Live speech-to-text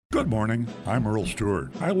Good morning, I'm Earl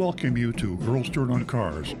Stewart. I welcome you to Earl Stewart on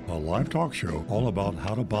Cars, a live talk show all about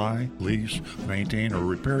how to buy, lease, maintain, or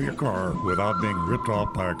repair your car without being ripped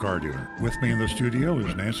off by a car dealer. With me in the studio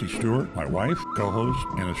is Nancy Stewart, my wife, co-host,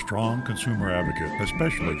 and a strong consumer advocate,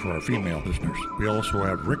 especially for our female listeners. We also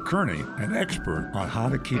have Rick Kearney, an expert on how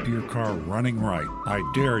to keep your car running right. I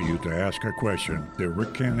dare you to ask a question that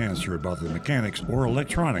Rick can't answer about the mechanics or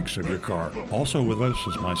electronics of your car. Also with us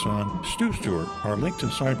is my son, Stu Stewart, our link to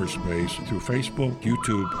cyberspace through Facebook,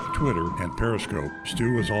 YouTube, Twitter, and Periscope.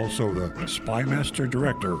 Stu is also the Spymaster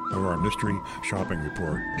Director of our Mystery Shopping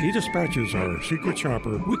Report. He dispatches our secret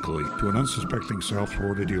shopper weekly to an unsuspecting South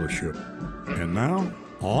Florida dealership. And now,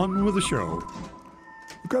 on with the show.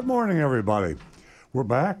 Good morning, everybody. We're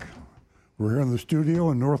back. We're here in the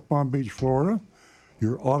studio in North Palm Beach, Florida.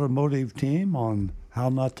 Your automotive team on how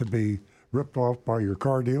not to be ripped off by your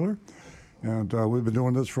car dealer. And we've been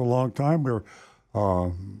doing this for a long time. We're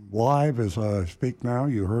live as I speak now.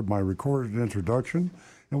 You heard my recorded introduction,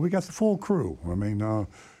 and we got the full crew. I mean,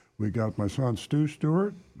 we got my son Stu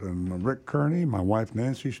Stewart and Rick Kearney, my wife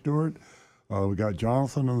Nancy Stewart. We got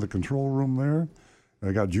Jonathan in the control room there.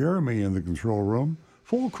 I got Jeremy in the control room.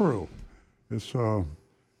 Full crew. It's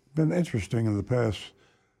been interesting in the past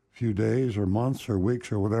few days or months or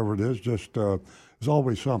weeks or whatever it is. Just there's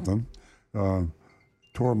always something.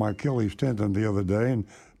 Tore my Achilles tendon the other day and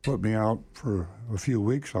put me out for a few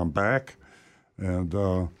weeks. I'm back. And,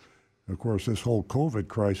 of course, this whole COVID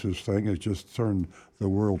crisis thing has just turned the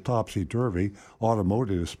world topsy-turvy,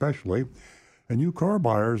 automotive especially. And you car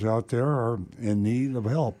buyers out there are in need of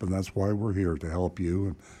help, and that's why we're here, to help you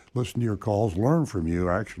and listen to your calls, learn from you,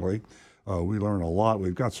 actually. We learn a lot.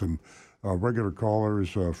 We've got some regular callers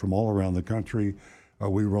from all around the country.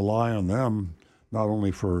 We rely on them not only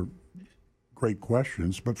for great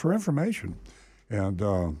questions, but for information. And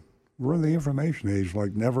we're in the information age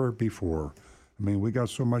like never before. I mean, we got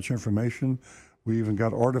so much information. We even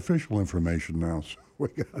got artificial information now. So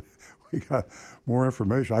we got more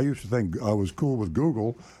information. I used to think I was cool with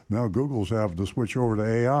Google. Now Google's having to switch over to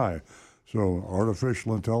AI. So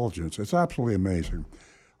artificial intelligence. It's absolutely amazing.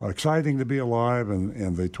 Exciting to be alive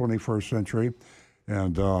in the 21st century,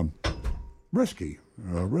 and risky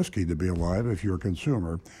to be alive if you're a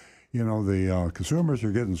consumer. You know, the consumers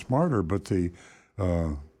are getting smarter, but the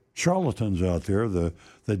charlatans out there, the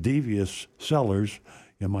devious sellers,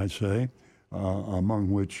 you might say, among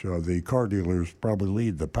which the car dealers probably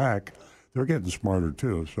lead the pack, they're getting smarter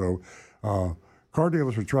too. So car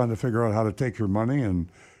dealers are trying to figure out how to take your money, and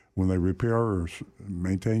when they repair or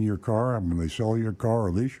maintain your car, and when they sell your car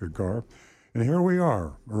or lease your car. And here we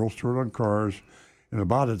are, Earl Stewart on Cars, in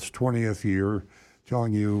about its 20th year,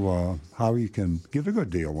 telling you how you can get a good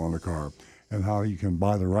deal on a car and how you can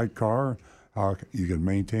buy the right car, how you can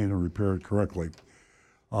maintain and repair it correctly.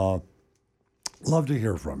 Love to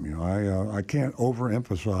hear from you. I can't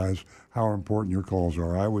overemphasize how important your calls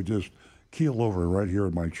are. I would just keel over right here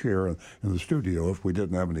in my chair in the studio if we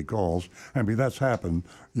didn't have any calls. I mean, that's happened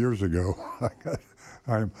years ago.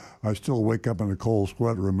 I still wake up in a cold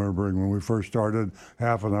sweat remembering when we first started,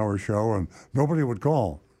 half an hour show, and nobody would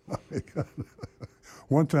call.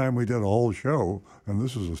 One time we did a whole show, and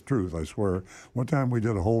this is the truth, I swear. One time we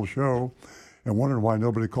did a whole show and wondered why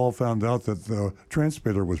nobody called, found out that the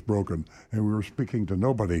transmitter was broken, and we were speaking to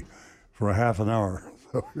nobody for a half an hour.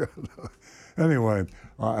 So, anyway,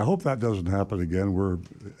 I hope that doesn't happen again. We're,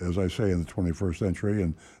 as I say, in the 21st century,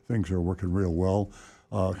 and things are working real well.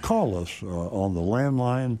 Call us on the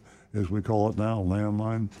landline, as we call it now,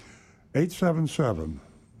 landline,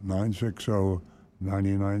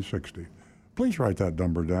 877-960-9960. Please write that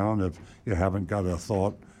number down if you haven't got a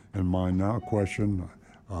thought in mind now, question,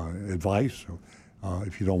 advice.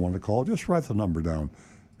 If you don't want to call, just write the number down,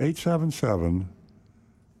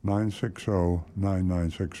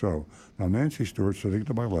 877-960-9960. Now, Nancy Stewart, sitting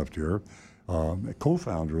to my left here, a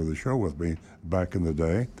co-founder of the show with me back in the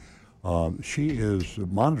day, she is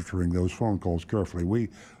monitoring those phone calls carefully. We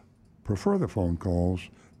prefer the phone calls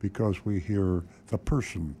because we hear the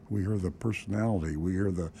person, we hear the personality, we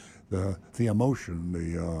hear the emotion,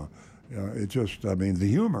 the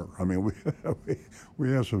humor. I mean,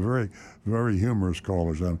 we have some very, very humorous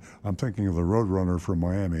callers. I'm thinking of the Roadrunner from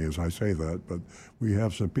Miami as I say that, but we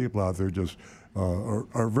have some people out there just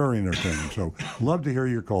are very entertaining. So love to hear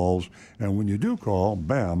your calls. And when you do call,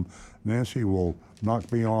 bam, Nancy will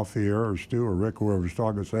knock me off the air, or Stu or Rick, whoever's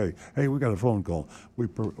talking, and say, hey, we got a phone call. We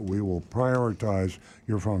will prioritize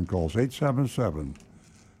your phone calls,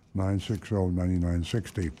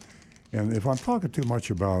 877-960-9960. And if I'm talking too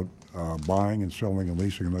much about buying and selling and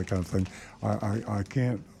leasing and that kind of thing, I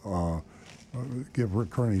can't give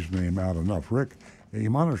Rick Kearney's name out enough. Rick He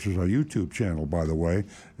monitors a YouTube channel, by the way,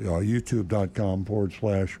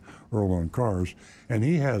 youtube.com/Earl on Cars, and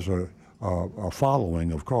he has a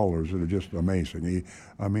following of callers that are just amazing.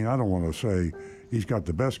 I don't want to say he's got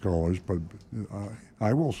the best callers, but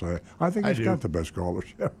I will say I think he's got the best callers.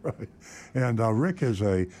 Yeah, right. And Rick is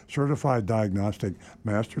a certified diagnostic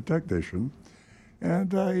master technician,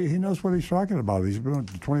 and he knows what he's talking about. He's been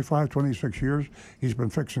 25, 26 years. He's been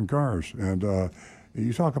fixing cars, and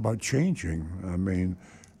you talk about changing.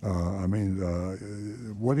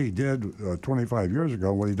 What he did 25 years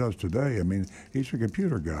ago, what he does today. He's a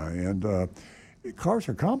computer guy, and cars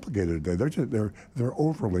are complicated today. They're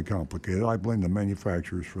overly complicated. I blame the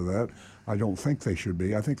manufacturers for that. I don't think they should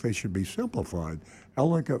be. I think they should be simplified,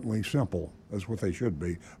 elegantly simple. That's what they should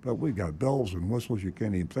be. But we've got bells and whistles you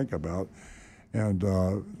can't even think about. And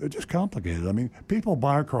they're just complicated. People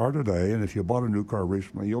buy a car today, and if you bought a new car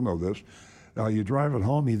recently, you'll know this. You drive it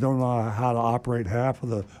home, you don't know how to operate half of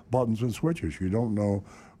the buttons and switches. You don't know,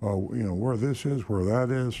 where this is, where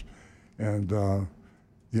that is. And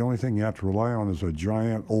the only thing you have to rely on is a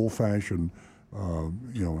giant, old-fashioned,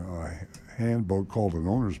 handbook called an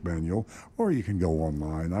owner's manual, or you can go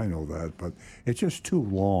online. I know that, but it's just too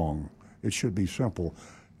long. It should be simple.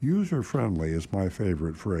 User-friendly is my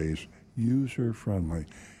favorite phrase. User-friendly.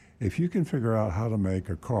 If you can figure out how to make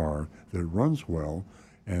a car that runs well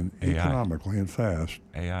and AI. Economically and fast.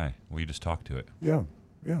 AI. We just talk to it. Yeah,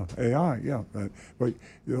 AI, yeah. But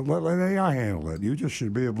let AI handle it. You just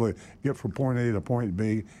should be able to get from point A to point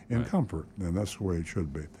B in comfort, and that's the way it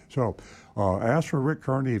should be. So ask for Rick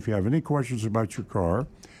Kearney if you have any questions about your car.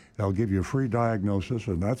 They'll give you a free diagnosis,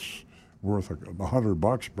 and that's worth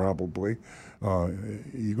 $100 probably.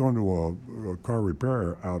 You go into a car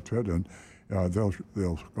repair outfit, and they'll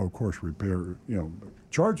of course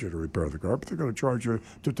charge you to repair the car, but they're going to charge you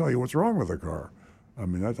to tell you what's wrong with the car. I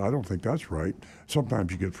don't think that's right.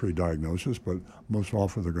 Sometimes you get free diagnosis, but most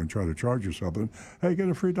often they're going to try to charge you something. Hey, get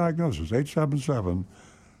a free diagnosis,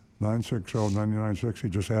 877-960-9960.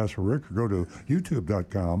 Just ask for Rick, or go to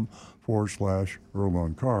youtube.com/Earl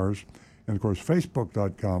on Cars. And, of course,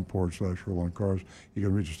 facebook.com/Earl on Cars. You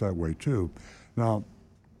can reach us that way, too. Now,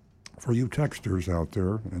 for you texters out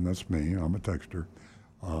there, and that's me, I'm a texter,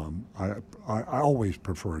 I always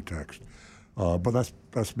prefer a text. But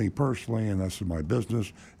that's me personally, and that's in my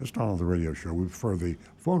business. It's not on the radio show. We prefer the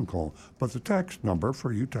phone call. But the text number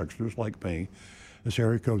for you texters like me is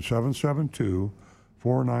area code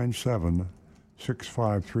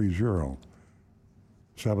 772-497-6530.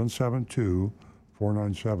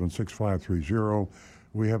 772-497-6530.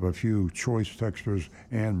 We have a few choice texters.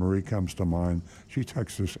 Anne Marie comes to mind. She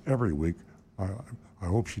texts us every week. I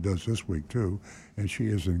hope she does this week, too. And she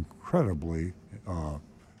is incredibly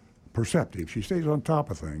perceptive. She stays on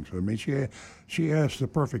top of things. She asks the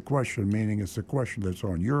perfect question, meaning it's the question that's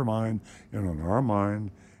on your mind and on our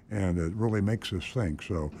mind, and it really makes us think.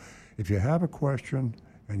 So if you have a question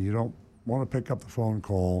and you don't want to pick up the phone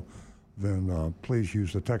call, then please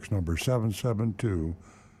use the text number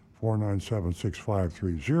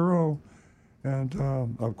 772-497-6530. And,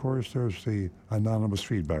 of course, there's the anonymous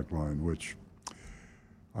feedback line, which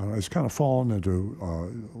it's kind of fallen into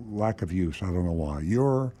lack of use. I don't know why.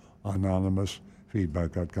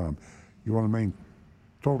 YourAnonymousFeedback.com. You want to maintain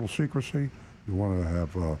total secrecy? You want to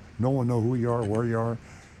have no one know who you are, where you are,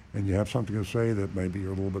 and you have something to say that maybe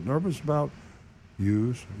you're a little bit nervous about?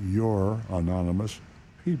 Use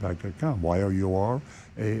YourAnonymousFeedback.com.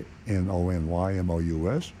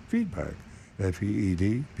 YOURANONYMOUS feedback.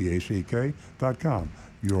 FEEDBACK.com.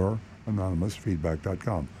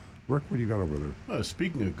 YourAnonymousFeedback.com. Rick, what do you got over there?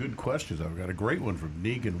 Speaking of good questions, I've got a great one from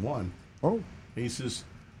Negan1. Oh. He says,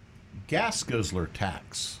 gas guzzler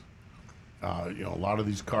tax. A lot of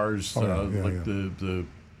these cars, the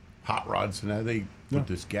hot rods, and they put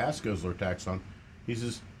this gas guzzler tax on. He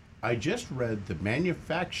says, I just read the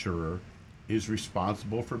manufacturer is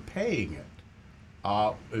responsible for paying it,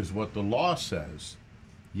 is what the law says,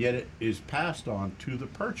 yet it is passed on to the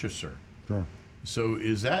purchaser. Sure. So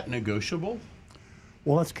is that negotiable?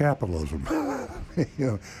 Well, that's capitalism.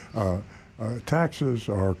 Taxes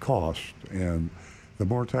are cost, and the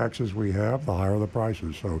more taxes we have, the higher the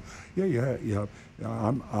prices. So,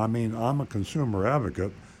 I'm a consumer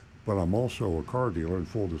advocate, but I'm also a car dealer. In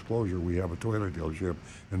full disclosure, we have a Toyota dealership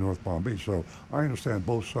in North Palm Beach, so I understand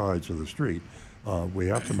both sides of the street. We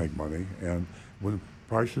have to make money, and when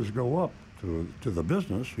prices go up to the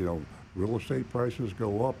business, real estate prices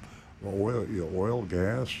go up, oil,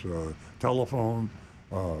 gas, telephone,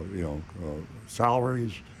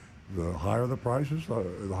 salaries. The higher the prices,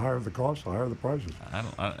 the higher the cost, the higher the prices. I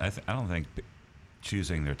don't think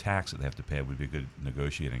choosing their tax that they have to pay would be a good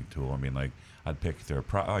negotiating tool. I mean, like, I'd pick their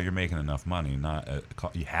you're making enough money, not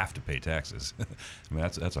you have to pay taxes. I mean,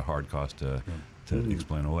 that's a hard cost to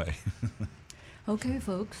explain away. Okay,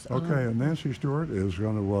 folks. Okay, and Nancy Stewart is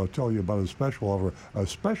going to tell you about a special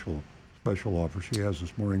offer she has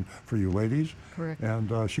this morning for you ladies. Correct.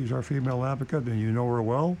 And she's our female advocate, and you know her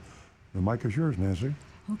well. The mic is yours, Nancy.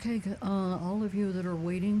 Okay, all of you that are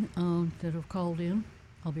waiting, that have called in,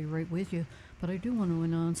 I'll be right with you. But I do want to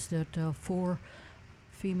announce that for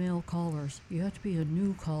female callers, you have to be a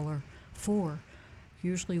new caller. 4.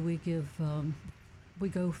 Usually we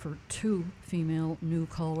go for 2 female new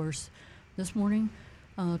callers. This morning,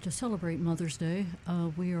 to celebrate Mother's Day,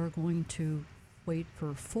 we are going to wait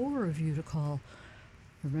for 4 of you to call.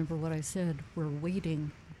 Remember what I said, we're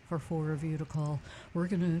waiting for 4 of you to call. We're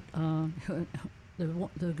going to,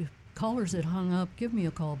 the callers that hung up, give me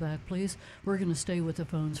a call back, please. We're going to stay with the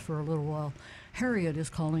phones for a little while. Harriet is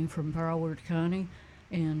calling from Broward County,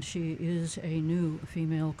 and she is a new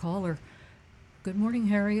female caller. Good morning,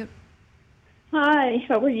 Harriet. Hi,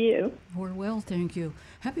 how are you? We're well, thank you.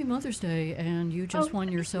 Happy Mother's Day, and you just won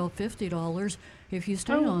yourself $50. If you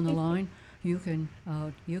stay on the line, you can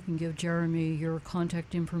give Jeremy your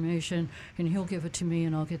contact information, and he'll give it to me,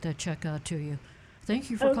 and I'll get that check out to you. Thank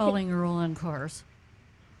you for calling Earl on Cars.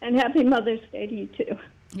 And happy Mother's Day to you, too.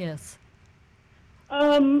 Yes.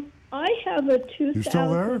 I have a 2000... You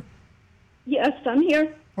still there? Yes, I'm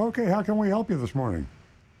here. Okay, how can we help you this morning?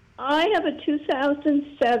 I have a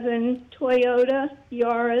 2007 Toyota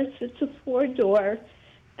Yaris. It's a 4-door.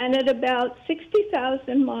 And at about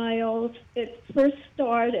 60,000 miles, it first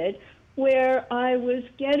started, where I was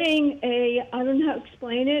getting I don't know how to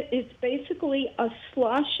explain it. It's basically a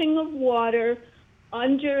sloshing of water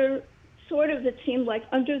under, it seemed like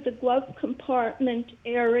under the glove compartment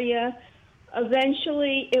area.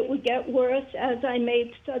 Eventually, it would get worse as I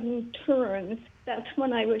made sudden turns. That's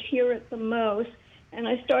when I would hear it the most. And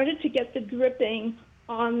I started to get the dripping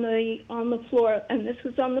on the floor, and this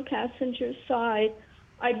was on the passenger side.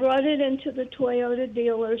 I brought it into the Toyota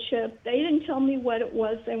dealership. They didn't tell me what it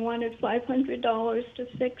was. They wanted $500 to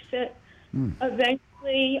fix it.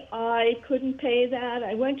 Eventually, I couldn't pay that.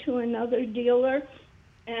 I went to another dealer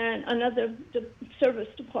and another service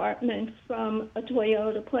department from a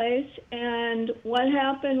Toyota place. And what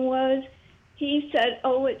happened was he said,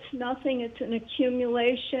 it's nothing. It's an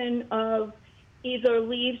accumulation of either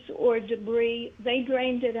leaves or debris. They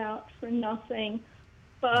drained it out for nothing.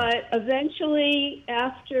 But eventually,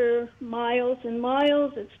 after miles and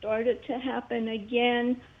miles, it started to happen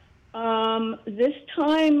again. This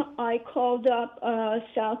time, I called up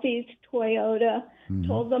Southeast Toyota,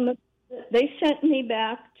 told them they sent me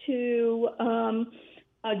back to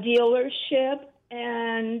a dealership,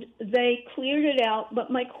 and they cleared it out.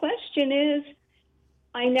 But my question is,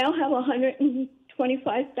 I now have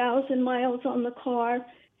 125,000 miles on the car,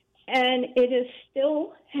 and it is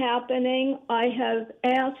still happening. I have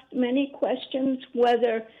asked many questions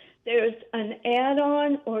whether there's an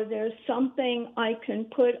add-on or there's something I can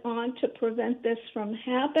put on to prevent this from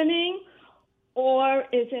happening, or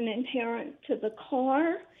is it inherent to the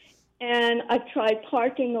car? And I've tried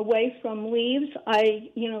parking away from leaves,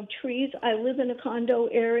 trees. I live in a condo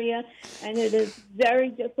area, and it is very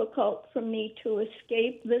difficult for me to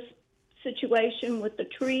escape this situation with the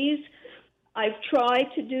trees. I've tried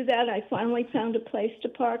to do that. I finally found a place to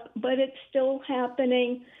park, but it's still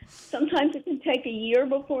happening. Sometimes it can take a year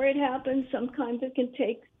before it happens. Sometimes it can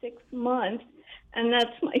take 6 months. And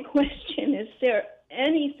that's my question. Is there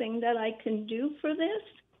anything that I can do for this?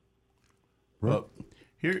 Well,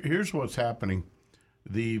 here's what's happening.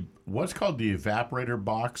 What's called the evaporator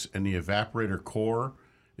box and the evaporator core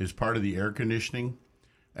is part of the air conditioning.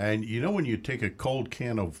 And you know when you take a cold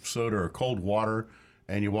can of soda or cold water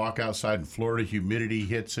and you walk outside in Florida, humidity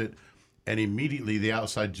hits it, and immediately the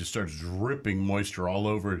outside just starts dripping moisture all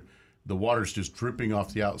over. The water's just dripping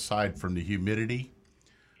off the outside from the humidity.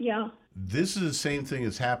 Yeah. This is the same thing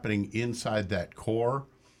that's happening inside that core.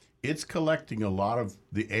 It's collecting a lot of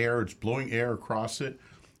the air. It's blowing air across it,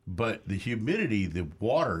 but the humidity, the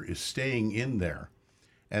water is staying in there.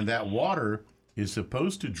 And that water is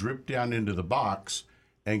supposed to drip down into the box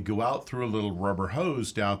and go out through a little rubber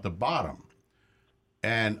hose down at the bottom.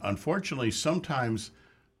 And unfortunately, sometimes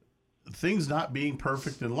things not being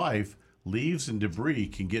perfect in life, leaves and debris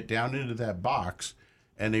can get down into that box,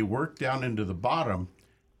 and they work down into the bottom,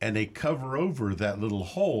 and they cover over that little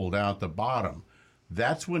hole down at the bottom.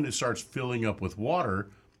 That's when it starts filling up with water.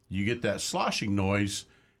 You get that sloshing noise,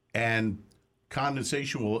 and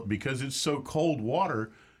condensation will, because it's so cold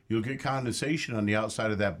water, you'll get condensation on the outside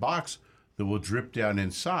of that box that will drip down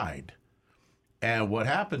inside. And what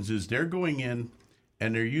happens is they're going in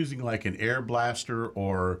and they're using like an air blaster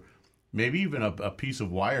or maybe even a piece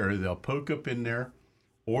of wire. They'll poke up in there,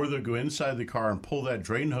 or they'll go inside the car and pull that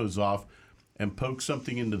drain hose off and poke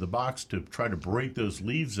something into the box to try to break those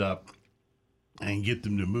leaves up and get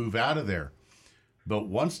them to move out of there. But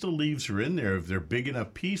once the leaves are in there, if they're big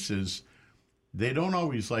enough pieces, they don't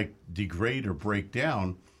always like degrade or break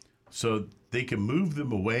down. So they can move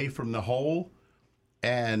them away from the hole,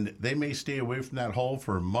 and they may stay away from that hole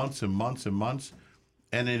for months and months and months,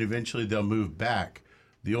 and then eventually they'll move back.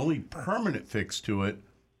 The only permanent fix to it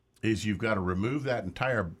is you've got to remove that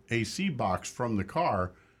entire AC box from the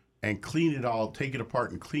car and clean it all, take it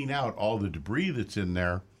apart and clean out all the debris that's in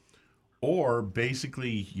there. Or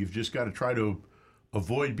basically, you've just got to try to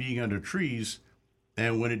avoid being under trees.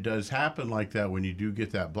 And when it does happen like that, when you do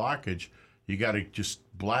get that blockage, you got to just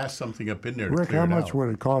blast something up in there to Rick, clear how it much out. would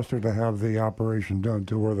it cost her to have the operation done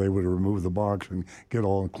to where they would remove the box and get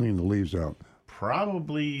all and clean the leaves out?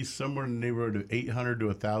 Probably somewhere in the neighborhood of $800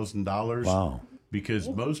 to $1,000. Wow. Because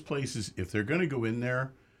most places, if they're going to go in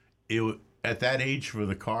there, at that age for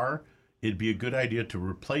the car, it'd be a good idea to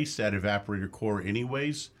replace that evaporator core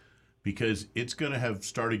anyways, because it's going to have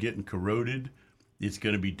started getting corroded. It's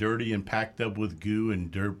going to be dirty and packed up with goo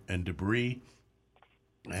and dirt and debris.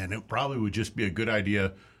 And it probably would just be a good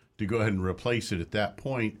idea to go ahead and replace it at that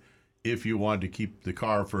point if you wanted to keep the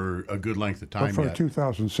car for a good length of time. But for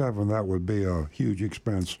 2007, that would be a huge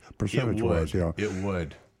expense percentage-wise. Yeah, it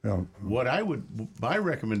would. Yeah. My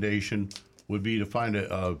recommendation would be to find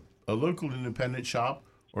a local independent shop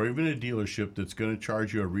or even a dealership that's going to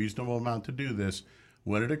charge you a reasonable amount to do this.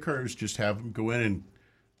 When it occurs, just have them go in and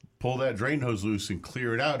pull that drain hose loose and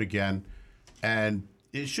clear it out again. And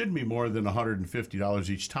it shouldn't be more than $150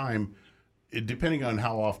 each time, depending on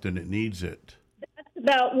how often it needs it. That's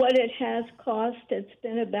about what it has cost. It's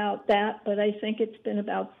been about that, but I think it's been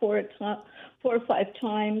about four or five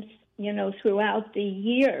times, throughout the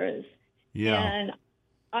years. Yeah. And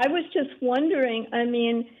I was just wondering,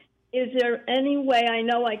 is there any way, I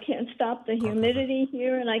know I can't stop the humidity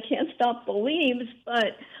here and I can't stop the leaves,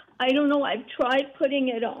 but I don't know, I've tried putting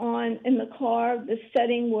it on in the car, the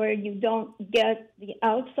setting where you don't get the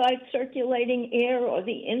outside circulating air or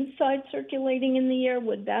the inside circulating in the air.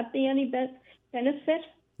 Would that be any benefit?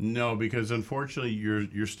 No, because unfortunately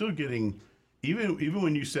you're still getting, even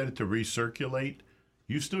when you set it to recirculate,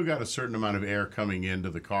 you've still got a certain amount of air coming into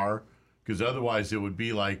the car, because otherwise it would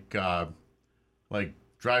be like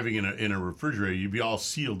driving in a refrigerator. You'd be all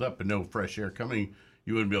sealed up and no fresh air coming.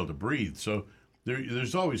 You wouldn't be able to breathe. So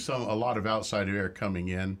there's always a lot of outside air coming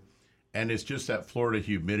in, and it's just that Florida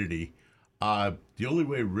humidity. The only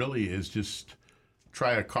way really is just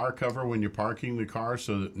try a car cover when you're parking the car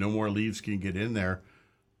so that no more leaves can get in there,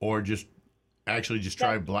 or just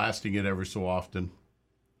try blasting it every so often.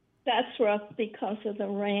 That's rough because of the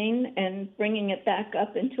rain and bringing it back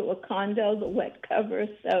up into a condo, the wet cover.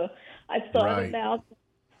 So I've thought about,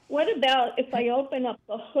 what about if I open up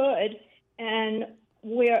the hood and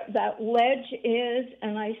where that ledge is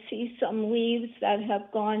and I see some leaves that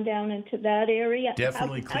have gone down into that area?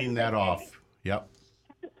 Definitely clean that off. Yep.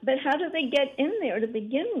 But how do they get in there to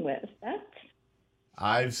begin with?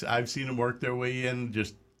 I've seen them work their way in,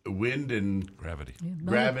 just wind and gravity. And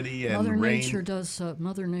Mother rain. Nature does.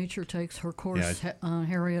 Mother Nature takes her course,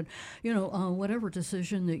 Harriet. Whatever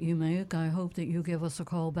decision that you make, I hope that you give us a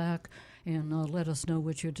call back and let us know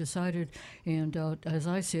what you decided. And as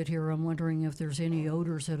I sit here, I'm wondering if there's any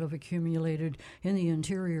odors that have accumulated in the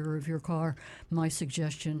interior of your car. My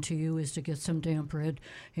suggestion to you is to get some damp red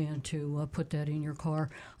and to put that in your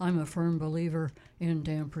car. I'm a firm believer in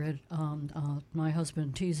damp red. My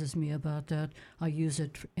husband teases me about that. I use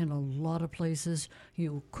it in a lot of places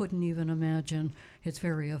you couldn't even imagine. It's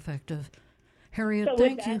very effective. Harriet,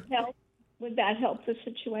 thank you. Would that help the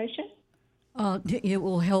situation? It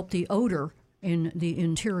will help the odor in the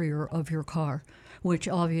interior of your car, which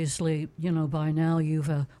obviously, by now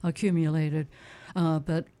you've accumulated.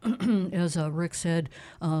 But as Rick said,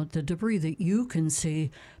 the debris that you can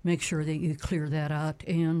see, make sure that you clear that out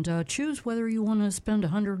and choose whether you want to spend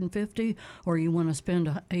 $150 or you want to spend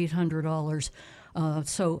 $800.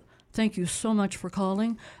 So thank you so much for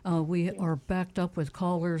calling. We are backed up with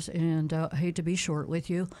callers, and I hate to be short with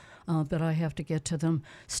you, but I have to get to them.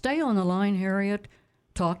 Stay on the line, Harriet.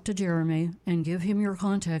 Talk to Jeremy and give him your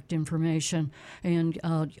contact information and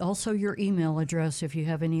also your email address. If you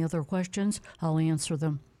have any other questions, I'll answer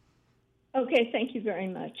them. Okay, thank you very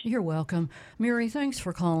much. You're welcome. Mary, thanks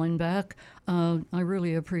for calling back. I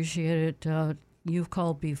really appreciate it. You've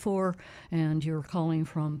called before, and you're calling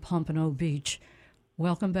from Pompano Beach.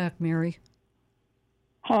 Welcome back, Mary.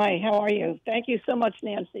 Hi, how are you? Thank you so much,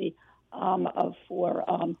 Nancy, for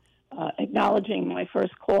acknowledging my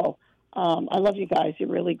first call. I love you guys. You're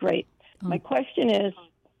really great. My question is,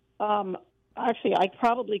 actually, I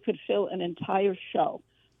probably could fill an entire show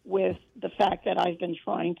with the fact that I've been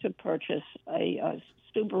trying to purchase a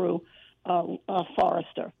Subaru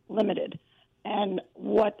Forester Limited, and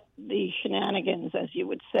what the shenanigans, as you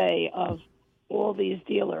would say, of all these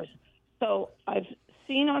dealers. So I've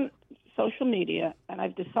seen on social media, and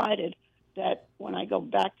I've decided that when I go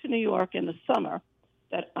back to New York in the summer,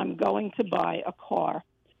 that I'm going to buy a car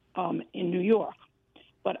in New York.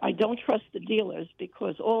 But I don't trust the dealers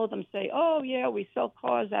because all of them say, oh, yeah, we sell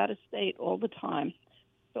cars out of state all the time.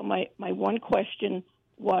 So my one question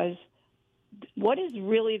was, what is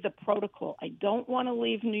really the protocol? I don't want to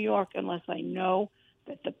leave New York unless I know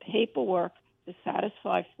that the paperwork to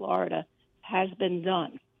satisfy Florida has been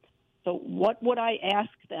done. So what would I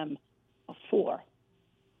ask them for?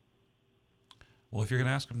 Well, if you're going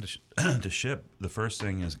to ask them to ship, the first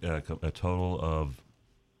thing is a total of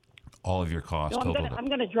all of your costs. No, I'm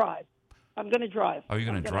going to drive. Oh, you're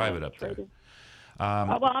going to drive it up there?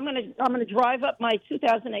 Well, I'm going to drive up my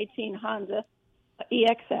 2018 Honda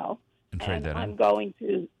EXL. And trade that in? I'm going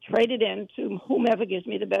to trade it in to whomever gives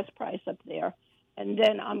me the best price up there, and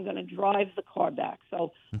then I'm going to drive the car back.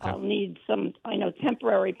 So I'll need some,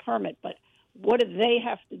 temporary permit, but what do they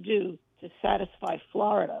have to do to satisfy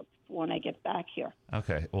Florida when I get back here?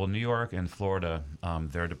 Okay. Well, New York and Florida,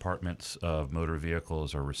 their departments of motor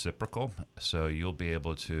vehicles are reciprocal, so you'll be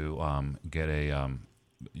able to get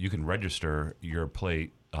you can register your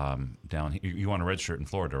plate down here. You want to register it in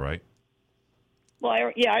Florida, right? Well,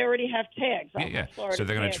 I already have tags. Yeah. So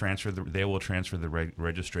they're going to they will transfer the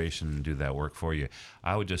registration and do that work for you.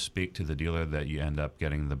 I would just speak to the dealer that you end up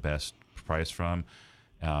getting the best price from,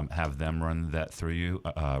 have them run that through you,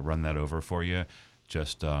 run that over for you,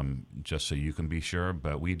 just so you can be sure.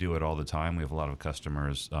 But we do it all the time. We have a lot of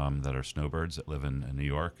customers that are snowbirds that live in New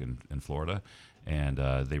York and Florida, and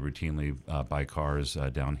they routinely buy cars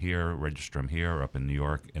down here, register them here or up in New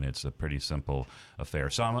York, and it's a pretty simple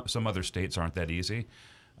affair. Some other states aren't that easy,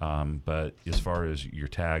 but as far as your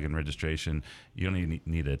tag and registration, you only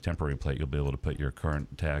need a temporary plate. You'll be able to put your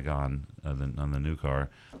current tag on the new car,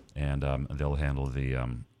 and they'll handle the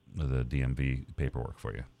DMV paperwork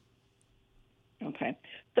for you. Okay.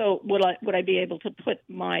 So would I be able to put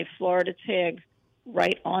my Florida tag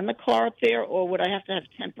right on the car up there, or would I have to have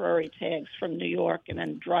temporary tags from New York and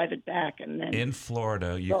then drive it back and then? In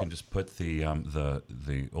Florida, you can just put the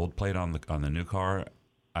old plate on the new car.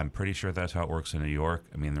 I'm pretty sure that's how it works in New York.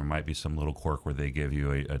 I mean, there might be some little quirk where they give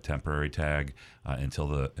you a temporary tag until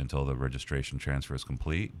the registration transfer is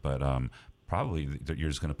complete, but probably you're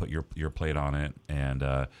just going to put your plate on it, and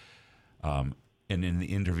in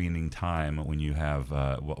the intervening time when you have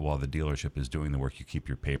while the dealership is doing the work, you keep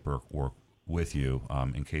your paperwork with you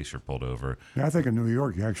in case you're pulled over. Yeah, I think in New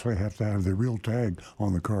York you actually have to have the real tag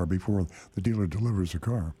on the car before the dealer delivers the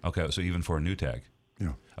car. Okay, so even for a new tag.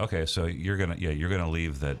 Yeah. Okay, so you're gonna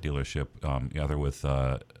leave that dealership either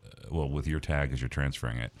with your tag as you're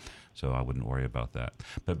transferring it. So I wouldn't worry about that.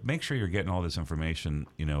 But make sure you're getting all this information.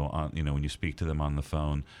 When you speak to them on the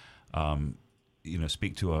phone,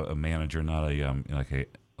 speak to a manager, not like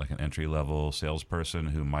an entry level salesperson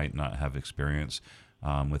who might not have experience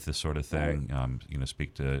with this sort of thing.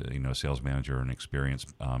 Speak to a sales manager or an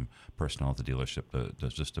experienced personnel at the dealership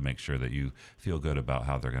just to make sure that you feel good about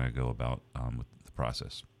how they're going to go about with the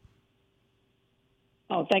process.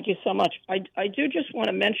 Oh, thank you so much. I do just want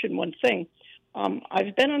to mention one thing.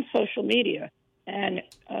 I've been on social media and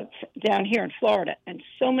down here in Florida, and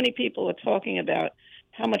so many people are talking about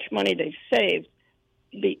how much money they've saved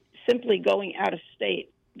simply going out of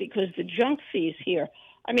state because the junk fees here.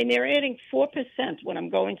 I mean, they're adding 4% when I'm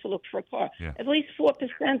going to look for a car. Yeah. At least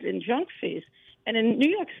 4% in junk fees. And in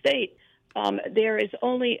New York State, there is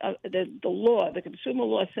only the law. The consumer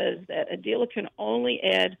law says that a dealer can only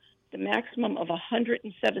add the maximum of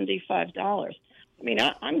 $175. I mean,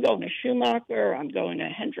 I'm going to Schumacher. I'm going to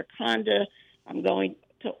Hendrick Honda. I'm going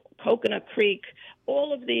to Coconut Creek.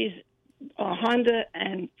 All of these Honda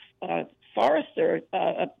and Forester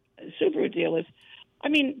Subaru dealers, I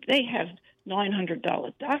mean, they have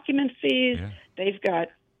 $900 document fees. Yeah. They've got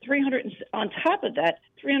on top of that,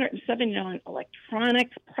 $379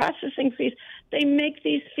 electronic processing fees. They make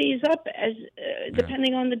these fees up as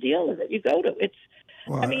depending on the dealer that you go to.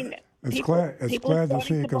 It's glad to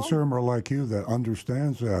see a consumer like you that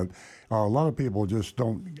understands that. A lot of people just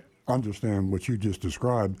don't understand what you just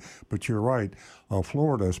described, but you're right.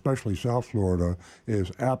 Florida, especially South Florida,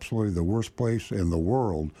 is absolutely the worst place in the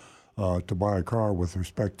world to buy a car with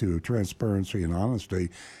respect to transparency and honesty.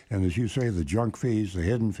 And as you say, the junk fees, the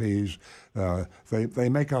hidden fees, they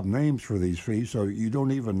make up names for these fees, so you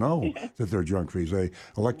don't even know that they're junk fees.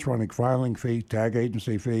 Electronic filing fee, tag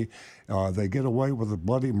agency fee, they get away with a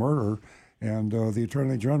bloody murder. And the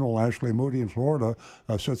Attorney General, Ashley Moody in Florida,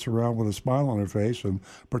 sits around with a smile on her face and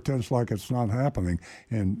pretends like it's not happening.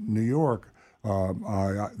 In New York,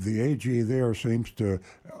 the AG there seems to,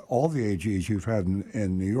 all the AGs you've had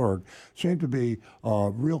in New York seem to be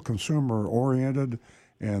real consumer-oriented,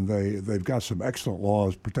 and they've got some excellent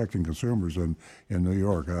laws protecting consumers in New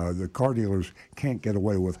York. The car dealers can't get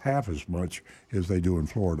away with half as much as they do in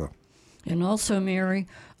Florida. And also, Mary,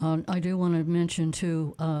 I do want to mention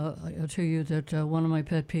to you that one of my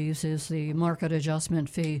pet peeves is the market adjustment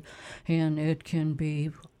fee, and it can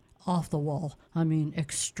be off the wall. I mean,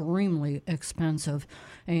 extremely expensive.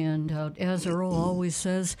 And as Earl always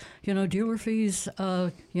says, dealer fees,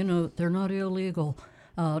 they're not illegal.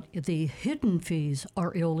 The hidden fees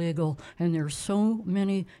are illegal, and there's so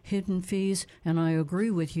many hidden fees, and I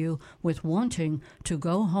agree with you with wanting to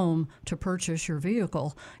go home to purchase your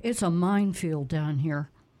vehicle. It's a minefield down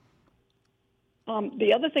here.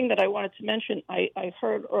 The other thing that I wanted to mention, I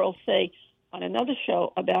heard Earl say on another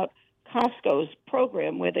show about Costco's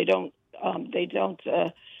program where they don't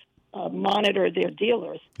monitor their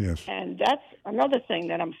dealers. Yes. And that's another thing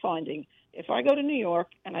that I'm finding. If I go to New York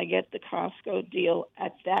and I get the Costco deal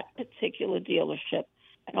at that particular dealership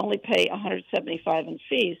and only pay $175 in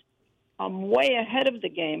fees, I'm way ahead of the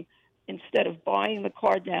game. Instead of buying the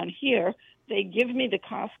car down here, they give me the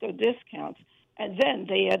Costco discounts, and then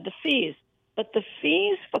they add the fees. But the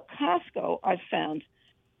fees for Costco, I've found,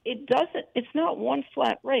 it's not one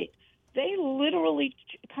flat rate. They literally,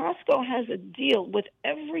 Costco has a deal with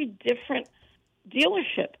every different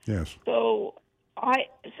dealership. Yes.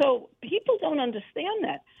 So people don't understand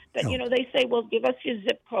that. No. They say, well, give us your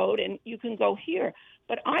zip code and you can go here.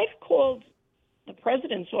 But I've called the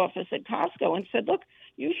president's office at Costco and said, look,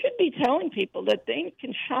 you should be telling people that they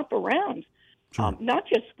can shop around, Sure. not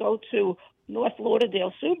just go to North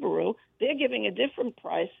Lauderdale Subaru. They're giving a different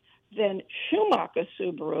price than Schumacher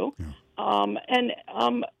Subaru.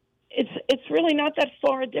 Yeah. It's really not that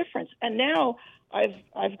far a difference. And now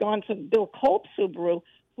I've gone to Bill Culp Subaru,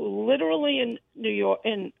 who literally in New York,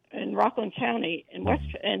 in Rockland County, in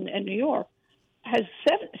New York, has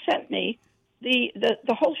sent me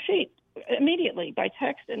the whole sheet immediately by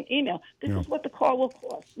text and email. This is what the car will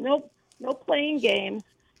cost. No playing games.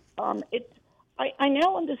 I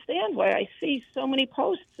now understand why I see so many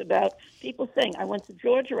posts about people saying, I went to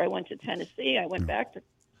Georgia, I went to Tennessee, I went back to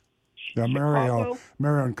Chicago.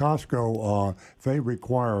 Mary, on Costco, they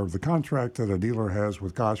require the contract that a dealer has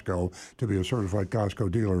with Costco to be a certified Costco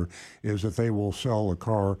dealer is that they will sell a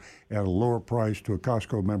car at a lower price to a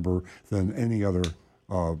Costco member than any other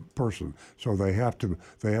person. So they have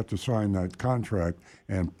to sign that contract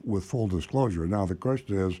and with full disclosure. Now the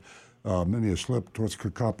question is, many have slipped what's a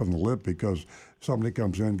cop in the lip because somebody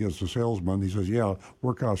comes in, gets the salesman, he says, yeah,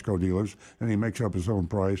 we're Costco dealers, and he makes up his own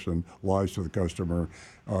price and lies to the customer.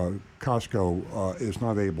 Costco is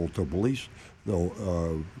not able to police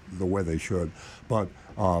the way they should. But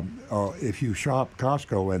if you shop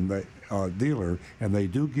Costco and the dealer and they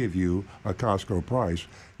do give you a Costco price,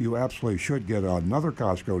 you absolutely should get another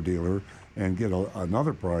Costco dealer and get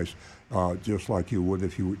another price, just like you would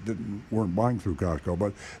if you weren't buying through Costco.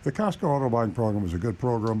 But the Costco auto buying program is a good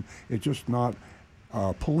program. It's just not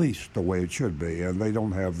policed the way it should be, and they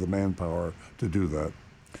don't have the manpower to do that.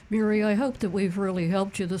 Mary, I hope that we've really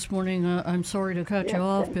helped you this morning. I'm sorry to cut you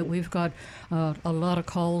off, but we've got a lot of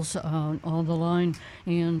calls on the line,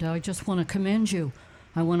 and I just want to commend you.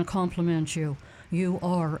 I want to compliment you. You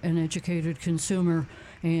are an educated consumer,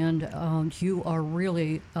 and you are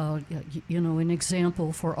really, an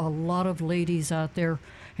example for a lot of ladies out there,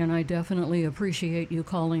 and I definitely appreciate you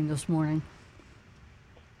calling this morning.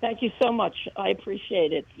 Thank you so much. I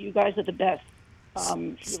appreciate it. You guys are the best.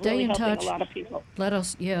 Stay really in touch. A lot of people. Let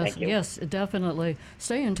us, yes, definitely.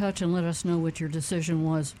 Stay in touch and let us know what your decision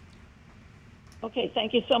was. Okay,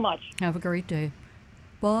 thank you so much. Have a great day.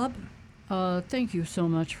 Bob, thank you so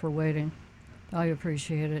much for waiting. I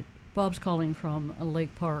appreciate it. Bob's calling from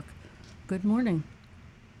Lake Park. Good morning.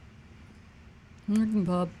 Morning,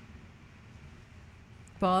 Bob.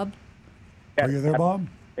 Bob? Are you there, Bob?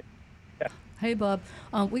 Hey, Bob.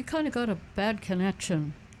 We kind of got a bad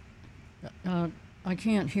connection. I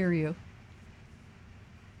can't hear you.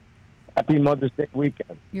 Happy Mother's Day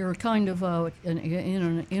weekend. You're kind of in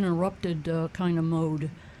an interrupted kind of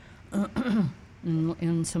mode,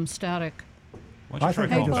 in some static. I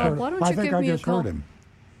think I just heard him.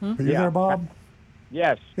 Are you there, Bob? Yeah.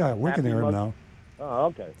 Yes. Yeah, we can hear him now. Oh,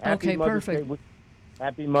 okay. Okay, perfect.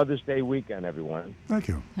 Happy Mother's Day weekend, everyone. Thank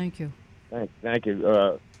you. Thank you. Thank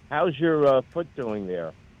you. How's your foot doing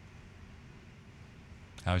there?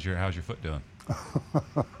 How's your foot doing?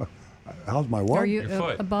 How's my what? Are you, Your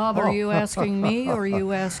foot. Bob, are you asking me or are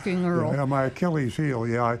you asking Earl? Yeah, my Achilles heel.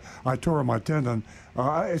 Yeah, I tore my tendon.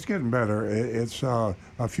 It's getting better. It's a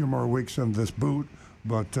few more weeks in this boot,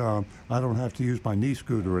 but I don't have to use my knee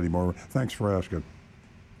scooter anymore. Thanks for asking.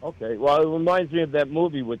 Okay. Well, it reminds me of that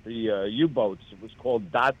movie with the U-boats. It was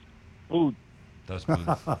called Dot Boot. Does move.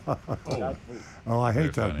 Oh, I hate Very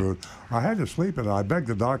that funny. boot. I had to sleep in it. I begged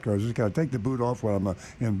the doctor. I was just going to take the boot off when I'm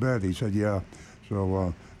in bed. He said, yeah.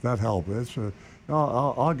 So that helped.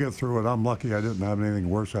 I'll get through it. I'm lucky I didn't have anything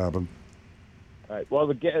worse happen. All right. Well,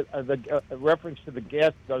 the reference to the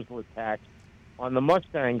gas guzzler tax on the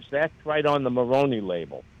Mustangs, that's right on the Moroni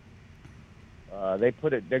label. They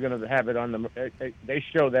put it. They're going to have it on the. They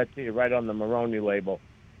show that to you right on the Moroni label,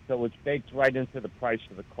 so it's baked right into the price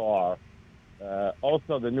of the car.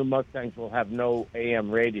 Also, the new Mustangs will have no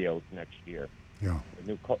AM radios next year. Yeah.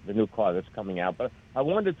 The new car that's coming out. But I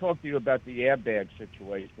wanted to talk to you about the airbag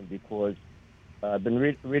situation because I've been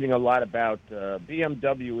reading a lot about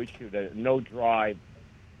BMW issued a no drive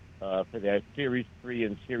for their Series 3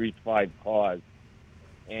 and Series 5 cars.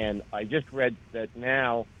 And I just read that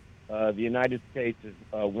now the United States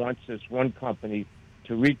wants this one company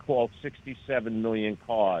to recall 67 million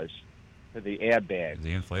cars for the airbags.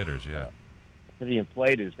 The inflators, yeah. For the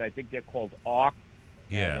inflators. I think they're called ARC.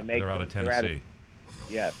 Yeah, they're out of Tennessee.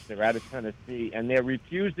 Yes, they're out of Tennessee, and they're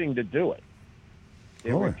refusing to do it.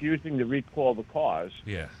 They're Really? refusing to recall the cars.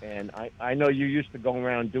 Yeah. And I know you used to go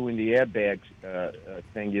around doing the airbags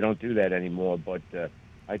thing. You don't do that anymore, but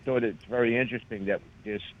I thought it's very interesting that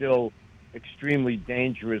there's still extremely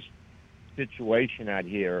dangerous situation out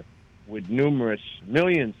here with numerous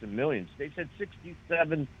millions and millions. They said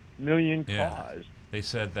 67 million cars. They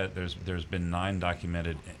said that there's been 9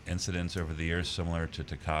 documented incidents over the years similar to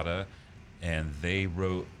Takata, and they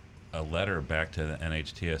wrote a letter back to the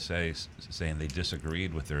NHTSA saying they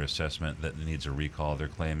disagreed with their assessment that it needs a recall. They're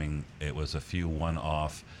claiming it was a few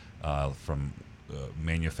one-off from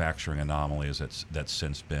manufacturing anomalies that's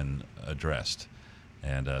since been addressed,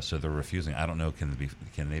 and so they're refusing. I don't know.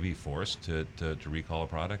 Can they be forced to recall a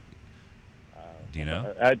product? Do you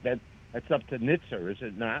know? That's up to NHTSA, is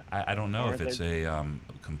it not? I don't know if it's a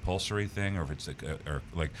compulsory thing or if it's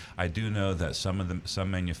I do know that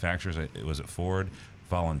some manufacturers, it was at Ford,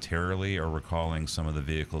 voluntarily are recalling some of the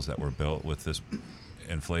vehicles that were built with this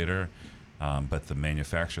inflator, but the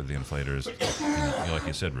manufacturer of the inflators, like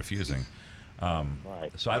you said, refusing.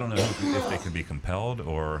 Right. So I don't know if they can be compelled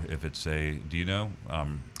or if it's do you know,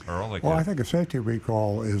 Earl? Well, I think a safety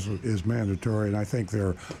recall is mandatory, and I think there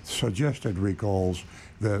are suggested recalls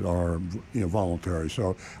that are voluntary.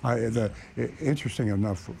 So interesting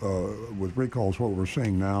enough, with recalls, what we're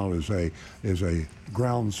seeing now is a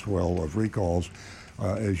groundswell of recalls.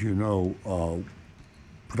 As you know,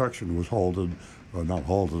 production was not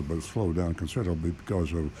halted, but slowed down considerably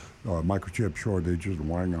because of microchip shortages and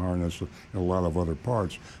wiring harness and a lot of other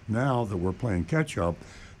parts. Now that we're playing catch up,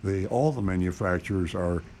 all the manufacturers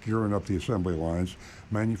are gearing up the assembly lines.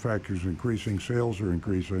 Manufacturers are increasing, sales are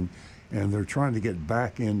increasing, and they're trying to get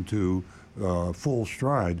back into full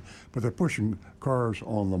stride, but they're pushing cars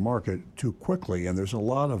on the market too quickly. And there's a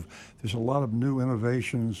lot of new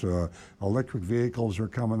innovations. Electric vehicles are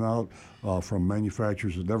coming out from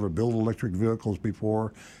manufacturers that never built electric vehicles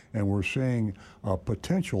before, and we're seeing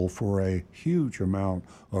potential for a huge amount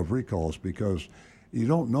of recalls because you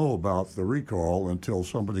don't know about the recall until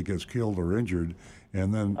somebody gets killed or injured,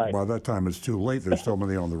 and then by that time it's too late. There's so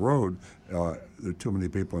many on the road. There are too many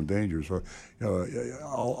people in danger. So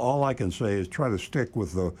all I can say is try to stick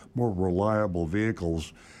with the more reliable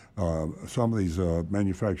vehicles. Some of these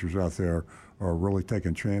manufacturers out there are really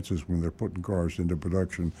taking chances when they're putting cars into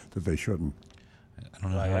production that they shouldn't. I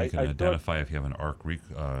don't know how you can identify if you have an arc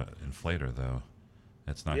inflator, though.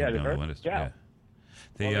 That's not going to be on the windows.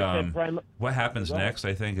 What happens next,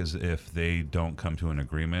 I think, is if they don't come to an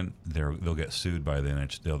agreement, they'll get sued by the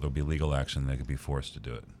NHTSA. There'll be legal action. They could be forced to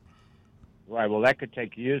do it. Right. Well, that could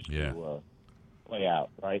take years to play out.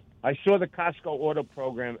 Right. I saw the Costco Auto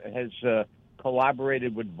Program has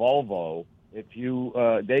collaborated with Volvo. If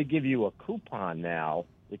they give you a coupon now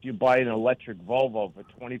if you buy an electric Volvo for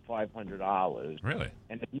 $2,500. Really?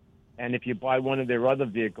 And if you buy one of their other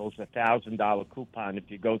vehicles, $1,000 coupon if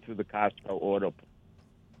you go through the Costco Auto.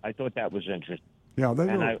 I thought that was interesting. Yeah,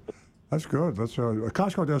 that's good.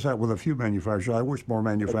 Costco does that with a few manufacturers. I wish more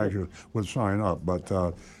manufacturers would sign up, but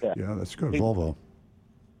that's good. Volvo.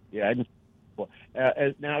 Yeah,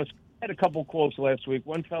 call. Now, I had a couple calls last week.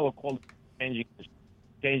 One fellow called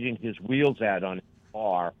changing his wheels out on his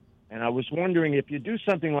car. And I was wondering, if you do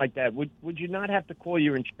something like that, would you not have to call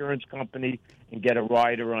your insurance company and get a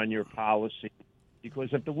rider on your policy? Because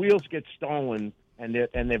if the wheels get stolen, and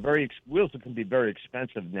they're wheels can be very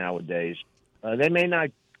expensive nowadays, they may not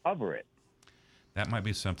cover it. That might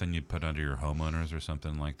be something you put under your homeowners or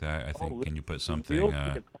something like that. I think. Can you put something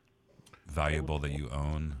valuable that you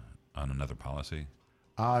own on another policy?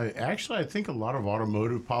 Actually, I think a lot of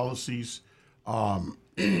automotive policies,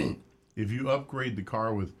 if you upgrade the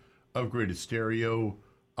car with upgraded stereo,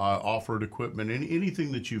 off-road equipment,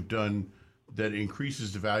 anything that you've done that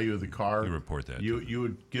increases the value of the car, you report that. You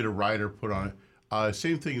would get a rider put on it.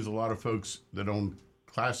 Same thing as a lot of folks that own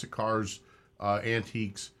classic cars,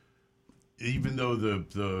 antiques. Even though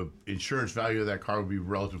the insurance value of that car would be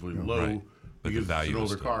relatively low, right. But because the value it's an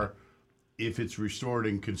older still car, if it's restored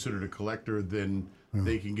and considered a collector, then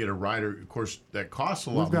they can get a rider. Of course, that costs a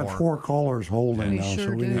lot more. We've got 4 callers holding We now, sure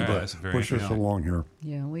so we do. need That's to very push this interesting. along here.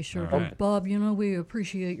 Yeah, we sure All do. right. Bob, we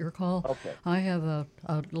appreciate your call. Okay. I have a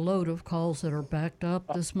load of calls that are backed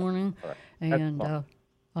up this morning, and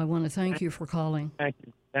I want to thank you for calling. Thank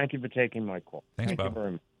you. Thank you for taking my call. Thanks, Thank you Bob.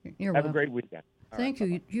 very much. You're Have a welcome. great weekend. All Thank right,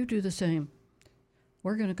 you. You do the same.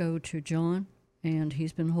 We're going to go to John, and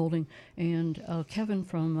he's been holding. And Kevin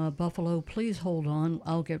from Buffalo, please hold on.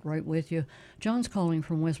 I'll get right with you. John's calling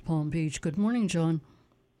from West Palm Beach. Good morning, John.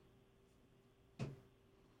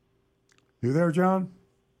 You there, John?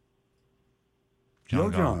 John Yo,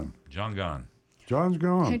 gone. John. John gone. John's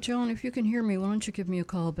gone. Hey, John, if you can hear me, why don't you give me a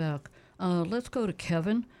call back? Let's go to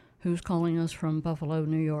Kevin, who's calling us from Buffalo,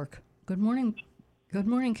 New York. Good morning. Good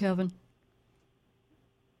morning, Kevin.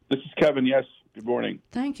 This is Kevin. Yes. Good morning.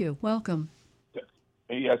 Thank you. Welcome.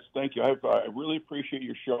 Yes, thank you. I really appreciate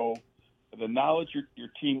your show. The knowledge your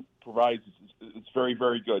team provides is very,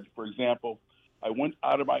 very good. For example, I went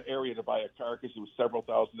out of my area to buy a car because it was several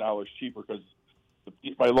 $1,000s cheaper because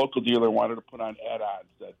my local dealer wanted to put on add-ons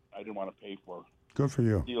that I didn't want to pay for. Good for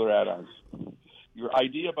you. Dealer add-ons. Your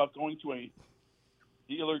idea about going to a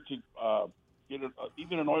dealer to get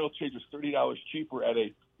even an oil change was $30 cheaper at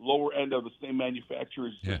a lower end of the same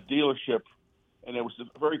manufacturer's dealership, and it was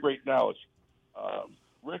a very great knowledge.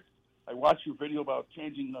 Rick, I watched your video about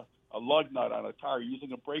changing a lug nut on a tire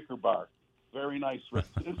using a breaker bar. Very nice, Rick.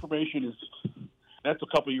 The information is, that's a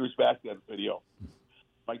couple years back, that video.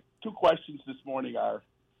 My 2 questions this morning are,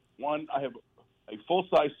 one, I have a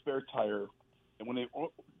full-size spare tire, and when they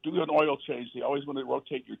do an oil change, they always want to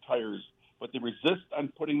rotate your tires, but they resist on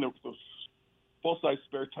putting the full-size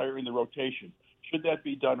spare tire in the rotation. Should that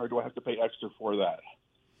be done, or do I have to pay extra for that?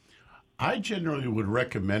 I generally would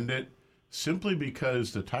recommend it simply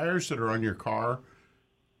because the tires that are on your car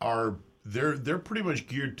they're pretty much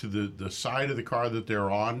geared to the side of the car that they're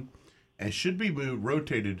on and should be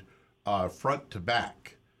rotated front to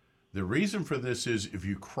back. The reason for this is if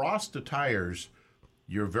you cross the tires,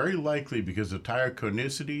 you're very likely, because of tire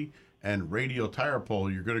conicity and radial tire pull,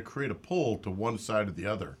 you're going to create a pull to one side or the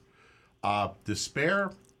other. The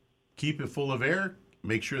spare, keep it full of air.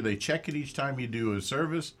 Make sure they check it each time you do a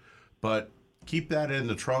service, but keep that in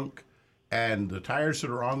the trunk. And the tires that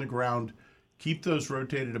are on the ground, keep those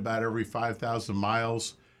rotated about every 5,000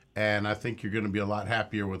 miles. And I think you're going to be a lot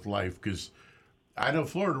happier with life, because I know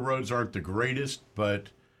Florida roads aren't the greatest,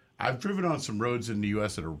 but I've driven on some roads in the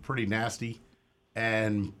U.S. that are pretty nasty.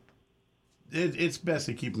 And it's best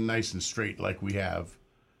to keep them nice and straight like we have.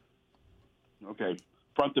 Okay,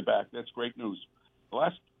 front to back. That's great news. The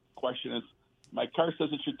last question is, my car says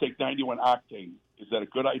it should take 91 octane. Is that a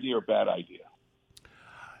good idea or bad idea?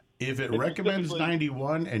 If it recommends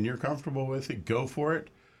 91 and you're comfortable with it, go for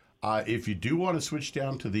it. If you do want to switch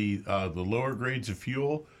down to the lower grades of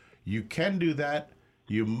fuel, you can do that.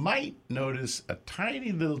 You might notice a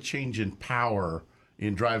tiny little change in power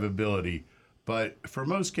in drivability, but for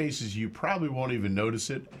most cases, you probably won't even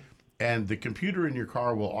notice it. And the computer in your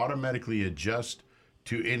car will automatically adjust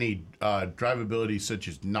to any drivability such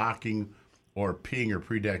as knocking or ping or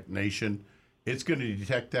predetonation. It's going to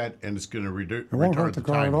detect that, and it's going to It won't hurt the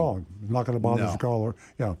car at all. It's not going to bother No. the caller.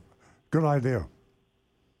 Yeah, good idea.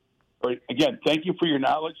 All right. Again, thank you for your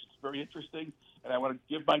knowledge. It's very interesting. And I want to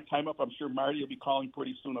give my time up. I'm sure Marty will be calling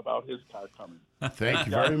pretty soon about his car coming. Thank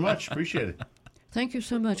you very much. Appreciate it. Thank you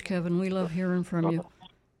so much, Kevin. We love hearing from you.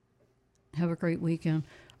 Have a great weekend.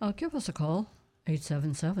 Give us a call,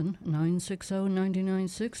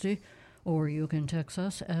 877-960-9960, or you can text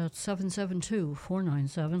us at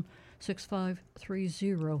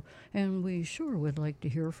 772-497-6530. And we sure would like to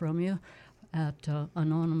hear from you. at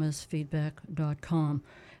anonymousfeedback.com.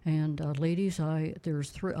 And ladies,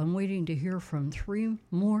 I'm waiting to hear from 3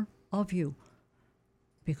 more of you,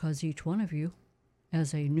 because each one of you,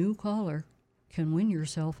 as a new caller, can win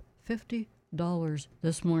yourself $50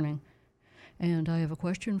 this morning. And I have a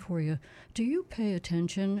question for you. Do you pay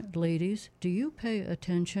attention, ladies? Do you pay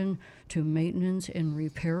attention to maintenance and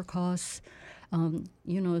repair costs?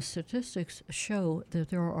 Statistics show that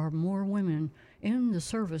there are more women in the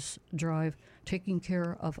service drive taking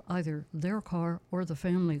care of either their car or the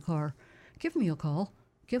family car. Give me a call.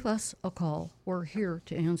 Give us a call. We're here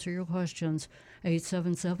to answer your questions.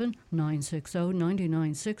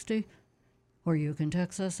 877-960-9960. Or you can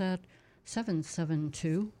text us at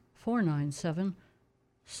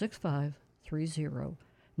 772-497-6530.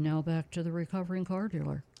 Now back to the recovering car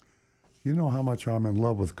dealer. You know how much I'm in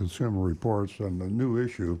love with Consumer Reports and the new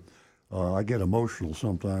issue. I get emotional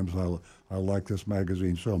sometimes. I like this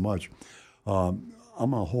magazine so much. I'm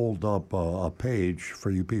going to hold up a page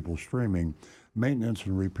for you people streaming, maintenance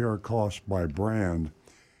and repair costs by brand.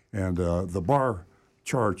 And the bar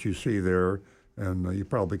chart you see there, and you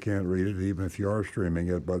probably can't read it even if you are streaming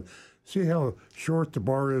it, but see how short the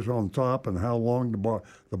bar is on top and how long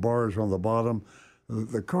the bar is on the bottom?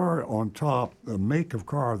 The car on top, the make of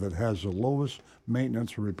car that has the lowest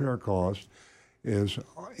maintenance and repair cost is,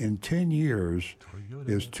 in 10 years,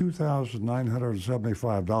 is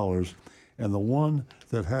 $2,975, and the one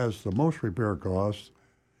that has the most repair cost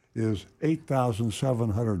is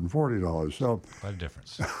 $8,740. So quite a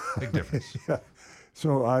difference. Big difference. Yeah.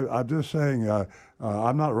 So I'm just saying,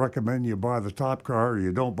 I'm not recommending you buy the top car or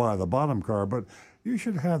you don't buy the bottom car, but you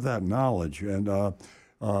should have that knowledge. And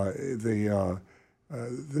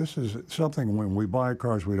this is something when we buy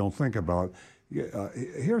cars we don't think about.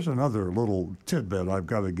 Here's another little tidbit I've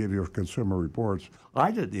got to give you of Consumer Reports.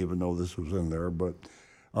 I didn't even know this was in there, but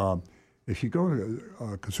if you go to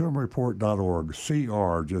consumerreport.org,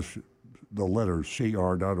 CR, just the letters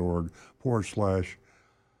CR.org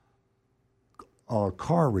 /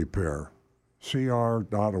 car repair,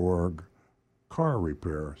 CR.org, car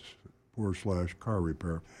repair / car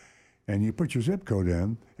repair, and you put your zip code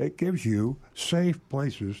in, it gives you safe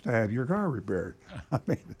places to have your car repaired. I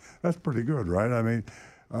mean, that's pretty good, right? I mean,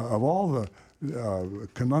 of all the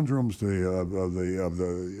conundrums,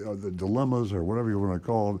 the dilemmas, or whatever you want to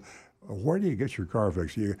call it, where do you get your car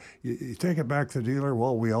fixed? You take it back to the dealer.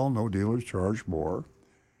 Well, we all know dealers charge more,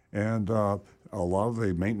 and a lot of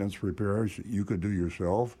the maintenance repairs you could do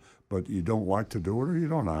yourself, but you don't like to do it or you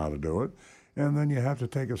don't know how to do it, and then you have to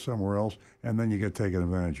take it somewhere else, and then you get taken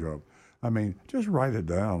advantage of. I mean, just write it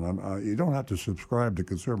down. You don't have to subscribe to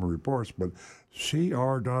Consumer Reports, but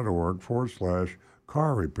cr.org /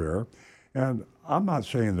 car repair. And I'm not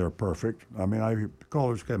saying they're perfect. I mean,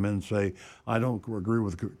 callers come in and say, I don't agree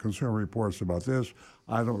with Consumer Reports about this.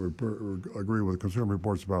 I don't agree with Consumer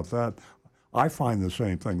Reports about that. I find the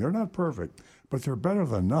same thing. They're not perfect, but they're better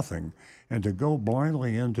than nothing. And to go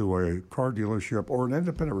blindly into a car dealership or an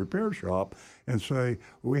independent repair shop and say,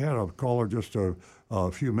 we had a caller just a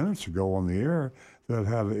few minutes ago on the air that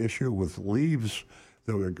had an issue with leaves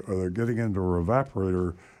that they're getting into her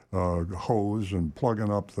evaporator hose and plugging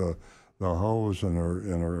up the hose in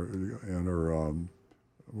her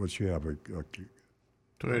what's she have, a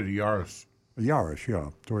Toyota Yaris. Yaris, yeah,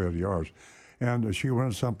 Toyota Yaris. And she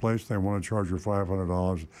went someplace, they want to charge her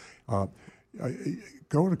 $500.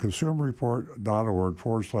 Go to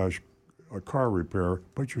consumerreport.org / car repair,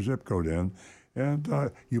 put your zip code in,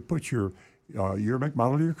 and you put your make,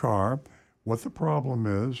 model of your car, what the problem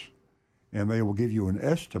is, and they will give you an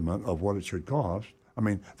estimate of what it should cost. I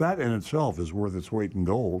mean, that in itself is worth its weight in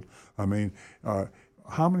gold. I mean,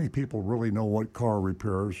 how many people really know what car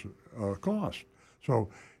repairs cost? So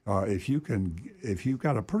if you've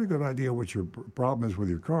got a pretty good idea what your problem is with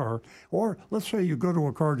your car, or let's say you go to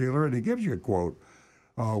a car dealer and he gives you a quote,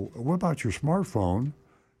 what about your smartphone?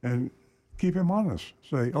 And keep him honest.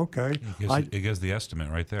 Say, okay. It gives the estimate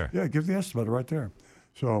right there. Yeah, give the estimate right there.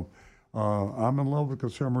 So I'm in love with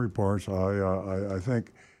Consumer Reports. I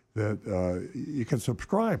think that you can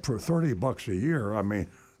subscribe for $30 a year. I mean,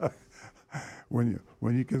 when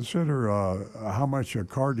you consider how much a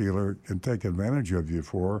car dealer can take advantage of you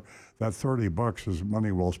for, that $30 is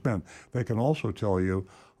money well spent. They can also tell you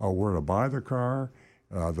where to buy the car,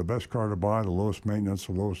 the best car to buy, the lowest maintenance,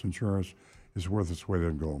 the lowest insurance is worth its weight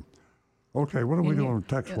in gold. Okay, what are we doing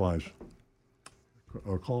text-wise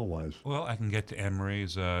or call-wise? Well, I can get to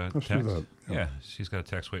Anne-Marie's Let's text. do that. Yeah, she's got a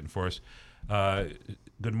text waiting for us.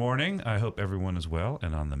 Good morning. I hope everyone is well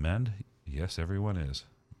and on the mend. Yes, everyone is,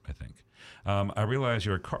 I think. I realize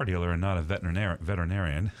you're a car dealer and not a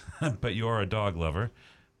veterinarian, but you are a dog lover.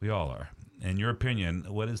 We all are. in your opinion,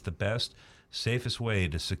 what is the best, safest way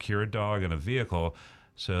to secure a dog in a vehicle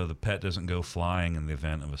so the pet doesn't go flying in the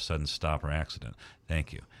event of a sudden stop or accident?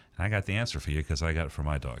 Thank you. And I got the answer for you because I got it for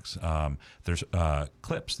my dogs. There's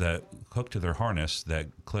clips that hook to their harness that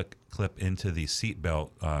clip into the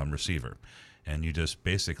seatbelt receiver. And you just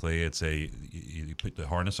basically, you put the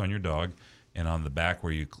harness on your dog, and on the back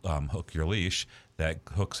where you hook your leash, that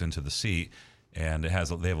hooks into the seat. And they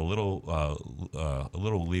have a little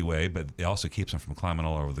leeway, but it also keeps them from climbing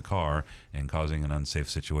all over the car and causing an unsafe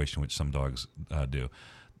situation, which some dogs do.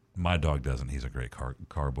 My dog doesn't. He's a great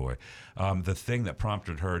car boy. The thing that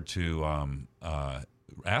prompted her to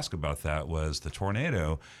ask about that was the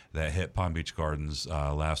tornado that hit Palm Beach Gardens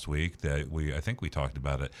last week. I think we talked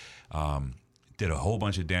about it. Did a whole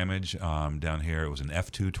bunch of damage down here. It was an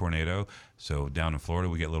F2 tornado. So down in Florida,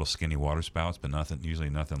 we get little skinny water spouts, but usually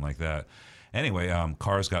nothing like that. Anyway,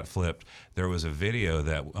 cars got flipped. There was a video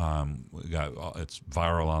that it's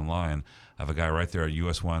viral online of a guy right there at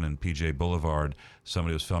US 1 and PJ Boulevard.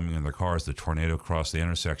 Somebody was filming in their cars. The tornado crossed the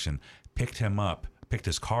intersection, picked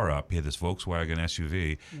his car up. He had this Volkswagen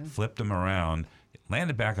SUV, flipped him around,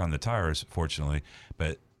 landed back on the tires, fortunately,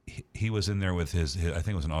 but he was in there with his I think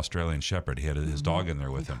it was an Australian Shepherd. He had his dog in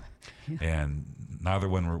there with him. And neither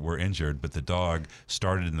one were injured, but the dog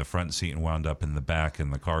started in the front seat and wound up in the back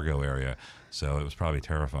in the cargo area. So it was probably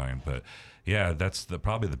terrifying. But yeah, that's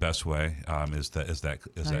probably the best way is that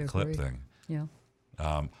clip thing. Yeah.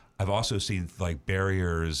 I've also seen like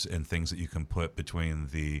barriers and things that you can put between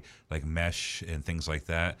the like mesh and things like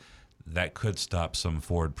that. That could stop some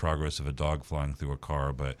forward progress of a dog flying through a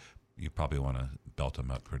car, but you probably want to belt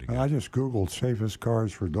them up pretty good. I just Googled safest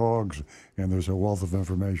cars for dogs, and there's a wealth of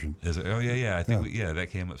information. Is it? Oh, yeah. I think, that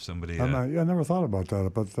came up somebody. I never thought about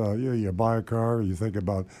that, but you buy a car, you think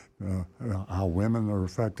about how women are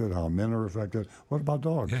affected, how men are affected. What about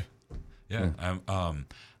dogs? Yeah.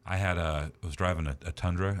 I was driving a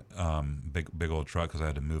Tundra, big old truck, because I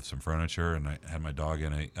had to move some furniture, and I had my dog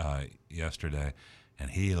in it yesterday, and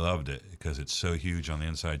he loved it because it's so huge on the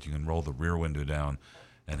inside. You can roll the rear window down.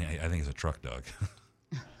 And I think it's a truck dog.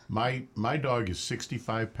 My dog is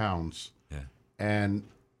 65 pounds. Yeah. And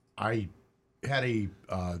I had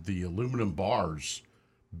the aluminum bars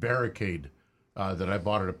barricade that I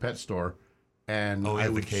bought at a pet store, and I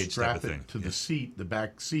would strap it to the seat, the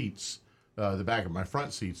back seats, the back of my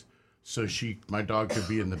front seats, so my dog could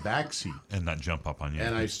be in the back seat and not jump up on you.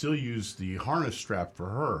 And I still use the harness strap for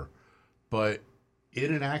her, but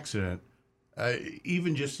in an accident,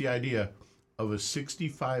 even just the idea of a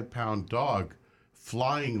 65-pound dog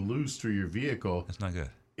flying loose through your vehicle. That's not good.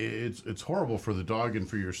 It's horrible for the dog and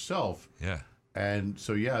for yourself. Yeah. And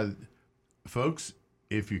so, folks,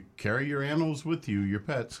 if you carry your animals with you, your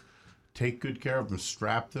pets, take good care of them,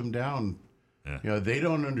 strap them down. Yeah. They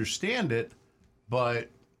don't understand it,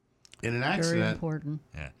 but in an accident, very important.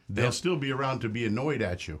 Yeah. They'll still be around to be annoyed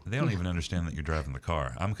at you. They don't even understand that you're driving the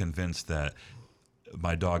car. I'm convinced that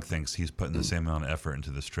my dog thinks he's putting the same amount of effort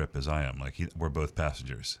into this trip as I am. Like we're both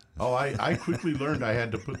passengers. Oh, I quickly learned I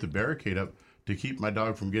had to put the barricade up to keep my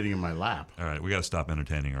dog from getting in my lap. All right, we got to stop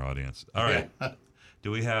entertaining our audience. All right. Yeah.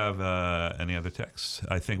 Do we have any other texts?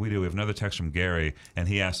 I think we do. We have another text from Gary, and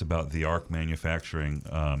he asked about the ARC manufacturing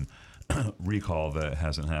recall that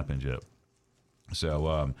hasn't happened yet.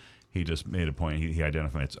 So he just made a point. He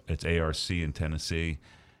identified it's ARC in Tennessee.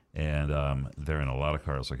 And they're in a lot of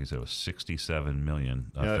cars, like you said, with 67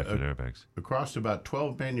 million affected airbags. Across about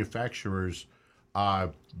 12 manufacturers,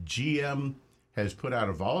 GM has put out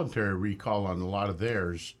a voluntary recall on a lot of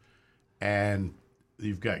theirs. And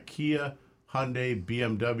you've got Kia, Hyundai,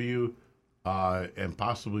 BMW, and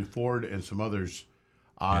possibly Ford and some others.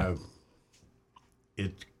 I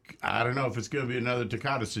don't know if it's going to be another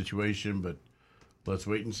Takata situation, but let's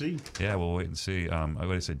wait and see. Yeah, we'll wait and see. Like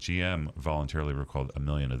I said, GM voluntarily recalled 1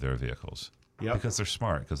 million of their vehicles. Yep. Because they're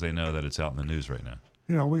smart, because they know that it's out in the news right now.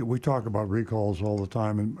 We talk about recalls all the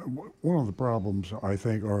time, and one of the problems, I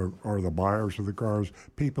think, are the buyers of the cars.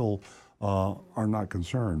 People are not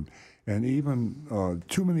concerned. And even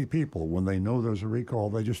too many people, when they know there's a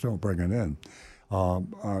recall, they just don't bring it in.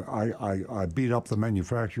 I beat up the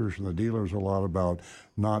manufacturers and the dealers a lot about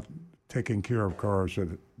not taking care of cars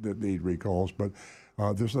that need recalls, but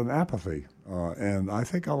there's an apathy. And I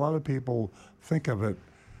think a lot of people think of it,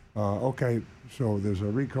 okay, so there's a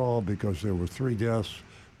recall because there were 3 deaths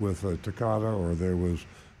with Takata, or there was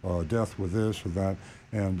death with this or that,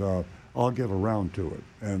 and I'll get around to it.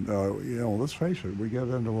 And, let's face it,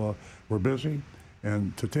 we're busy,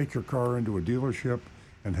 and to take your car into a dealership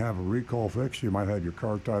and have a recall fix, you might have your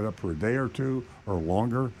car tied up for a day or two or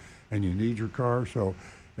longer, and you need your car. So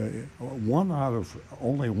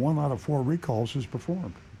only one out of 4 recalls is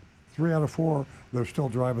performed. 3 out of 4, they're still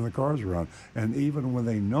driving the cars around. And even when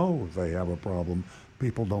they know they have a problem,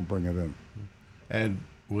 people don't bring it in. And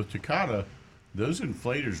with Takata, those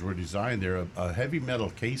inflators were designed, they're a heavy metal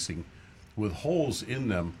casing with holes in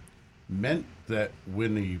them, meant that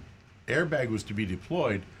when the airbag was to be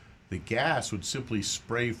deployed, the gas would simply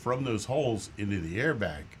spray from those holes into the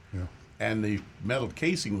airbag. Yeah. And the metal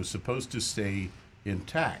casing was supposed to stay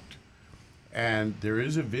intact. And there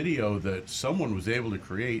is a video that someone was able to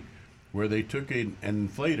create where they took an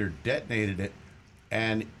inflator, detonated it,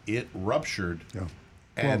 and it ruptured. Yeah.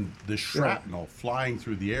 And the shrapnel flying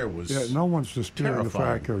through the air was no one's disputing the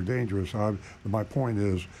terrifying. fact they're dangerous. My point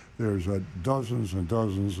is there's dozens and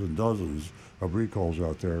dozens and dozens of recalls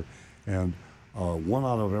out there, and 1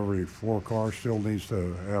 out of every 4 cars still needs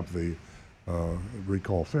to have the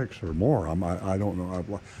recall fix or more. I don't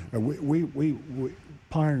know. We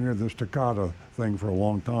pioneered this Takata thing for a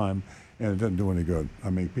long time, and it didn't do any good. I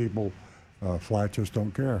mean, people flat just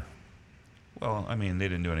don't care. Well, I mean, they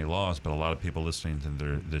didn't do any laws, but a lot of people listening to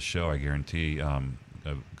this show, I guarantee,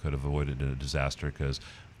 could have avoided a disaster because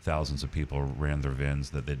thousands of people ran their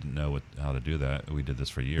VINs that they didn't know how to do that. We did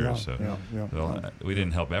this for years, we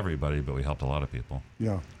didn't help everybody, but we helped a lot of people.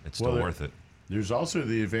 Yeah, it's still worth it. There's also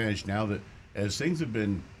the advantage now that as things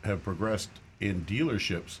have progressed in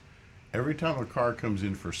dealerships, every time a car comes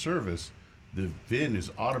in for service, the VIN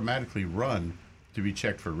is automatically run to be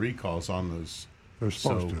checked for recalls on those. They're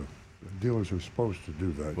supposed to. Dealers are supposed to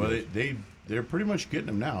do that. Well, yes. they're pretty much getting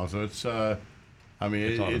them now. So it's, I mean,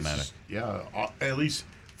 it's automatic. At least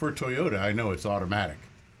for Toyota, I know it's automatic.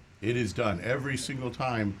 It is done every single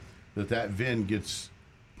time that VIN gets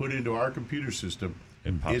put into our computer system.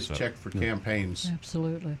 It's checked for campaigns.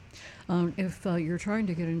 Absolutely. If you're trying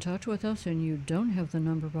to get in touch with us and you don't have the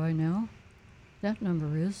number by now, that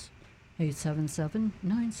number is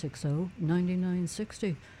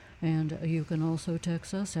 877-960-9960. And you can also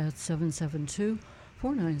text us at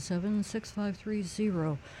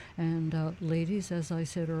 772-497-6530. And ladies, as I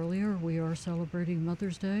said earlier, we are celebrating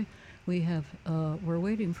Mother's Day. We're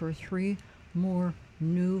waiting for 3 more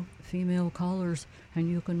new female callers, and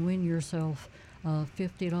you can win yourself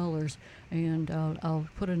 $50. And I'll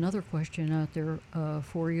put another question out there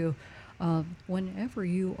for you. Whenever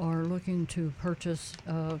you are looking to purchase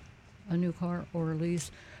a new car or a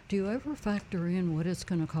lease, do you ever factor in what it's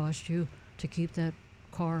going to cost you to keep that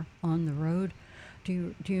car on the road?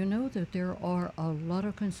 Do you know that there are a lot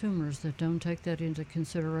of consumers that don't take that into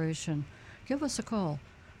consideration? Give us a call.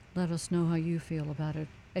 Let us know how you feel about it.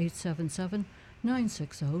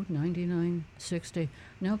 877-960-9960.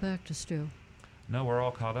 Now back to Stu. No, we're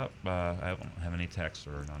all caught up. I don't have any texts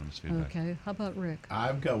or anonymous feedback. Okay. How about Rick?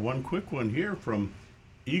 I've got one quick one here from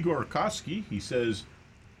Igor Koski. He says,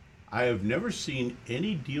 I have never seen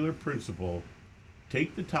any dealer principal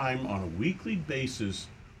take the time on a weekly basis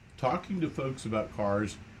talking to folks about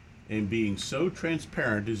cars and being so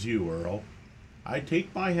transparent as you, Earl. I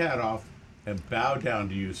take my hat off and bow down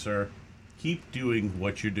to you, sir. Keep doing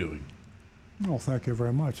what you're doing. Well, thank you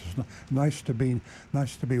very much. It's nice to be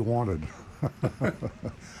wanted.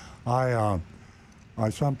 I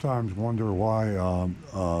sometimes wonder why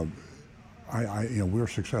we're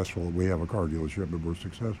successful. We have a car dealership, but we're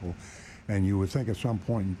successful. And you would think at some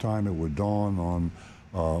point in time it would dawn on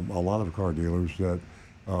a lot of car dealers that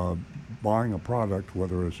buying a product,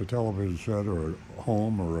 whether it's a television set or a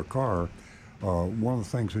home or a car, one of the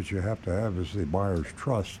things that you have to have is the buyer's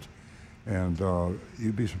trust. And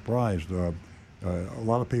you'd be surprised. A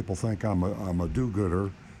lot of people think I'm a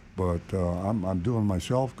do-gooder, but I'm doing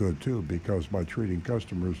myself good too, because by treating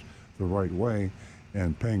customers the right way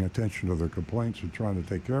and paying attention to their complaints and trying to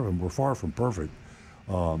take care of them. We're far from perfect.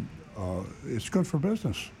 It's good for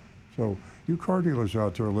business. So you car dealers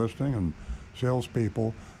out there listening and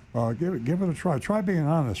salespeople, give it a try. Try being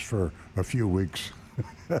honest for a few weeks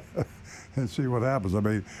and see what happens. I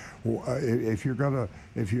mean, if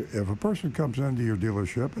a person comes into your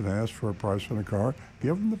dealership and asks for a price on a car,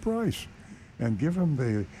 give them the price. And give them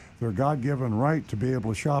their God-given right to be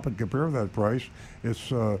able to shop and compare that price.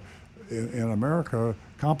 It's in America,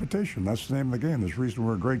 competition. That's the name of the game. There's a reason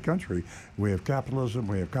we're a great country. We have capitalism,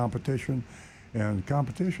 we have competition, and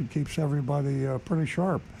competition keeps everybody pretty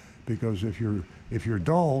sharp. Because if you're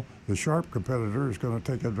dull, the sharp competitor is going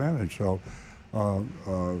to take advantage. So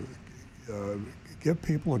give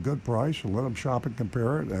people a good price and let them shop and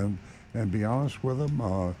compare it, and be honest with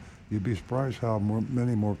them. You'd be surprised how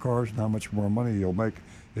many more cars and how much more money you'll make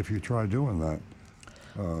if you try doing that.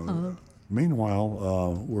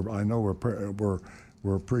 Meanwhile, I know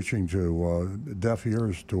we're preaching to deaf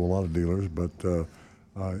ears to a lot of dealers, but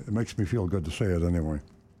it makes me feel good to say it anyway.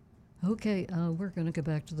 Okay, we're going to go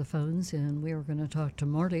back to the phones, and we are going to talk to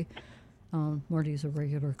Marty. Marty's a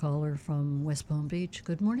regular caller from West Palm Beach.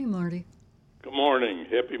 Good morning, Marty. Good morning.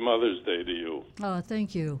 Happy Mother's Day to you.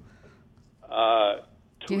 Thank you.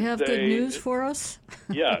 Do Tuesday, you have good news for us?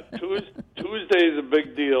 Yeah, Tuesday is a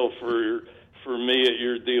big deal for me at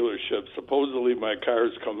your dealership. Supposedly my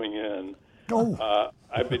car's coming in. Oh.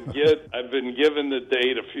 I've been given the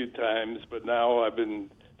date a few times, but now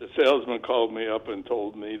the salesman called me up and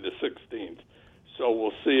told me the 16th. So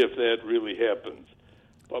we'll see if that really happens.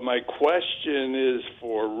 But my question is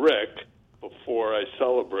for Rick, before I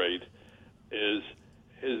celebrate, is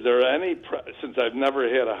there any, since I've never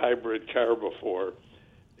had a hybrid car before,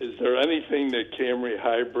 is there anything that Camry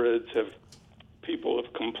hybrids people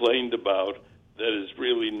have complained about that is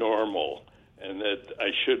really normal and that I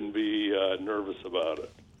shouldn't be nervous about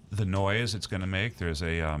it? The noise it's going to make. There's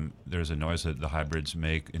a noise that the hybrids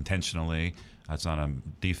make intentionally. It's not a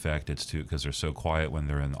defect. It's because they're so quiet when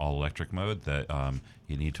they're in all electric mode that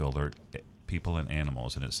you need to alert people and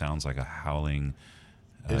animals, and it sounds like a howling.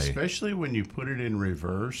 Especially when you put it in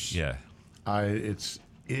reverse. Yeah.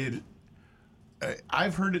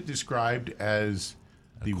 I've heard it described as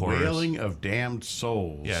the wailing of damned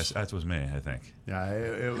souls. Yes, that was me, I think. Yeah,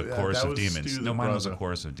 a chorus of demons. No, mine was a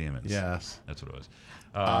chorus of demons. Yes, that's what it was.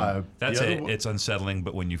 That's it. It's unsettling,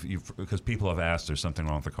 but when you because people have asked, there's something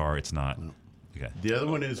wrong with the car. It's not. No. Okay. The other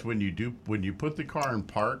one is when you put the car in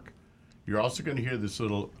park, you're also going to hear this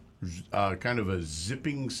little kind of a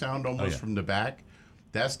zipping sound almost from the back.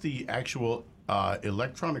 That's the actual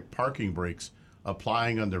electronic parking brakes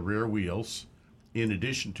applying on the rear wheels. In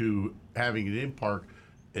addition to having it in park,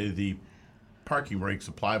 the parking brakes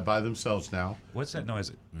apply by themselves now. What's that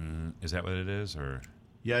noise? Is that what it is, or?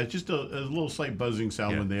 Yeah, it's just a little slight buzzing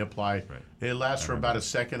sound when they apply. Right. It lasts for about a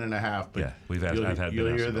second and a half. But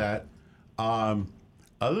you'll hear that.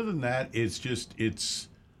 Other than that, it's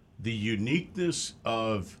the uniqueness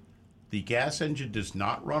of the gas engine does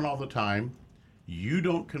not run all the time. You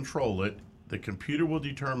don't control it. The computer will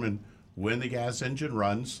determine when the gas engine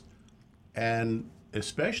runs. And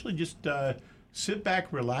especially just sit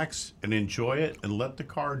back, relax, and enjoy it, and let the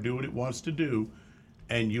car do what it wants to do,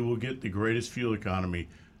 and you will get the greatest fuel economy.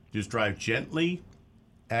 Just drive gently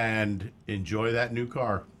and enjoy that new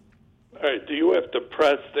car. All right. Do you have to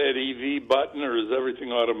press that EV button, or is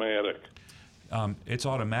everything automatic? It's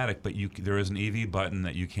automatic, but there is an EV button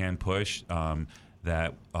that you can push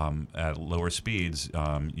that at lower speeds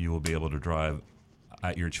you will be able to drive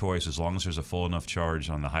at your choice, as long as there's a full enough charge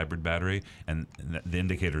on the hybrid battery, and the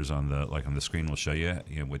indicators on the screen will show you,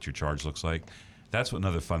 what your charge looks like. That's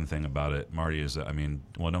another fun thing about it, Marty. Is don't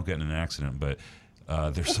get in an accident, but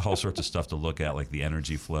there's all sorts of stuff to look at, like the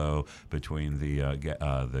energy flow between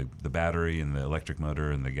the battery and the electric motor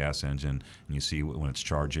and the gas engine, and you see when it's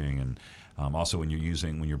charging, and also when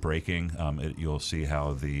you're braking, you'll see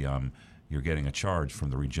how you're getting a charge from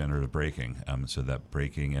the regenerative braking, so that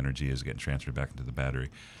braking energy is getting transferred back into the battery.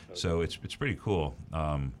 Okay. So it's pretty cool.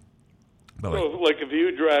 But like if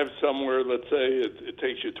you drive somewhere, let's say it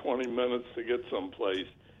takes you 20 minutes to get someplace,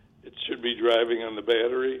 it should be driving on the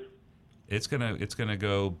battery. It's gonna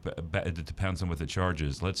go. It depends on what the charge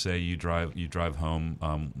is. Let's say you drive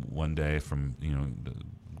home one day from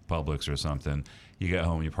Publix or something. You get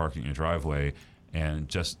home, you park in your driveway, and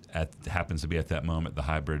just happens to be at that moment the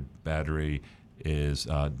hybrid battery is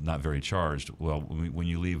not very charged. Well, when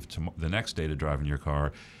you leave the next day to drive in your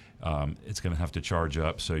car, it's going to have to charge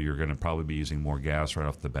up, so you're going to probably be using more gas right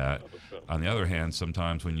off the bat. On the other hand,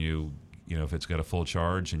 sometimes when if it's got a full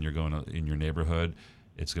charge and you're going in your neighborhood,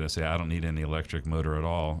 it's going to say, I don't need any electric motor at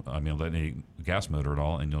all. Any gas motor at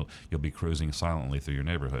all, and you'll be cruising silently through your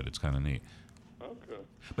neighborhood. It's kind of neat. Okay.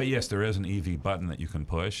 But yes, there is an EV button that you can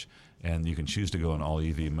push, and you can choose to go in all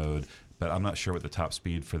EV mode, but I'm not sure what the top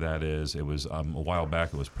speed for that is. It was a while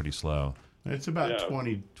back. It was pretty slow. It's about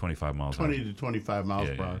 25 miles. 20 to 25 miles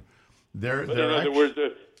per hour. But in other words,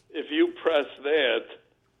 if you press that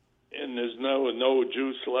and there's no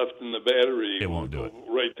juice left in the battery, it won't do it.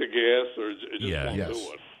 Right to gas, or it just won't do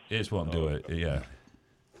it. It just won't do it. Yeah.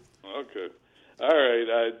 Okay. All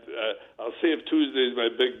right. I'll see if Tuesday's my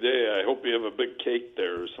big day. I hope you have a big cake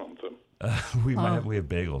there or something. We have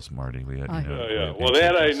bagels, Marty. Well,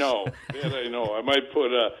 that I know. I might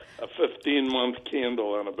put a 15-month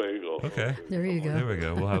candle on a bagel. Okay. There you go. There we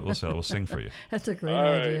go. We'll sing for you. That's a great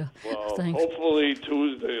idea. Well, thanks. Hopefully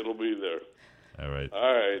Tuesday it'll be there. All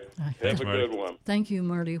right. Have a good one. Thank you,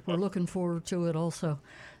 Marty. We're looking forward to it also.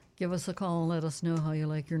 Give us a call and let us know how you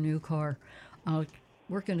like your new car.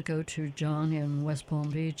 We're going to go to John in West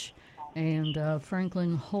Palm Beach. And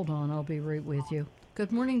Franklin, hold on. I'll be right with you. Good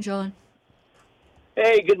Good morning, John.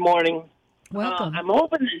 Hey, good morning. Welcome. I'm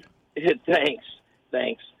hoping. Thanks.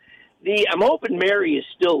 I'm hoping Mary is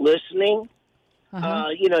still listening.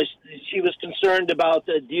 She was concerned about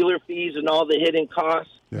the dealer fees and all the hidden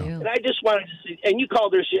costs. Yeah. And I just wanted to see, and you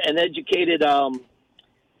called her an educated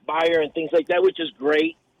buyer and things like that, which is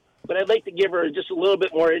great. But I'd like to give her just a little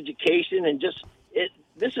bit more education and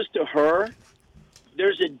this is to her.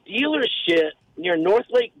 There's a dealership near North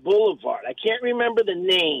Lake Boulevard. I can't remember the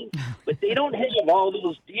name, but they don't have all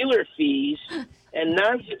those dealer fees and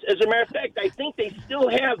nonsense. As a matter of fact, I think they still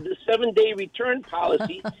have the 7-day return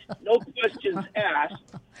policy, no questions asked.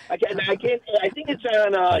 I think it's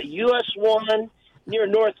on US 1 near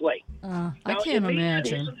North Lake. I can't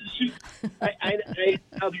imagine. They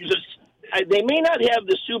may not have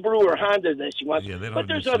the Subaru or Honda that she wants, Yeah, they don't but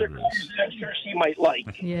there's do other Subarus. cars that I'm sure she might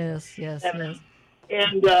like. Yes.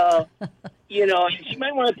 And she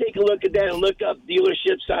might want to take a look at that and look up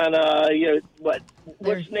dealerships on, what's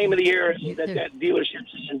the name of the area that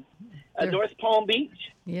dealership's in? North Palm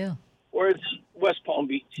Beach? Yeah. Or it's West Palm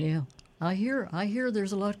Beach? Yeah. I hear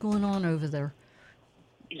there's a lot going on over there.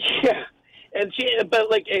 Yeah.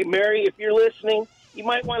 Hey, Mary, if you're listening, you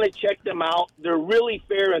might want to check them out. They're really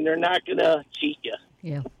fair and they're not going to cheat you.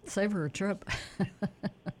 Yeah. Save her a trip.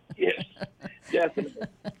 Yes. Definitely.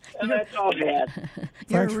 And that's all I had.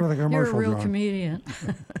 Thanks for the commercial, You're a real John. comedian.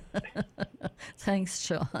 Thanks,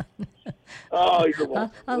 Sean. Oh, you're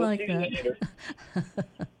welcome. I We'll like see you that. later.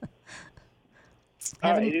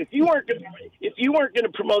 All right. If you weren't going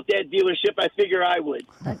to promote that dealership, I figure I would.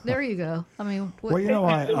 There you go. I mean, Well,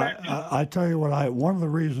 I tell you what, one of the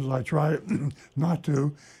reasons I try not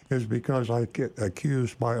to is because I get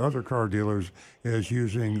accused by other car dealers as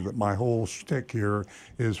using my whole shtick here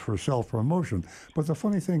is for self-promotion. But the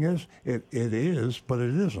funny thing is, it is, but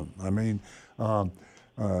it isn't. I mean,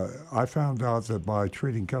 I found out that by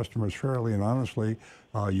treating customers fairly and honestly,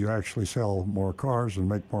 you actually sell more cars and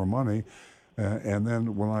make more money. And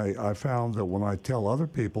then when I found that when I tell other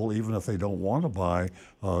people, even if they don't want to buy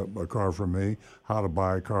a car from me, how to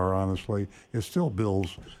buy a car honestly, it still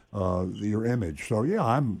builds your image. So yeah,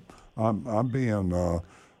 I'm being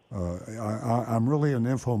I'm really an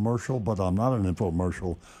infomercial, but I'm not an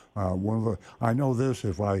infomercial. I know this: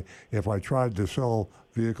 if I tried to sell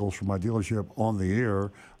vehicles from my dealership on the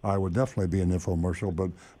air, I would definitely be an infomercial.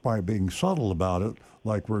 But by being subtle about it,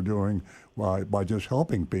 like we're doing, by just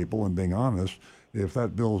helping people and being honest, if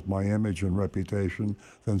that builds my image and reputation,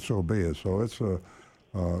 then so be it. So it's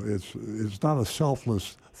not a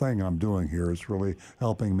selfless thing I'm doing here. It's really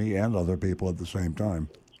helping me and other people at the same time.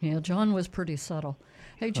 Yeah, John was pretty subtle.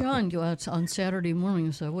 Hey, John, on Saturday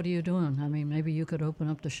mornings, what are you doing? I mean, maybe you could open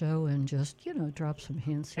up the show and just, drop some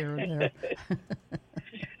hints here and there.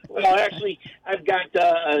 Well, actually, I've got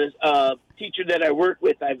a teacher that I work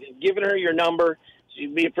with. I've given her your number.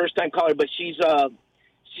 She'd be a first-time caller, but she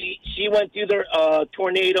went through the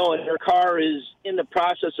tornado, and her car is in the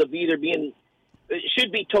process of it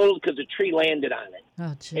should be totaled because a tree landed on it.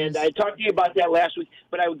 Oh, jeez. And I talked to you about that last week,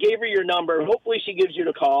 but I gave her your number. Hopefully she gives you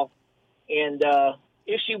the call. And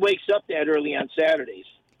if she wakes up that early on Saturdays.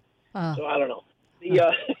 So I don't know.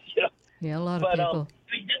 Yeah, a lot of people.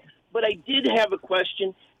 But I did have a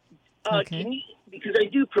question. Okay. Because I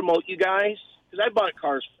do promote you guys, because I bought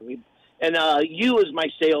cars from you. And you is my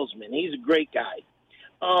salesman. He's a great guy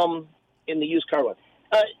in the used car one.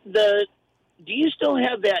 Do you still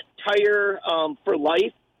have that tire for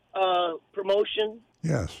life promotion?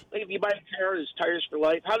 Yes. Like if you buy a car, it's tires for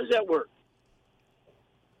life. How does that work?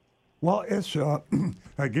 Well, it's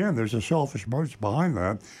again, there's a selfish motive behind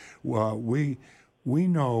that. We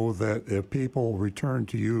know that if people return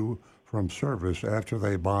to you from service after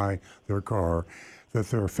they buy their car, that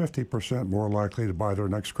they're 50% more likely to buy their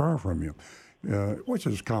next car from you, which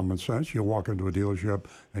is common sense. You walk into a dealership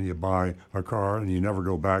and you buy a car and you never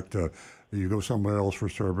go back to, you go somewhere else for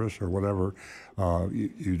service or whatever.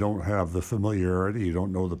 You don't have the familiarity, you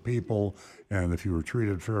don't know the people, and if you were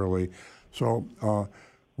treated fairly. So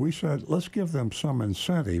we said, let's give them some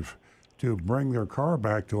incentive to bring their car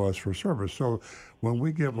back to us for service. So when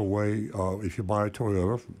we give away, if you buy a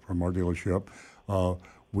Toyota from our dealership,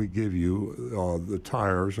 we give you the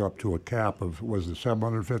tires up to a cap of, was it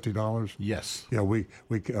 $750? Yes. Yeah, we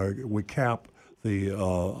cap the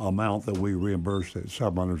amount that we reimburse at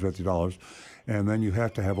 $750, and then you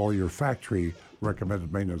have to have all your factory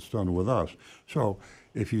recommended maintenance done with us. So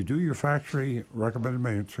if you do your factory recommended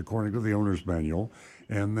maintenance according to the owner's manual,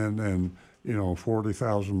 and then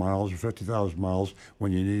 40,000 miles or 50,000 miles,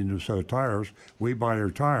 when you need a new set of tires, we buy your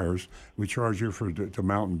tires. We charge you to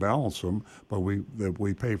mount and balance them, but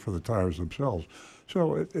we pay for the tires themselves.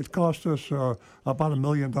 So it cost us about $1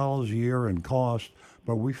 million a year in cost,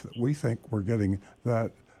 but we think we're getting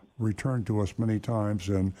that returned to us many times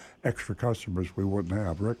and extra customers we wouldn't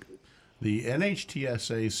have. Rick? The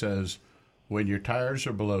NHTSA says when your tires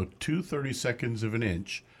are below 2/32 of an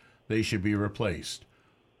inch, they should be replaced.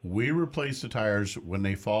 We replace the tires when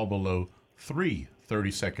they fall below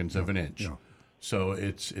 3/32 of an inch. Yeah. So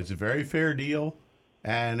it's a very fair deal,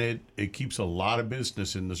 and it keeps a lot of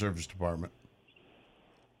business in the service department.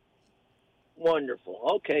 Wonderful.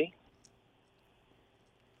 Okay.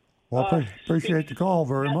 Well, appreciate the call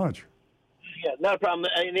very much. Yeah, not a problem.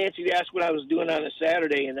 Nancy asked what I was doing on a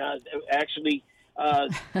Saturday, and actually,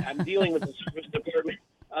 I'm dealing with the service department.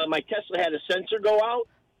 My Tesla had a sensor go out.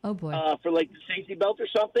 Oh, boy. For like the safety belt or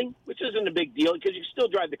something, which isn't a big deal because you still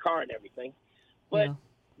drive the car and everything. But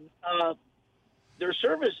their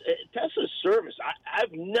service, Tesla's service,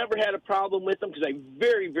 I've never had a problem with them because I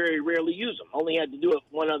very, very rarely use them. Only had to do it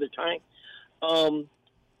one other time.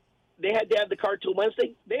 They had to have the car till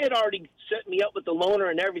Wednesday. They had already set me up with the loaner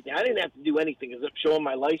and everything. I didn't have to do anything except show them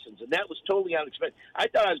my license, and that was totally unexpected. I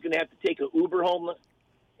thought I was going to have to take an Uber home,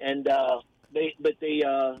 and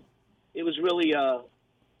it was really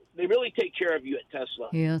they really take care of you at Tesla.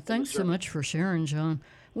 Yeah, thanks so much for sharing, John.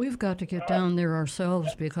 We've got to get down there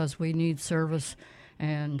ourselves because we need service,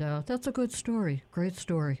 and that's a good story. Great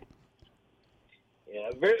story. Yeah,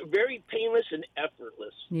 very, very painless and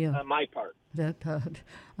effortless on my part. That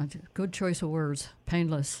good choice of words.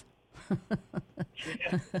 Painless.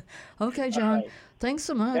 Okay, John. Right. Thanks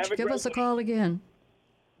so much. Give us a call again.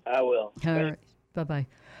 I will. All right. Bye-bye.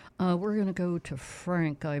 We're going to go to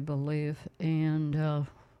Frank, I believe, and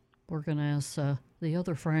we're going to ask the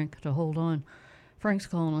other Frank to hold on. Frank's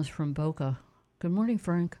calling us from Boca. Good morning,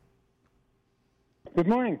 Frank. Good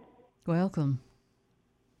morning. Welcome.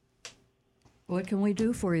 What can we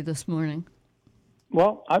do for you this morning?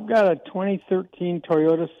 Well, I've got a 2013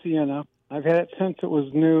 Toyota Sienna. I've had it since it was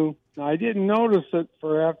new. Now, I didn't notice it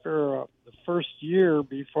for after the first year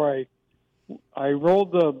before I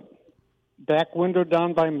rolled the back window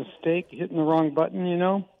down by mistake, hitting the wrong button, you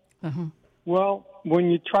know? Uh-huh. Well, when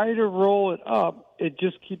you try to roll it up, it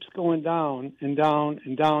just keeps going down and down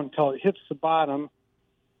and down until it hits the bottom,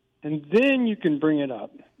 and then you can bring it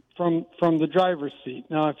up from the driver's seat.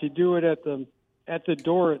 Now, if you do it at the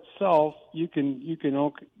door itself, you can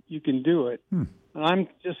do it. And I'm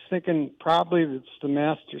just thinking probably it's the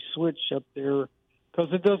master switch up there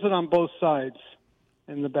because it does it on both sides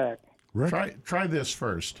in the back. Try this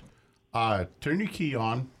first. Turn your key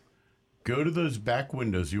on. Go to those back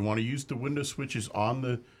windows. You want to use the window switches on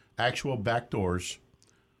the actual back doors.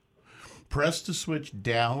 Press the switch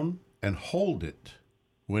down and hold it.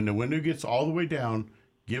 When the window gets all the way down,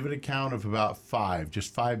 give it a count of about 5,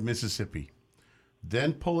 just 5 Mississippi.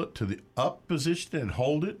 Then pull it to the up position and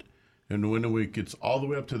hold it. And when it gets all the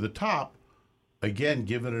way up to the top, again,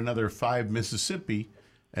 give it another 5 Mississippi.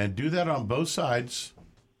 And do that on both sides.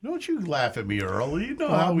 Don't you laugh at me, Earl. You know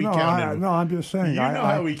how we counted. No, I'm just saying. You know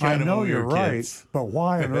how we counted I know when we you're were right, kids. but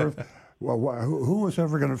why on earth? Well, who was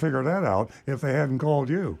ever going to figure that out if they hadn't called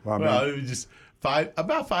you? It was just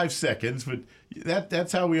about 5 seconds, but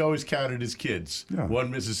that's how we always counted as kids. Yeah. 1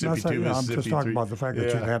 Mississippi, 2 Mississippi. I'm just talking 3. about the fact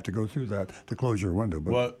that you'd have to go through that to close your window.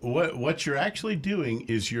 But What you're actually doing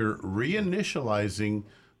is you're reinitializing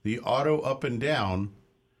the auto up and down,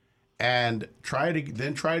 and try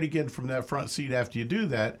it again from that front seat after you do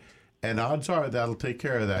that, and odds are that'll take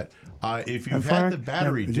care of that. If you've had the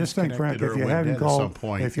battery just think, Frank, disconnected or went dead at some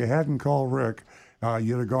point. If you hadn't called Rick,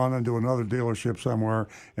 you'd have gone into another dealership somewhere,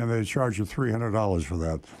 and they'd charge you $300 for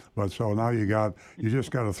that. But so now you just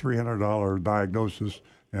got a $300 diagnosis,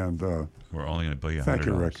 and we're only going to bill you $100. Thank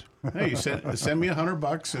you, Rick. Hey, send me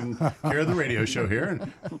 $100 and hear the radio show here.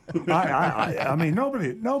 I mean,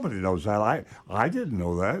 nobody knows that. I didn't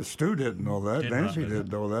know that. Stu didn't know that. Nancy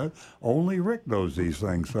didn't know that. Only Rick knows these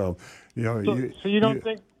things. So, So you don't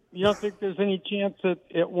think there's any chance that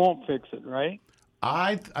it won't fix it, right?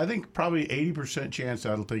 I think probably 80% chance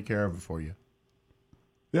that'll take care of it for you.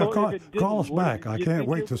 Yeah, So call us back. I can't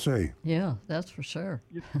wait to see. Yeah, that's for sure.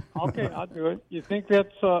 Okay, I'll do it. You think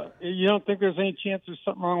that's you don't think there's any chance there's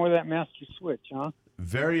something wrong with that master switch, huh?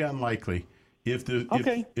 Very unlikely. If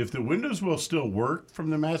the windows will still work from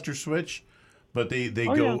the master switch, but they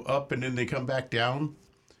go up and then they come back down,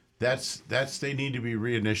 that's they need to be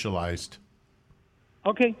reinitialized.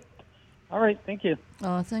 Okay. All right, thank you.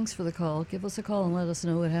 Thanks for the call. Give us a call and let us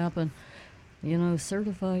know what happened.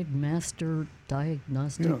 Certified master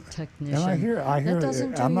diagnostic technician. And I hear. That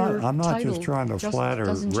doesn't do I'm not title, just trying to flatter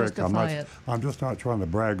doesn't Rick. justify it. I'm just not trying to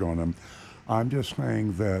brag on him. I'm just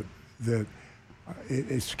saying that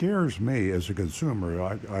it scares me as a consumer.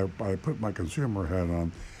 I put my consumer hat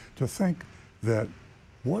on to think that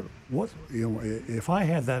what if I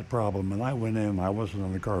had that problem and I went in, I wasn't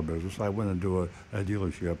in the car business, I went into a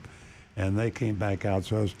dealership, and they came back out and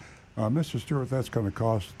says, Mr. Stewart, that's going to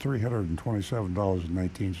cost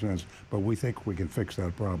 $327.19, but we think we can fix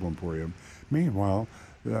that problem for you. Meanwhile,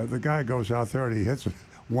 the guy goes out there and he hits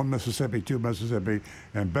one Mississippi, two Mississippi,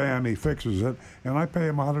 and bam, he fixes it, and I pay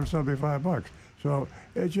him $175. So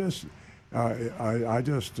it just, I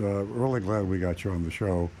just really glad we got you on the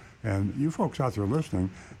show. And you folks out there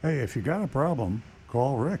listening, hey, if you got a problem,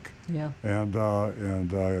 call Rick. Yeah. And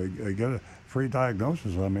get a free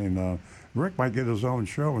diagnosis. I mean, Rick might get his own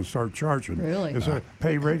show and start charging. Really? It's a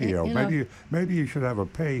pay radio. You know, Maybe you should have a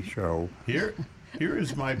pay show. Here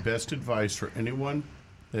is my best advice for anyone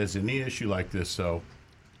that has any issue like this. So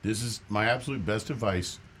this is my absolute best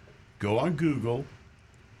advice. Go on Google,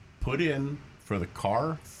 put in for the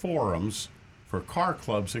car forums, for car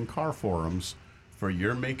clubs and car forums, for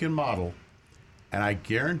your make and model, and I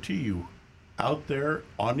guarantee you, out there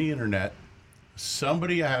on the internet,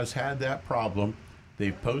 somebody has had that problem.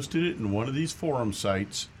 They've posted it in one of these forum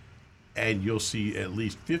sites, and you'll see at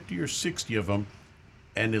least 50 or 60 of them,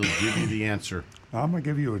 and it'll give you the answer. I'm going to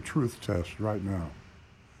give you a truth test right now.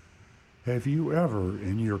 Have you ever,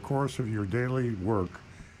 in your course of your daily work,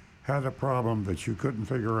 had a problem that you couldn't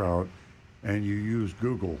figure out, and you used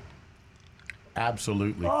Google?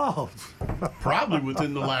 Absolutely. Oh! Probably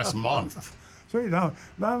within the last month. See, now,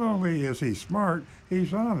 not only is he smart,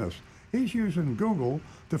 he's honest. He's using Google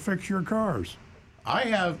to fix your cars. I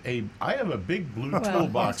have a big blue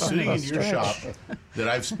toolbox sitting in your shop that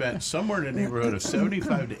I've spent somewhere in the neighborhood of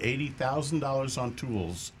 $75,000 to $80,000 on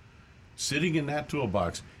tools, sitting in that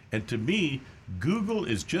toolbox. And to me, Google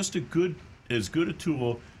is just as good a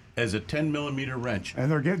tool as a 10-millimeter wrench.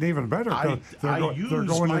 And they're getting even better. They're going into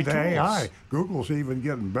tools. AI. Google's even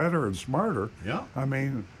getting better and smarter. Yeah. I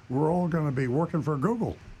mean, we're all going to be working for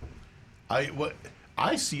Google. I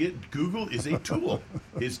see it. Google is a tool.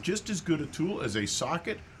 It's just as good a tool as a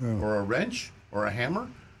socket or a wrench or a hammer.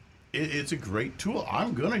 It's a great tool.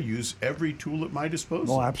 I'm going to use every tool at my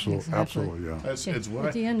disposal. Oh, absolutely. Exactly. Absolutely, yeah. It's what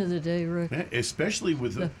At the end of the day, Rick. especially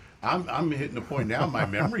with I'm hitting a point now, my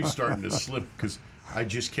memory's starting to slip because I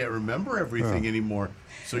just can't remember everything anymore.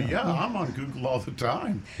 So, I'm on Google all the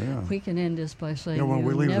time. Yeah. We can end this by saying When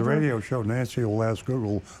we leave never, the radio show, Nancy will ask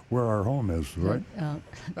Google where our home is, right?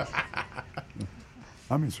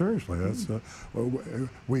 I mean, seriously, that's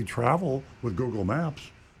we travel with Google Maps.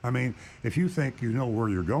 I mean, if you think you know where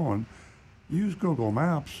you're going, use Google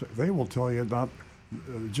Maps. They will tell you not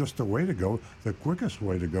just the way to go, the quickest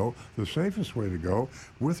way to go, the safest way to go,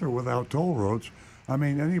 with or without toll roads. I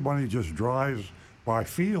mean, anybody who just drives by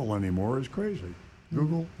feel anymore is crazy.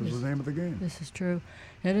 Google is the name of the game. This is true.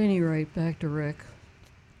 At any rate, back to Rick.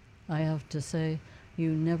 I have to say,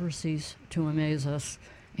 you never cease to amaze us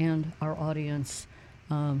and our audience.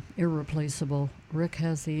 Irreplaceable. Rick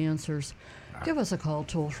has the answers. Give us a call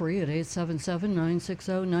toll free at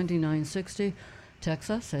 877-960-9960.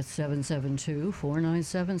 Text us at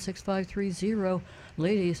 772-497-6530.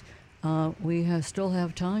 Ladies, we still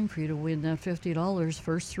have time for you to win that $50.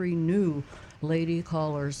 First three new lady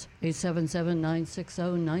callers,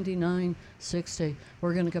 877-960-9960.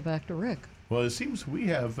 We're going to go back to Rick. Well, it seems we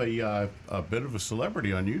have a bit of a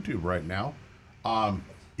celebrity on YouTube right now.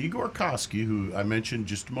 Igor Koski, who I mentioned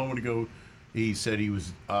just a moment ago, he said he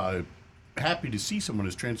was happy to see someone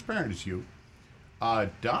as transparent as you.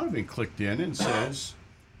 Donovan clicked in and says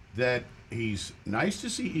that he's nice to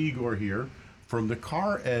see Igor here from the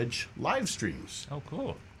Car Edge live streams. Oh,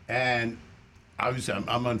 cool. And obviously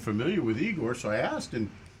I'm unfamiliar with Igor, so I asked, and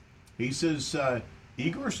he says,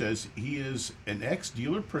 Igor says he is an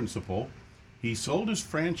ex-dealer principal. He sold his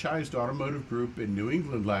franchised automotive group in New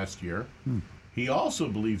England last year. He also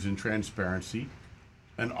believes in transparency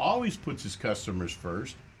and always puts his customers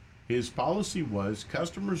first. His policy was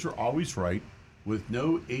customers are always right with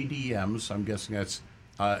no ADMs. I'm guessing that's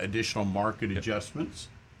additional market adjustments.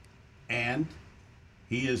 And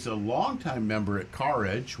he is a longtime member at Car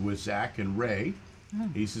Edge with Zach and Ray.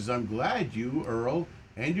 He says, I'm glad you, Earl,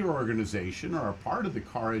 and your organization are a part of the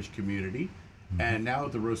Car Edge community and now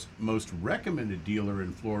the most recommended dealer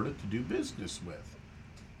in Florida to do business with.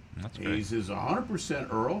 That's great. He says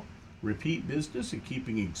 100% Earl, repeat business and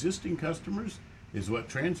keeping existing customers is what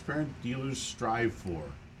transparent dealers strive for.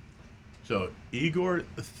 So, Igor,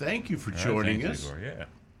 thank you for joining us. Igor, yeah.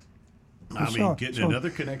 I mean, getting another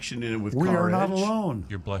connection in with we Car are not Edge. alone.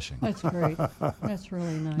 You're blushing. That's great. That's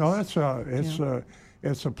really nice. No, that's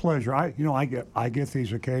It's a pleasure. I get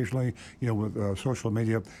these occasionally, with social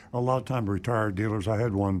media. A lot of time retired dealers. I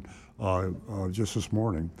had one just this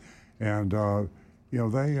morning, and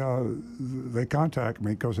they contact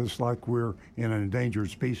me because it's like we're in an endangered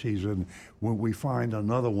species, and when we find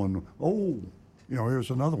another one, here's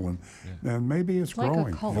another one, and maybe it's like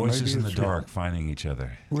growing. Voices in the dark, finding each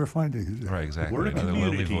other. We're finding. Right, exactly. We're a Another lonely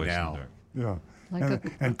community voice now. in the dark. Yeah. Like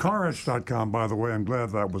And CarEdge.com, by the way, I'm glad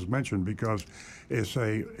that was mentioned because it's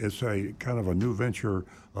a kind of a new venture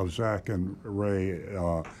of Zach and Ray,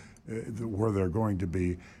 where they're going to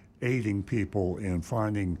be aiding people in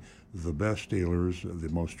finding the best dealers, the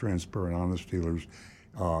most transparent, honest dealers.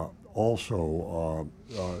 Also,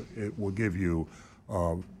 it will give you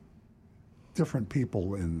different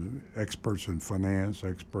people experts in finance,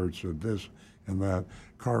 experts in this and that.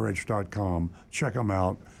 CarEdge.com, check them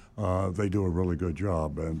out. They do a really good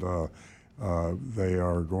job, and they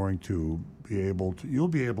are going to be able to. You'll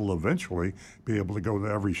be able to eventually be able to go to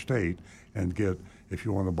every state and get. If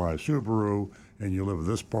you want to buy a Subaru and you live in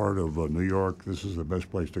this part of New York, this is the best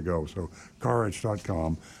place to go. So,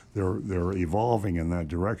 CarEdge.com, they're evolving in that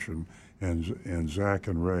direction, and Zach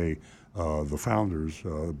and Ray, the founders,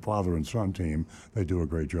 father and son team, they do a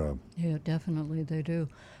great job. Yeah, definitely they do.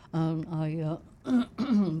 I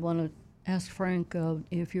want to ask Frank,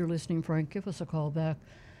 if you're listening, Frank, give us a call back.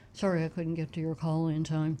 Sorry I couldn't get to your call in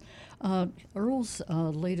time. Earl's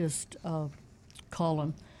latest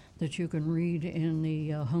column that you can read in the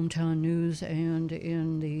Hometown News and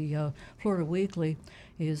in the Florida Weekly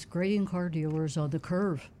is Grading Car Dealers on the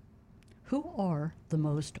Curve. Who are the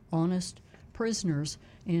most honest prisoners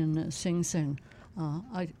in Sing Sing?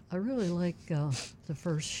 I really like the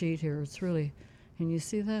first sheet here. It's really, can you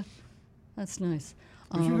see that? That's nice.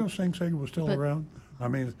 Did you know Sing Sing was still around? I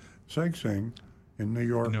mean, Sing Sing in New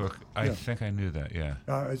York. I think I knew that. Yeah.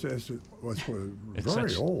 It's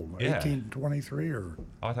very old. Yeah. 1823 or.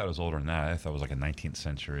 Oh, I thought it was older than that. I thought it was like a 19th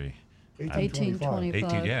century.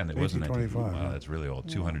 1825. Yeah, and it wasn't 1825. Wow, that's really old.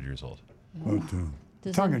 200 years old.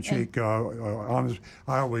 But, tongue in cheek, honest.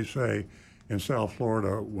 I always say, in South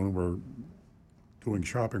Florida, when we're doing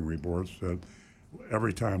shopping reports, that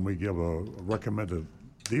every time we give a recommended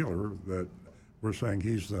dealer, that we're saying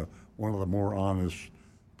he's one of the more honest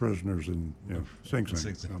prisoners in Sing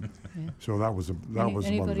Sing. So that was the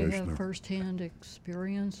Anybody motivation have there. firsthand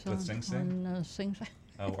experience With Sing Sing? on Sing Sing?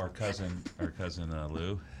 Oh, our cousin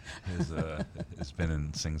Lou has been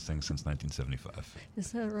in Sing Sing since 1975.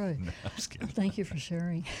 Is that right? No, I'm just kidding. Thank you for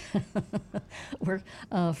sharing. We're,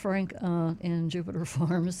 Frank in Jupiter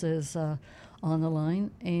Farms is on the line,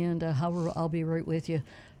 and I'll be right with you.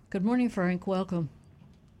 Good morning, Frank. Welcome.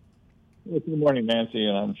 Well, good morning, Nancy,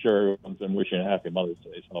 and I'm sure everyone's been wishing a happy Mother's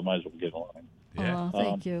Day, so I might as well get along. Yeah.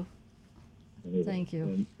 Thank you. Thank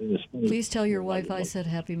you. And Please tell your wife I said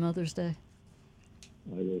Happy Mother's Day.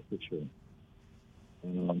 I will, for sure.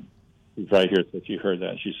 She's right here, so she heard that,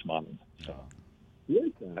 and she's smiling. So,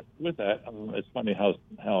 with that, it's funny how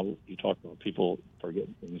you talk about people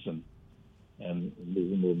forgetting things and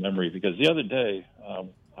losing their memory. Because the other day,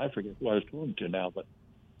 I forget who I was talking to now, but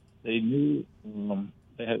they knew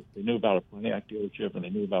they knew about a Pontiac dealership, and they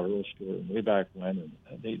knew about Earl Stewart way back when,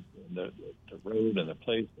 and the road and the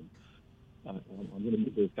place. And I'm going to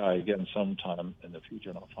meet this guy again sometime in the future,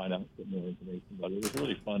 and I'll find out a bit more information. But it was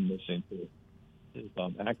really fun listening to his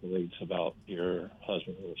accolades about your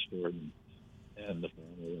husband, Earl Stewart, and the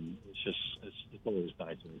family. And it's always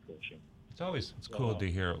nice and refreshing. It's cool to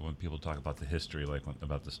hear when people talk about the history,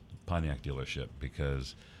 about this Pontiac dealership,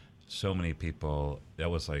 because so many people, that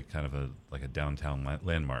was like kind of a downtown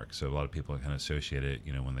landmark. So a lot of people kind of associate it,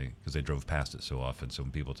 because they drove past it so often. So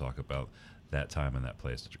when people talk about that time and that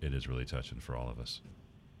place, it is really touching for all of us.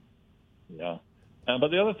 Yeah.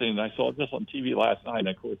 But the other thing I saw just on TV last night, and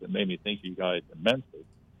of course it made me think of you guys immensely,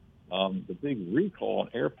 the big recall on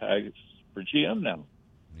airbags for GM now.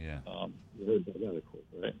 Yeah. You heard about that, of course,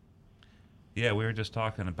 right? Yeah, we were just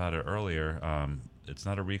talking about it earlier. It's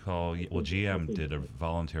not a recall. Well, GM did a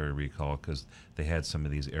voluntary recall because they had some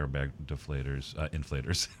of these airbag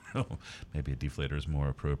inflators. Maybe a deflator is more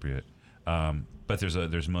appropriate. But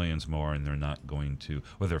there's millions more, and they're not going to.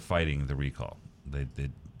 Well, they're fighting the recall.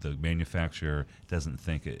 The manufacturer doesn't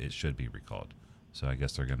think it should be recalled, so I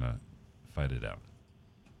guess they're going to fight it out.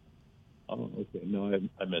 Oh, okay. No,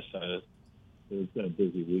 I missed that. It's been a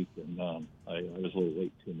busy week, and I was a little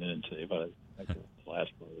late tuning in today, but I got the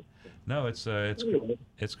last part. No,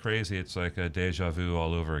 it's crazy. It's like a deja vu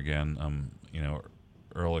all over again.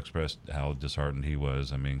 Earl expressed how disheartened he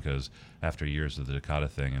was. I mean, because after years of the Dakota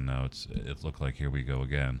thing, and now it looked like here we go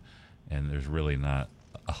again, and there's really not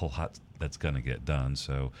a whole lot that's going to get done.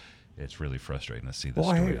 So it's really frustrating to see this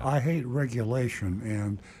Well, story. I hate regulation,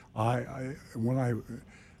 and I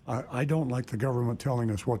don't like the government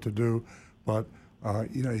telling us what to do, but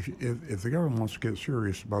if the government wants to get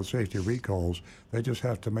serious about safety recalls, they just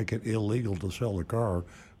have to make it illegal to sell a car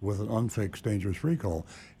with an unfixed dangerous recall.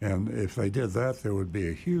 And if they did that, there would be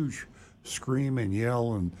a huge scream and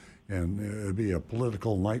yell, and it'd be a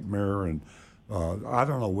political nightmare. And I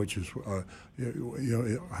don't know which is,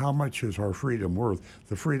 how much is our freedom worth?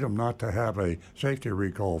 The freedom not to have a safety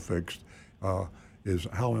recall fixed is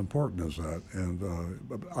how important is that? And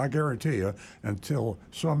I guarantee you, until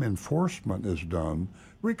some enforcement is done,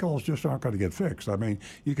 recalls just aren't going to get fixed. I mean,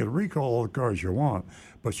 you can recall all the cars you want,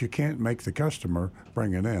 but you can't make the customer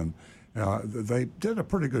bring it in. They did a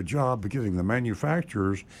pretty good job of getting the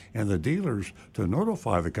manufacturers and the dealers to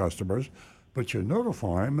notify the customers, but you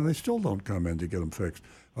notify them and they still don't come in to get them fixed.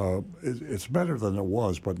 It's better than it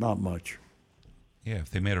was, but not much. Yeah,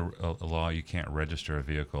 if they made a law, you can't register a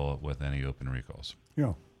vehicle with any open recalls.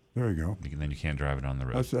 Yeah, there you go. Then you can't drive it on the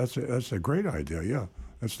road. That's a great idea, yeah.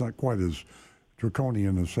 That's not quite as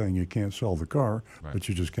draconian as saying you can't sell the car, Right. but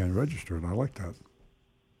you just can't register it. I like that.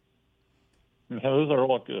 Yeah, those are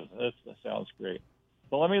all good. That sounds great.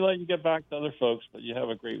 Well, let me let you get back to other folks, but you have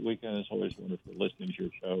a great weekend. It's always wonderful listening to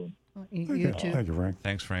your show. You too. Thank you, Frank.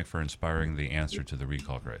 Thanks, Frank, for inspiring the answer to the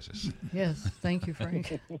recall crisis. Yes, thank you,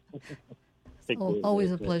 Frank.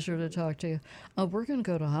 Always a pleasure to talk to you. We're going to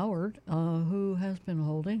go to Howard, who has been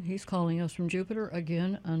holding. He's calling us from Jupiter.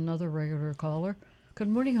 Again, another regular caller. Good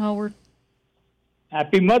morning, Howard.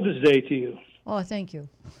 Happy Mother's Day to you. Oh, thank you.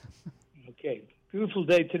 Okay. Beautiful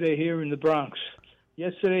day today here in the Bronx.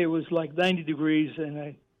 Yesterday it was like 90 degrees, and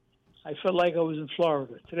I felt like I was in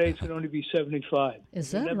Florida. Today it's going to only be 75.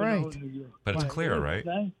 Is that right? But it's clear, right?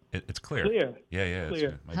 It's clear. Clear. Yeah, it's Clear.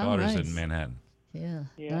 good. My How daughter's nice. in Manhattan. Yeah,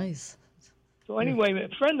 Yeah. nice. So anyway, a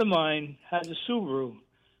friend of mine has a Subaru,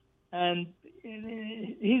 and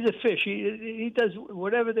he's a fish. He does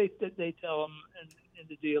whatever they tell him in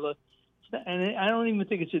the dealer, and I don't even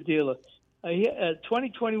think it's a dealer. A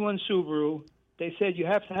 2021 Subaru. They said you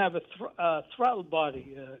have to have a throttle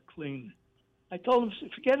body clean. I told him,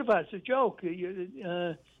 forget about it. It's a joke.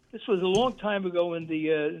 This was a long time ago when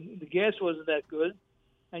the gas wasn't that good,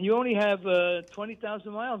 and you only have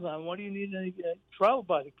 20,000 miles on. Why do you need a throttle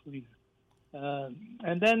body cleaner?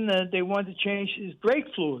 And then they wanted to change his brake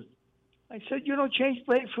fluid. I said, you don't change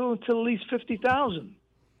brake fluid until at least 50,000.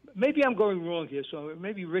 Maybe I'm going wrong here, so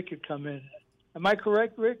maybe Rick could come in. Am I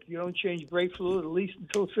correct, Rick? You don't change brake fluid at least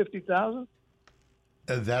until 50,000?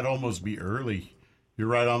 That'd almost be early. You're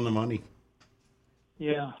right on the money.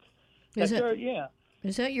 Yeah. Is yeah.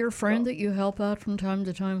 Is that your friend that you help out from time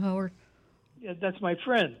to time, Howard? Yeah, that's my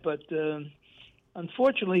friend. But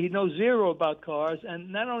unfortunately, he knows zero about cars.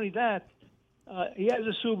 And not only that, he has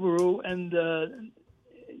a Subaru, and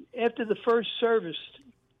after the first service,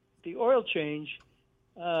 the oil change,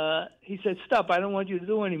 he said, stop, I don't want you to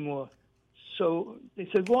do anymore. So they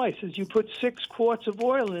said, why? He says, you put 6 quarts of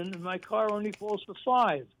oil in, and my car only falls for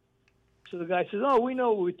 5. So the guy says, oh, we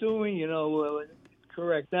know what we're doing,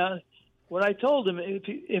 correct. Now, what I told him,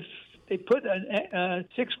 if they put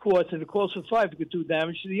 6 quarts and it calls for 5, it could do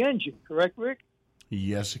damage to the engine. Correct, Rick?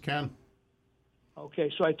 Yes, it can.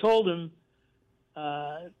 Okay, so I told him,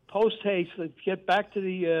 post haste, let's get back to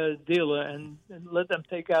the dealer and let them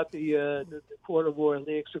take out the quart of oil,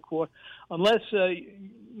 the extra quart, unless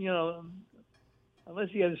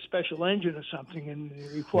unless he has a special engine or something and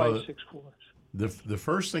it requires 6 quarts. The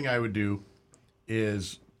first thing I would do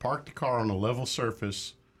is park the car on a level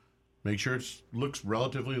surface, make sure it looks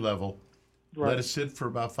relatively level, let it sit for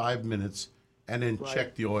about 5 minutes, and then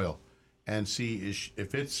check the oil and see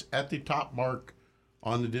if it's at the top mark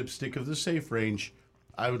on the dipstick of the safe range.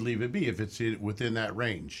 I would leave it be if it's within that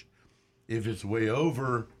range. If it's way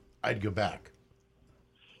over, I'd go back.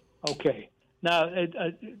 Okay. Now,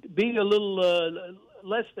 being a little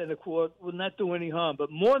less than a quart would not do any harm,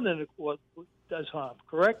 but more than a quart does harm,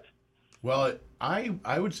 correct? Well,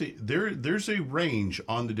 I would say there's a range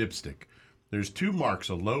on the dipstick. There's 2 marks,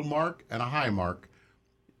 a low mark and a high mark,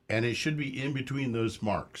 and it should be in between those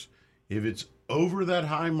marks. If it's over that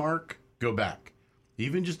high mark, go back.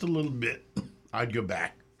 Even just a little bit, I'd go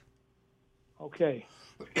back. Okay.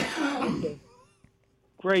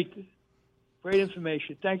 Great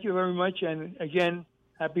information. Thank you very much. And again,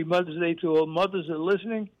 happy Mother's Day to all mothers that are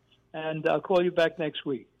listening. And I'll call you back next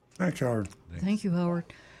week. Thanks, Howard. Thank you, Howard.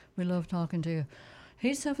 We love talking to you.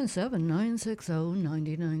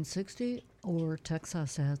 877-960-9960 or text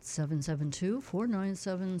us at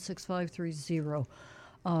 772-497-6530.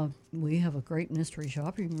 We have a great mystery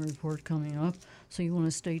shopping report coming up, so you want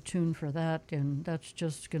to stay tuned for that, and that's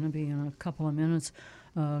just going to be in a couple of minutes.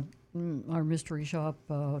 Our mystery shop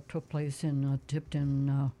took place in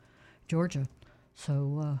Tifton, Georgia,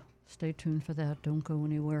 so stay tuned for that. Don't go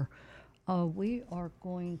anywhere. We are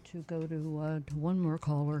going to go to one more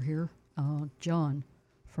caller here, John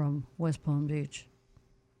from West Palm Beach.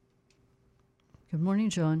 Good morning,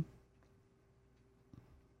 John.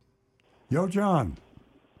 Yo, John.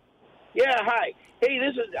 Yeah, hi. Hey,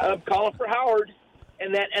 this is I'm calling for Howard,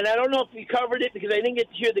 and I don't know if we covered it because I didn't get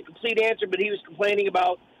to hear the complete answer, but he was complaining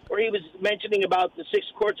about, or he was mentioning about the 6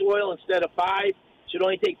 quarts of oil instead of 5. Should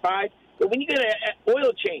only take 5. But when you get an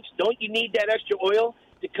oil change, don't you need that extra oil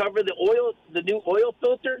to cover the new oil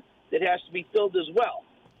filter that has to be filled as well?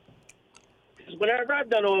 Because whenever I've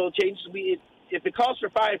done oil changes, if it calls for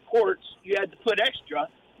 5 quarts, you had to put extra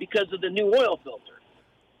because of the new oil filter.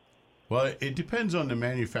 Well, it depends on the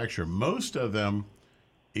manufacturer. Most of them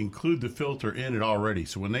include the filter in it already.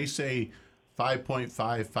 So when they say 5.5,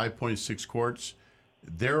 5.6 quarts,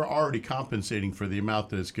 they're already compensating for the amount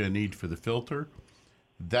that it's going to need for the filter.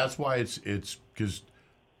 That's why it's because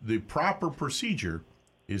the proper procedure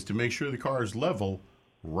is to make sure the car is level,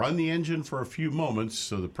 run the engine for a few moments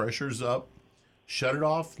so the pressure's up, shut it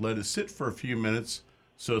off, let it sit for a few minutes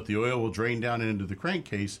so that the oil will drain down into the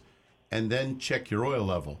crankcase, and then check your oil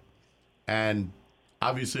level. And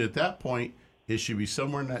obviously at that point, it should be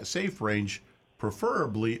somewhere in that safe range,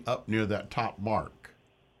 preferably up near that top mark.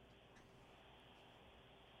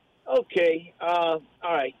 Okay. All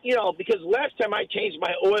right. Because last time I changed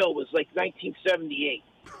my oil was like 1978.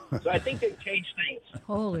 So I think they've changed things.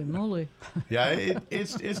 Holy moly. Yeah,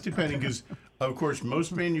 it's depending because, of course,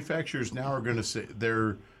 most manufacturers now are going to say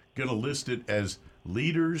they're going to list it as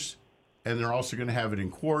liters, and they're also going to have it in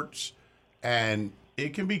quarts, and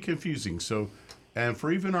it can be confusing. So, and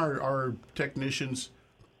for even our technicians,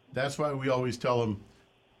 that's why we always tell them,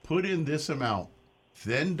 put in this amount,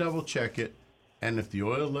 then double check it, and if the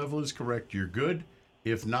oil level is correct, you're good.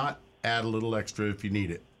 If not, add a little extra if you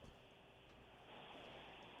need it.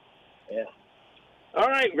 Yeah. All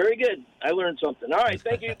right, very good. I learned something. All right,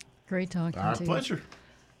 thank you. Great talking Our to pleasure.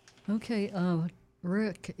 you. Okay,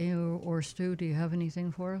 Rick or Stu, do you have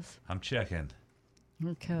anything for us? I'm checking.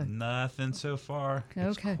 Okay. Nothing so far. Okay.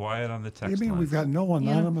 It's quiet on the text You mean line. we've got no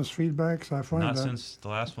anonymous feedbacks? I find Not that. since the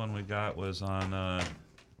last one we got was on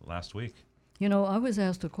last week. You know, I was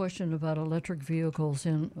asked a question about electric vehicles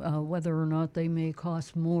and whether or not they may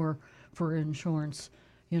cost more for insurance,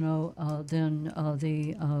 than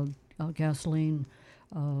the gasoline,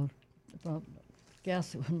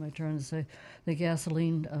 gas. What am I trying to say? The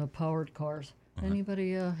gasoline-powered cars.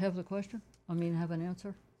 Anybody have the question? Have an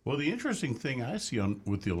answer? Well, the interesting thing I see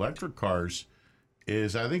with the electric cars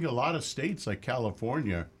is I think a lot of states like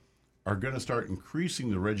California are going to start increasing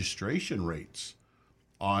the registration rates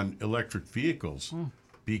on electric vehicles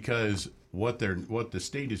because what the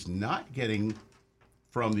state is not getting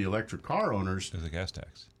from the electric car owners is the gas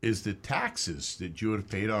tax. Is the taxes that you would have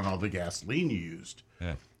paid on all the gasoline you used.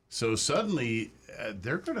 Yeah. So suddenly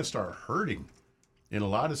they're going to start hurting in a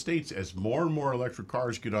lot of states as more and more electric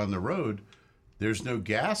cars get on the road. There's no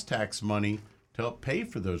gas tax money to help pay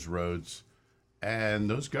for those roads, and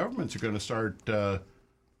those governments are going to start. They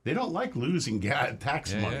don't like losing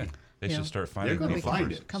tax money. Yeah. They should start finding They're people find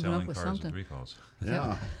for it. selling cars with recalls.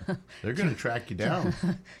 Yeah, they're going to track you down.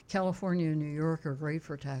 California and New York are great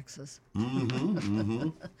for taxes.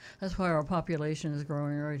 That's why our population is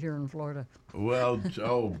growing right here in Florida. Well,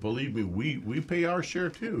 believe me, we pay our share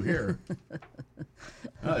too here.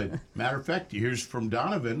 Matter of fact, here's from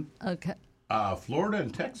Donovan. Okay. Florida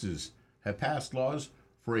and Texas have passed laws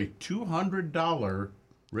for a $200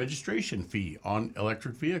 registration fee on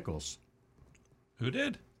electric vehicles. Who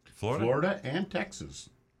did? Florida? Florida and Texas.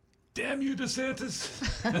 Damn you, DeSantis.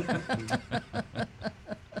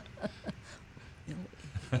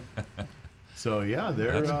 So, yeah,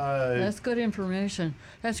 they're... That's good information.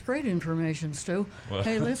 That's great information, Stu. Well,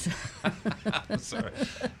 hey, listen. Sorry.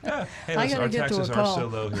 Yeah. Hey, I listen, gotta our get to taxes a are call. so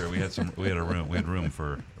low here. We had room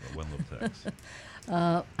for one little tax.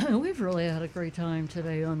 We've really had a great time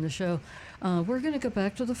today on the show. We're going to go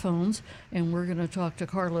back to the phones, and we're going to talk to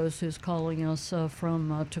Carlos, who's calling us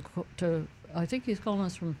from I think he's calling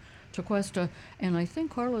us from Tequesta, and I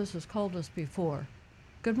think Carlos has called us before.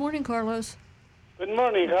 Good morning, Carlos. Good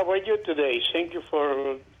morning. How are you today? Thank you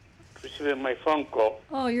for receiving my phone call.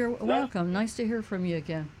 Oh, you're welcome. Nice to hear from you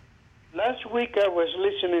again. Last week I was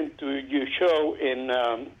listening to your show, and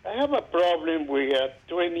I have a problem with a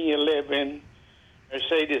 2011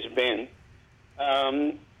 Mercedes-Benz.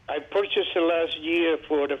 I purchased it last year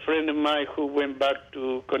for a friend of mine who went back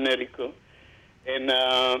to Connecticut. And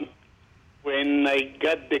when I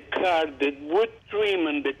got the car, the wood trim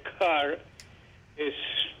on the car is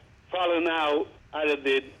falling out of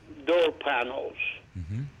the door panels.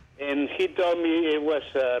 Mm-hmm. And he told me it was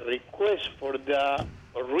a request for that,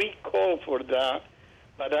 a recall for that.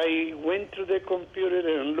 But I went to the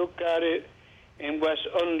computer and looked at it, and was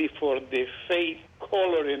only for the fade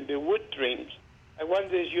color in the wood trims. I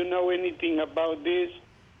wonder if you know anything about this.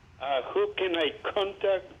 Who can I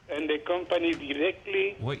contact and the company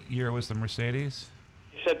directly? What year was the Mercedes?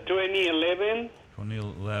 It's a 2011.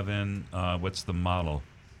 2011. What's the model?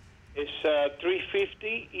 It's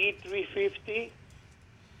 350, E350.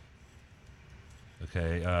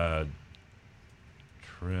 Okay.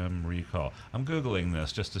 Trim recall. I'm Googling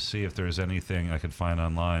this just to see if there's anything I could find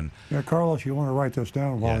online. Yeah, Carlos, you want to write this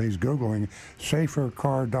down while he's Googling.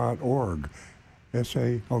 Safercar.org.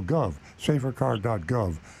 Gov.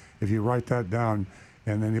 Safercar.gov. If you write that down,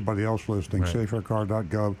 and anybody else listening, Right.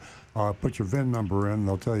 safercar.gov, put your VIN number in.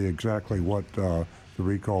 They'll tell you exactly what the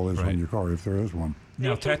recall is on your car, if there is one.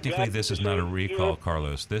 Now, technically, this is not a recall,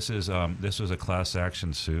 Carlos. This was a class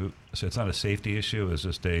action suit, so it's not a safety issue. It was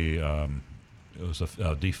just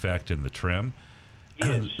a defect in the trim.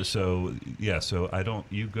 Yes. So I don't.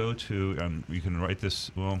 You go to you can write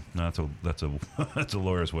this. Well, no, that's a that's a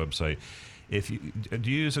lawyer's website. If you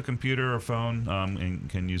do you use a computer or phone and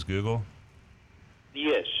can use Google?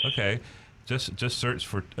 Yes. Okay, just search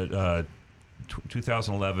for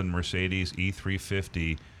 2011 Mercedes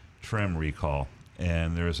E350 trim recall,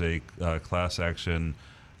 and there's a class action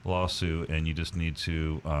lawsuit, and you just need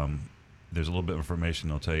to. There's a little bit of information.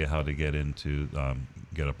 They'll tell you how to get into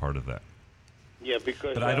get a part of that. Yeah,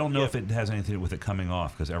 because. But I don't know if it has anything to do with it coming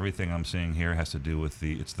off, because everything I'm seeing here has to do with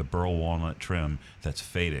the burl walnut trim that's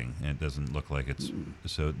fading, and it doesn't look like it's.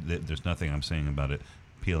 So there's nothing I'm seeing about it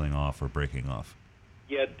peeling off or breaking off.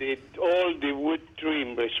 Yeah, all the wood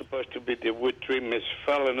trim is supposed to be the wood trim is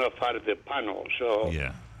falling off out of the panel. So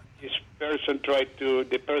yeah. This person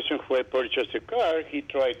the person who had purchased the car, he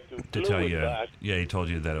tried to tell you, that. Yeah, he told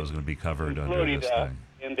you that it was going to be covered under Florida, this thing.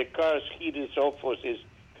 and the car's heat is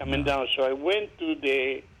coming down. So I went to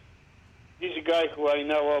this guy who I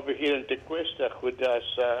know over here in Tequesta who does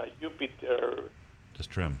Jupiter.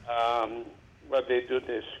 Just trim. What they do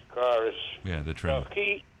these cars. Yeah, the trim. So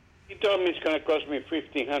he told me it's going to cost me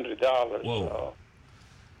 $1,500. Whoa. So,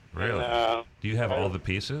 Really? And, do you have all the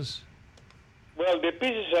pieces? Well, the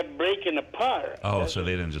pieces are breaking apart. Oh, so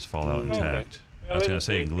they didn't just fall out intact. I was going to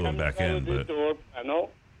say you can glue them back in, but. Door panel,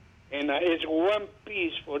 and it's one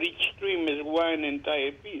piece for each trim is one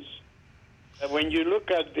entire piece. When you look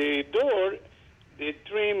at the door, the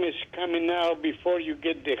trim is coming out before you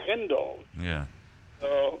get the handle. Yeah.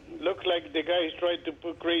 So look like the guys tried to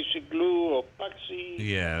put crazy glue or epoxy.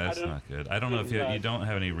 Yeah, that's not good. I don't know if you don't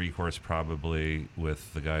have any recourse probably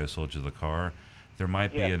with the guy who sold you the car. There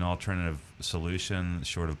might be an alternative solution,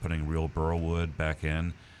 short of putting real burl wood back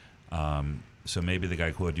in. So maybe the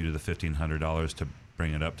guy quoted you the $1,500 to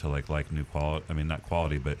bring it up to like new quality. I mean, not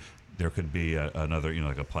quality, but there could be another,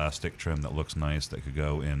 like a plastic trim that looks nice that could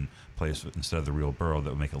go in place instead of the real burl that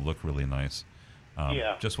would make it look really nice.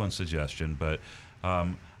 Just one suggestion, but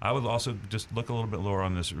I would also just look a little bit lower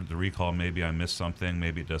on the recall. Maybe I missed something.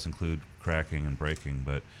 Maybe it does include cracking and breaking,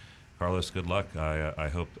 but. Carlos, good luck. I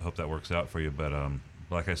hope that works out for you. But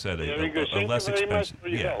like I said, a less expensive.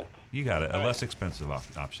 Yeah, you got it. A less expensive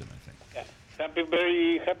option, I think. Yeah.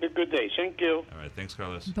 Happy good day. Thank you. All right. Thanks,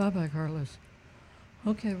 Carlos. Bye-bye, Carlos.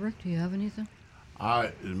 Okay, Rick, do you have anything?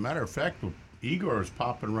 As a matter of fact, Igor is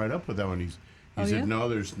popping right up with that one. He said, no,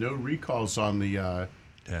 there's no recalls on the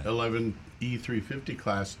 11 E350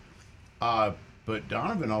 class. But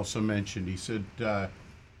Donovan also mentioned, he said,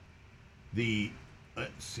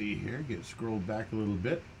 let's see here, get scrolled back a little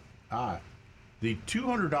bit. The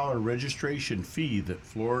 $200 registration fee that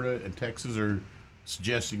Florida and Texas are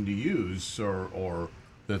suggesting to use or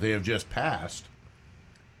that they have just passed,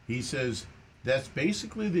 he says that's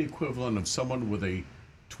basically the equivalent of someone with a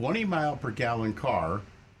 20 mile per gallon car,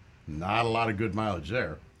 not a lot of good mileage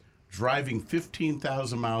there, driving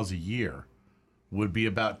 15,000 miles a year would be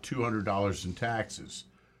about $200 in taxes.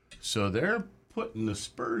 So they're putting the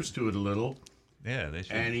spurs to it a little. Yeah, they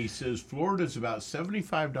should. And he says Florida's about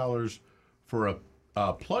 $75 for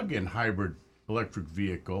a plug-in hybrid electric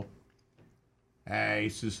vehicle. And he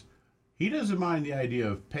says he doesn't mind the idea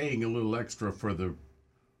of paying a little extra for the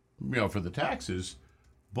taxes,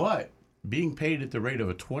 but being paid at the rate of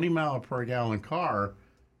a 20 mile per gallon car,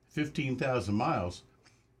 15,000 miles,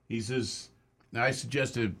 he says Now, I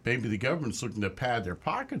suggested maybe the government's looking to pad their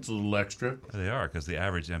pockets a little extra. They are, because the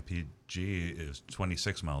average MPG is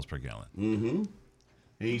 26 miles per gallon. Mm-hmm.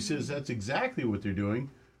 And he says that's exactly what they're doing.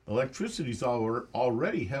 Electricity's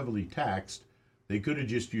already heavily taxed. They could have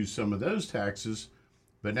just used some of those taxes,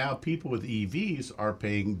 but now people with EVs are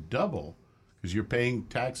paying double because you're paying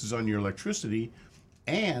taxes on your electricity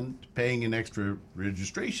and paying an extra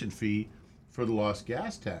registration fee for the lost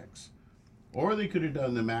gas tax. Or they could have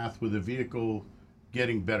done the math with a vehicle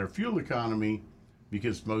getting better fuel economy,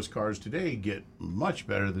 because most cars today get much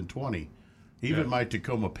better than 20. Even my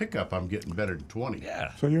Tacoma pickup, I'm getting better than 20.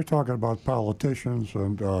 Yeah. So you're talking about politicians,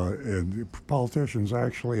 and politicians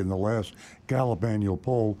actually in the last Gallup annual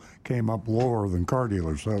poll came up lower than car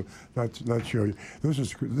dealers. So that shows.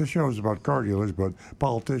 This shows about car dealers, but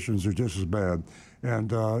politicians are just as bad.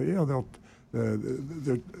 And they'll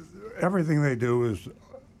everything they do is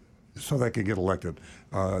so they can get elected.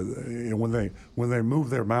 When they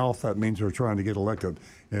move their mouth, that means they're trying to get elected.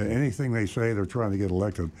 Anything they say, they're trying to get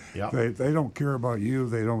elected. Yep. They don't care about you.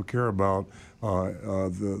 They don't care about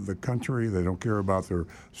the country. They don't care about their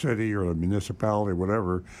city or the municipality,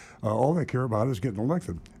 whatever. All they care about is getting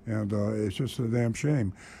elected, and it's just a damn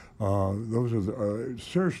shame. Those are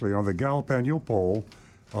seriously, on the Gallup annual poll,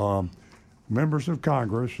 members of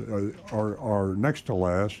Congress are next to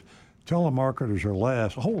last. Telemarketers are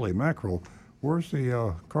last. Holy mackerel! Where's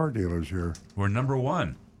the car dealers here? We're number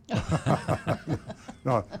one.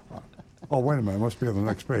 No. Oh, wait a minute. It must be on the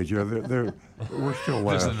next page. Yeah, we're still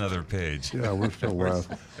last. There's another page. Yeah, we're still last.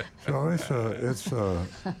 So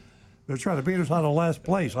they're trying to beat us out of last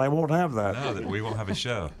place. I won't have that. No, we won't have a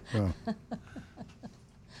show. Yeah.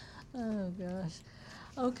 Oh, gosh.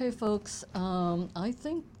 Okay, folks. I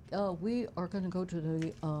think we are going to go to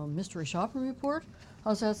the mystery shopping report.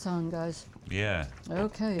 How's that sound, guys? Yeah.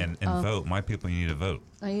 Okay. And vote. My people, you need to vote.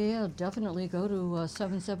 Yeah, definitely. Go to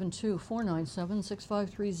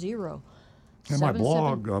 772-497-6530. And my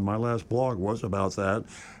blog, my last blog was about that.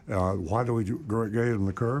 Why do we grade on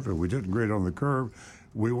the curve? If we didn't grade on the curve,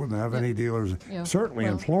 we wouldn't have any dealers, certainly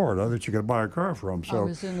in Florida, that you could buy a car from. So I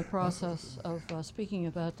was in the process of speaking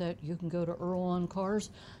about that. You can go to Earl on Cars,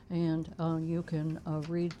 and you can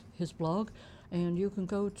read his blog, and you can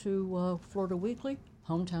go to Florida Weekly,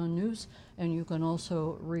 Hometown News, and you can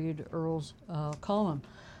also read Earl's column.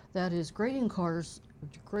 That is grading car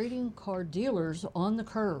dealers on the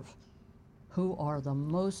curve. Who are the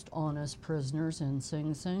most honest prisoners in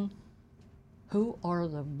Sing Sing? Who are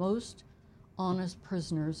the most honest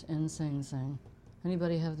prisoners in Sing Sing?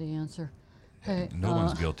 Anybody have the answer? Hey, no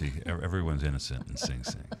one's guilty. Everyone's innocent in Sing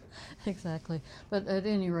Sing. Exactly. But at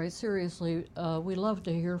any rate, seriously, we love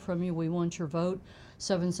to hear from you. We want your vote.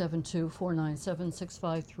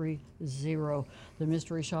 772-497-6530. The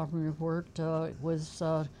Mystery Shopping Report was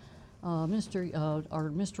our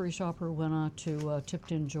mystery shopper went out to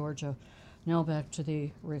Tifton, Georgia. Now back to the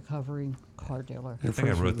recovering car dealer. I think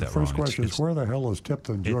I wrote that wrong. The first question is, where the hell is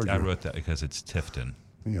Tifton, Georgia? I wrote that because it's Tifton.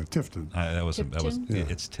 Yeah, Tifton.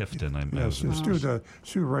 It's Tifton.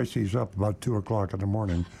 Sue writes these up about 2 o'clock in the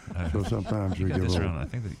morning, so sometimes we get a I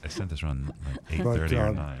think I sent this around like 8:30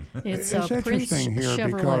 or 9. It's interesting here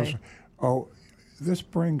Chevrolet. because this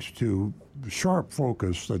brings to sharp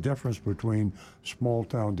focus the difference between small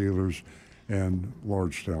town dealers and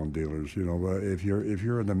large town dealers. You know, if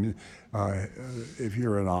you're in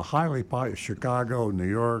a highly Chicago, New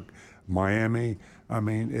York, Miami, I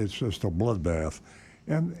mean, it's just a bloodbath.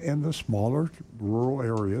 And in the smaller rural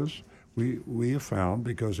areas, we have found,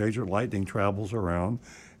 because Agent Lightning travels around,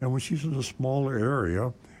 and when she's in a smaller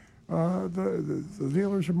area, the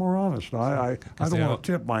dealers are more honest. I don't want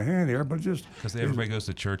to tip my hand here, but just because everybody goes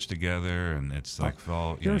to church together, and it's like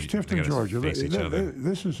all. Here's Tifton, Georgia. Face each other.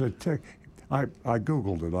 This is a I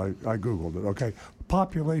Googled it. I Googled it. Okay.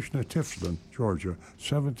 Population of Tifton, Georgia,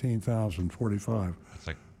 17,045. It's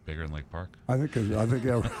like bigger than Lake Park. I think.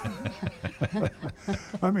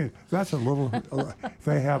 I mean, that's a little.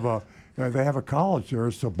 They have a college there.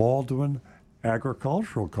 It's the Baldwin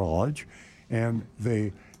Agricultural College, and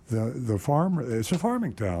the farm. It's a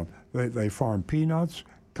farming town. They farm peanuts,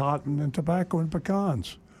 cotton, and tobacco and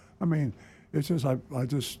pecans. I mean, it's just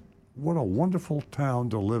what a wonderful town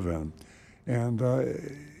to live in. And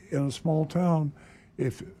in a small town,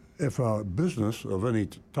 if a business of any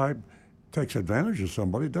type takes advantage of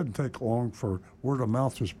somebody, it doesn't take long for word of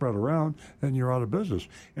mouth to spread around, and you're out of business.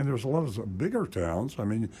 And there's a lot of bigger towns. I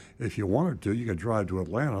mean, if you wanted to, you could drive to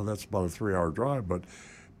Atlanta. That's about a 3-hour drive. But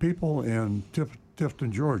people in Tifton,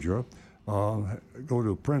 Georgia, go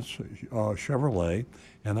to Prince Chevrolet,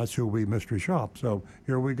 and that's who we mystery shop. So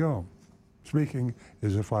here we go. Speaking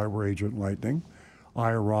as if I were Agent Lightning.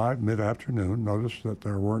 I arrived mid-afternoon, noticed that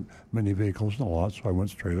there weren't many vehicles in the lot, so I went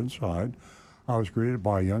straight inside. I was greeted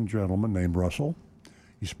by a young gentleman named Russell.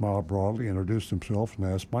 He smiled broadly, introduced himself, and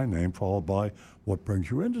asked my name, followed by, "What brings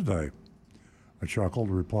you in today?" I chuckled,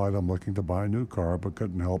 replied, "I'm looking to buy a new car," but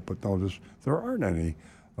couldn't help but notice there aren't any,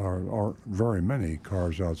 or very many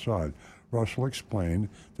cars outside. Russell explained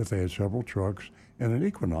that they had several trucks and an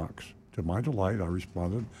Equinox. To my delight, I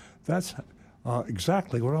responded, "That's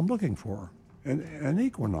exactly what I'm looking for, an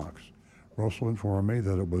Equinox." Russell informed me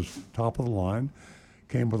that it was top of the line,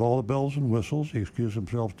 came with all the bells and whistles. He excused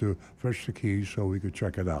himself to fetch the keys so we could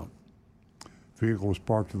check it out. The vehicle was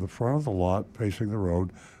parked at the front of the lot, facing the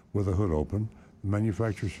road with the hood open. The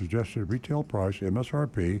manufacturer's suggested retail price,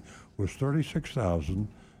 MSRP, was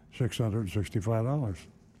 $36,665.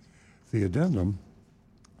 The addendum,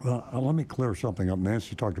 let me clear something up.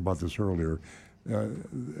 Nancy talked about this earlier. There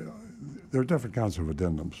are different kinds of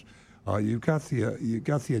addendums. You've got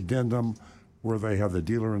the addendum where they have the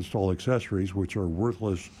dealer install accessories, which are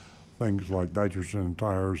worthless things like nitrogen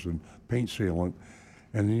tires and paint sealant.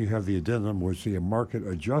 And then you have the addendum, which is the market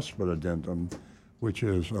adjustment addendum, which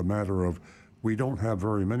is a matter of, we don't have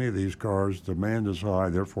very many of these cars, demand is high,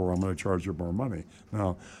 therefore I'm going to charge you more money.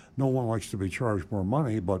 Now, no one likes to be charged more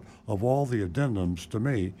money, but of all the addendums, to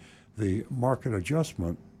me, the market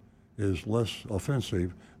adjustment is less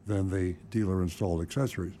offensive than the dealer-installed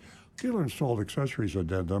accessories. Dealer-installed accessories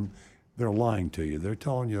addendum, they're lying to you. They're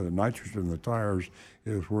telling you the nitrogen in the tires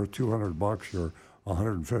is worth $200 or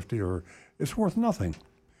 $150, or it's worth nothing.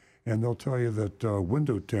 And they'll tell you that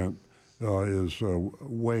window tint is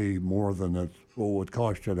way more than it would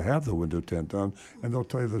cost you to have the window tint done, and they'll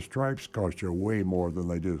tell you the stripes cost you way more than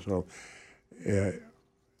they do. So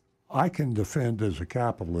I can defend as a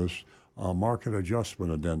capitalist a market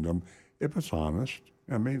adjustment addendum if it's honest.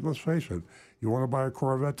 I mean, let's face it, you want to buy a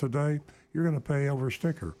Corvette today, you're going to pay over a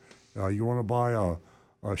sticker. You want to buy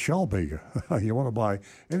a Shelby, you want to buy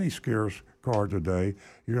any scarce car today,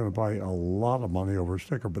 you're going to buy a lot of money over a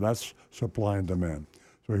sticker, but that's supply and demand.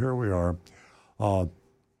 So here we are,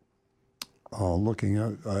 looking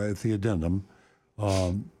at the addendum.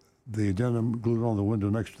 The addendum glued on the window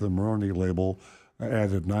next to the Moroni label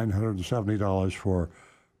added $970 for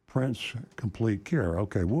Prince Complete Care.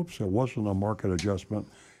 Okay, whoops, it wasn't a market adjustment.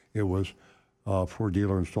 It was for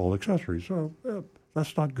dealer-installed accessories. So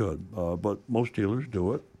that's not good, but most dealers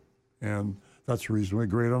do it, and that's reasonably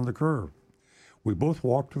great on the curve. We both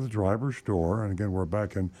walked to the driver's door, and again, we're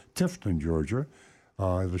back in Tifton, Georgia,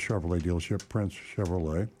 the Chevrolet dealership, Prince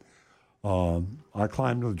Chevrolet. I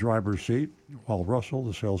climbed to the driver's seat while Russell,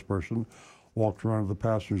 the salesperson, walked around to the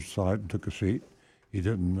passenger side and took a seat. He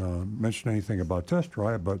didn't mention anything about test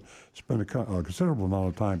drive, but spent a considerable amount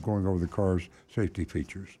of time going over the car's safety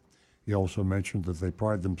features. He also mentioned that they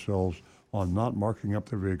pride themselves on not marking up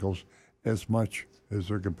their vehicles as much as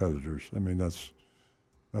their competitors. I mean, that's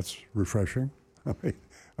refreshing. I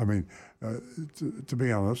mean, to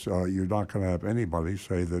be honest, you're not going to have anybody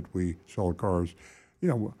say that we sell cars.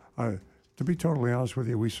 You know, to be totally honest with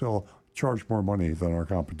you, we charge more money than our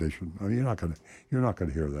competition. I mean, you're not going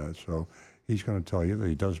to hear that. So he's going to tell you that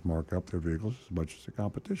he does mark up their vehicles as much as the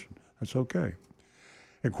competition. That's okay.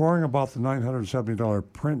 Inquiring about the $970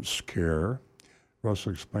 Prince Care,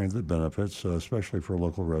 Russell explained the benefits, especially for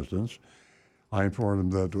local residents. I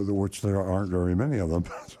informed him that, which there aren't very many of them.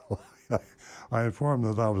 So I informed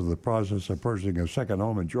him that I was in the process of purchasing a second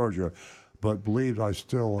home in Georgia, but believed I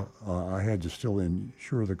had to still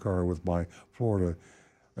insure the car with my Florida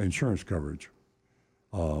insurance coverage,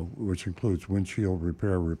 which includes windshield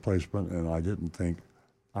repair replacement, and I didn't think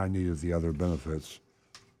I needed the other benefits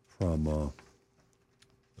from the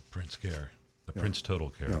Prince Care, the Prince Total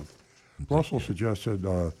Care. Yeah. Russell suggested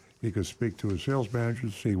he could speak to his sales manager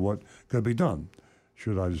to see what could be done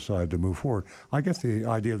should I decide to move forward. I get the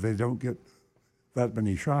idea they don't get that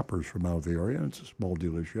many shoppers from out of the area, and it's a small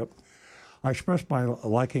dealership. I expressed my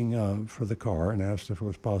liking for the car and asked if it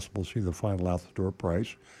was possible to see the final out-the-door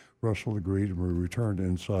price. Russell agreed, and we returned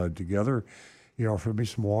inside together. He offered me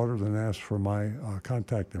some water, then asked for my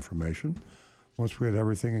contact information. Once we had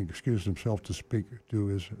everything, he excused himself to speak to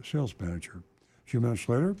his sales manager. A few minutes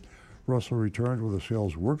later, Russell returned with a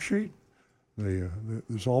sales worksheet.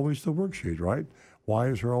 There's always the worksheet, right? Why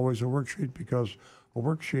is there always a worksheet? Because a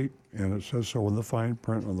worksheet, and it says so in the fine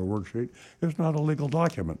print on the worksheet, is not a legal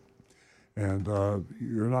document. And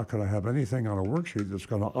you're not going to have anything on a worksheet that's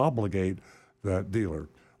going to obligate that dealer.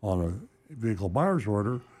 On a vehicle buyer's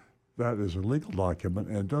order, that is a legal document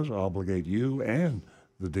and does obligate you and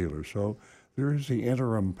the dealer. So there is the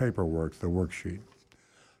interim paperwork, the worksheet.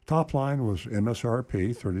 Top line was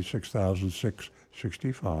MSRP,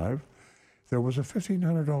 $36,665. there was a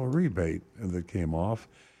 $1,500 rebate that came off,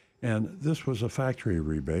 and this was a factory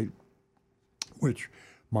rebate, which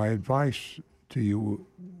my advice to you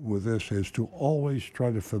with this is to always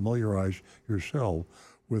try to familiarize yourself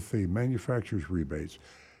with the manufacturer's rebates.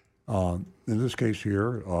 In this case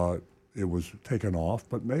here, it was taken off,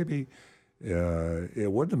 but maybe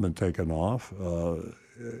it wouldn't have been taken off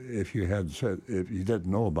if you didn't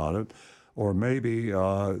know about it, or maybe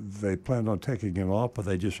they planned on taking it off, but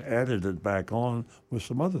they just added it back on with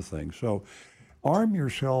some other things. So arm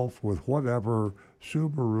yourself with whatever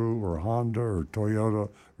Subaru or Honda or Toyota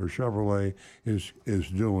or Chevrolet is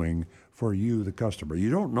doing for you, the customer. You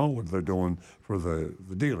don't know what they're doing for the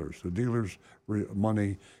dealers. The dealers'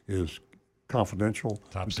 money is confidential.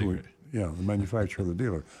 Top secret. Yeah, the manufacturer of the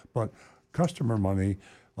dealer. But customer money,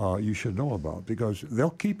 you should know about, because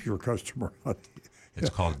they'll keep your customer money. It's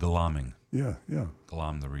called gloming. Yeah.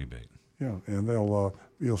 Glom the rebate. Yeah, and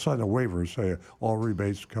you'll sign a waiver and say all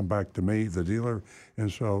rebates come back to me, the dealer,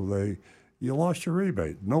 and so you lost your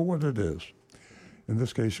rebate. Know what it is. In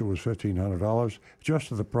this case, it was $1,500,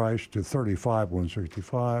 adjusted the price to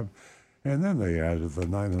 $35,165, and then they added the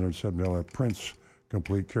 $970 Prince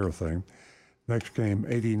Complete Care thing. Next came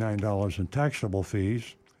 $89 in taxable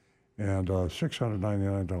fees, and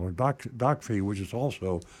 $699 doc fee, which is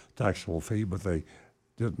also taxable fee, but they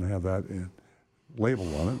didn't have that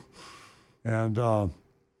labeled on it. And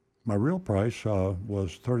my real price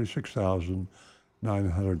was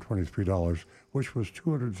 $36,923, which was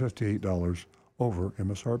 $258 over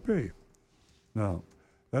MSRP. Now,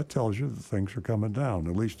 that tells you that things are coming down,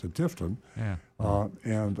 at least at Tifton. Yeah. For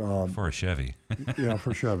a Chevy. Yeah,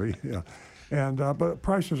 for Chevy, yeah. And but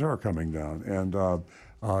prices are coming down, and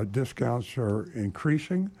discounts are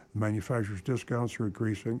increasing. Manufacturers' discounts are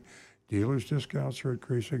increasing. Dealers' discounts are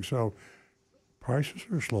increasing. So prices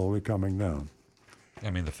are slowly coming down. I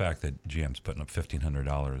mean, the fact that GM's putting up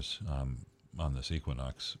 $1,500 on this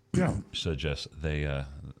Equinox suggests they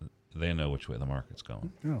know which way the market's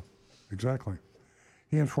going. Yeah, exactly.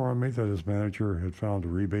 He informed me that his manager had found a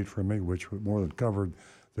rebate for me, which more than covered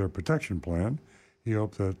their protection plan. He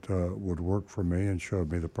hoped that would work for me and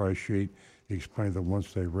showed me the price sheet. He explained that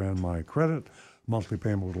once they ran my credit, monthly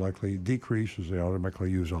payment would likely decrease as they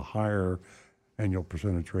automatically use a higher annual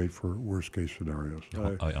percentage rate for worst-case scenarios.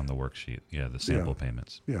 On the worksheet, the sample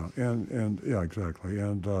payments. Yeah, and exactly.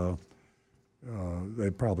 And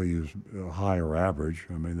they probably use a higher average.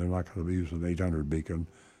 I mean, they're not going to be using an 800 beacon.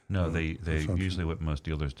 No, they usually, what most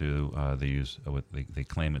dealers do, they use they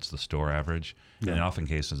claim it's the store average, and in often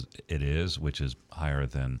cases it is, which is higher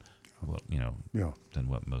than than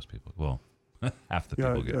what most people. Well, half the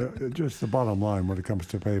people get. Just the bottom line when it comes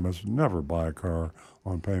to payments: never buy a car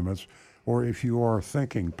on payments, or if you are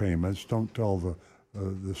thinking payments, don't tell the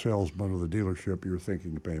salesman or the dealership you're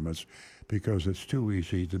thinking payments, because it's too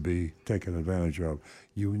easy to be taken advantage of.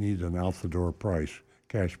 You need an out-the-door price,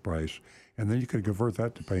 cash price. And then you could convert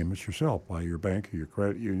that to payments yourself by your bank or your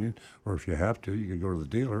credit union, or if you have to, you can go to the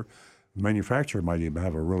dealer. The manufacturer might even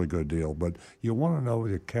have a really good deal, but you want to know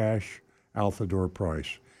the cash out-the-door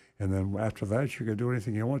price. And then after that, you can do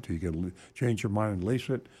anything you want to. You can change your mind and lease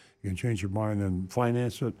it. You can change your mind and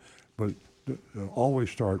finance it, but always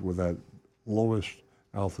start with that lowest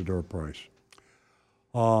out-the-door price.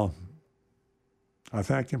 I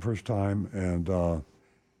thanked him for his time and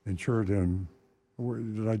insured him.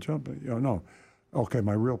 Did I jump? No. Okay,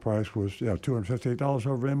 my real price was $258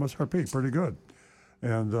 over MSRP. Pretty good.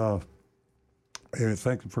 And I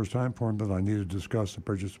thanked him first time for him that I needed to discuss the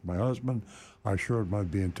purchase with my husband. I assured him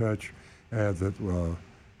I'd be in touch, and that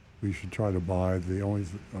we should try to buy the only.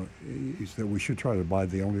 He said we should try to buy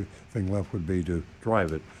the only thing left would be to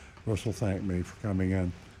drive it. Russell thanked me for coming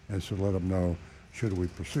in and said let him know should we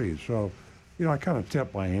proceed. So, I kind of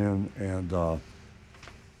tipped my hand and.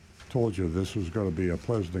 Told you this was going to be a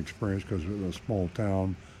pleasant experience because it was a small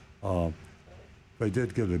town. They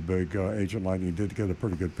did get a big Agent Lightning did get a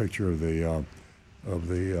pretty good picture of the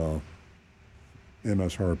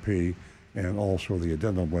MSRP and also the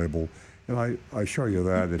addendum label. And I show you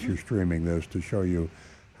that if you're streaming this to show you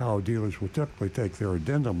how dealers will typically take their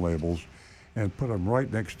addendum labels and put them right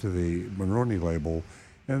next to the Monroney label.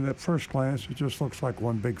 And at first glance, it just looks like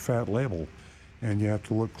one big fat label. And you have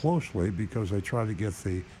to look closely because they try to get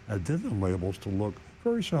the addendum labels to look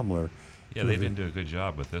very similar. Yeah, they didn't do a good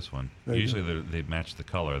job with this one. Usually they match the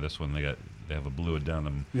color. This one they have a blue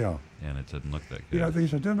addendum. Yeah. And it didn't look that good. Yeah,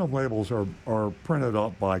 these addendum labels are printed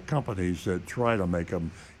up by companies that try to make them.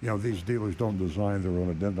 These dealers don't design their own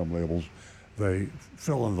addendum labels. They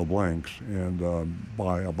fill in the blanks and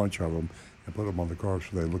buy a bunch of them and put them on the car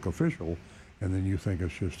so they look official, and then you think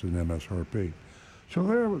it's just an MSRP.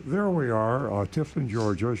 So there we are, Tifton,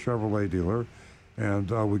 Georgia, Chevrolet dealer, and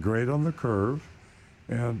we grade on the curve,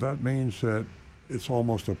 and that means that it's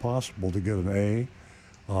almost impossible to get an A,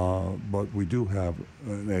 but we do have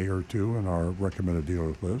an A or two in our recommended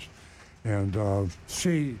dealer list, and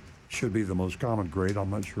C should be the most common grade.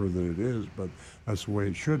 I'm not sure that it is, but that's the way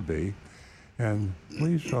it should be. And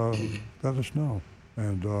please let us know.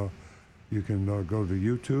 And you can go to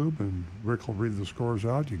YouTube, and Rick will read the scores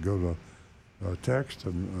out. You go to text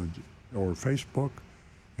and or Facebook,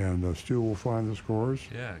 and Stu will find the scores.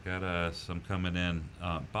 Yeah, got some coming in.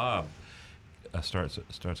 Bob starts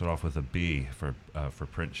it off with a B for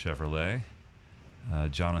Prince Chevrolet.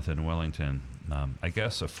 Jonathan Wellington. I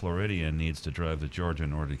guess a Floridian needs to drive to Georgia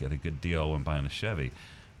in order to get a good deal when buying a Chevy.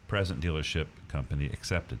 Present dealership company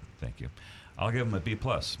accepted. Thank you. I'll give him a B+.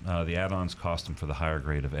 The add-ons cost him for the higher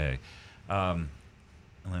grade of A. Let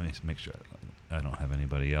me make sure I don't have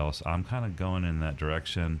anybody else. I'm kind of going in that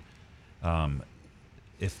direction.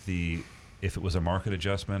 If it was a market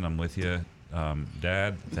adjustment, I'm with you,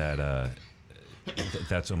 Dad.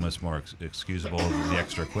 That's almost more excusable. The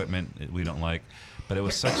extra equipment we don't like, but it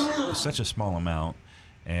was such a small amount,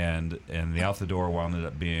 and the out the door wound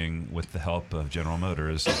up being, with the help of General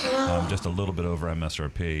Motors, just a little bit over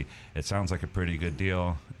MSRP. It sounds like a pretty good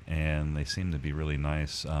deal, and they seem to be really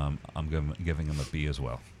nice. I'm giving them a B as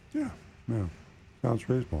well. Yeah. Sounds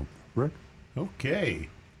reasonable. Rick? Okay.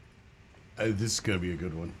 This is going to be a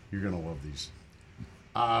good one. You're going to love these.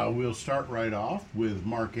 We'll start right off with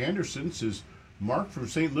Mark Anderson. Says, Mark from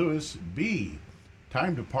St. Louis, B.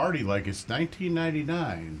 Time to party like it's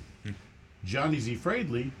 1999. Johnny Z.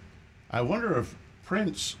 Fradley, I wonder if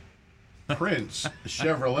Prince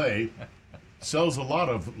Chevrolet sells a lot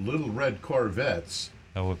of little red Corvettes.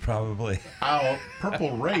 Oh, probably.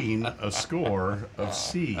 Purple Rain, a score of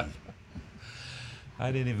C.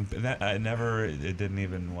 It didn't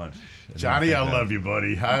even want. Johnny, I love you,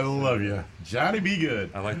 buddy. I love you. Johnny, be good.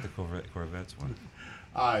 I like the Corvettes one.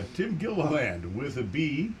 Tim Gilliland with a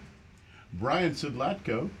B. Brian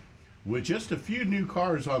Sidlatko, with just a few new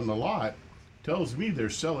cars on the lot, tells me they're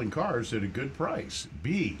selling cars at a good price.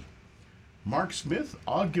 B. Mark Smith,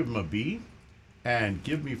 I'll give him a B. And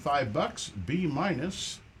give me $5, B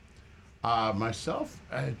minus. Myself,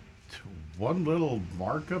 one little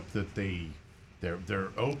markup that they're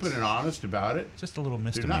open and honest about it. Just a little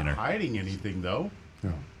misdemeanor. They're not hiding anything though.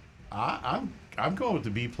 No. I'm going with the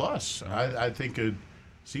B plus. I think it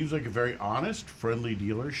seems like a very honest, friendly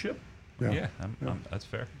dealership. Yeah, that's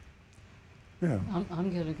fair. Yeah.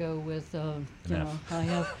 I'm going to go with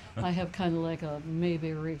I have kind of like a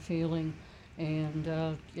mayberry feeling, and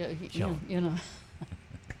I'm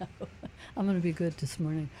going to be good this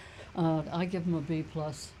morning. I give them a B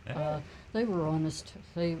plus. They were honest.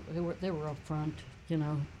 They were upfront.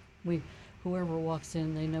 Whoever walks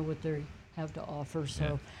in, they know what they have to offer.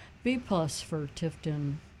 So, B plus for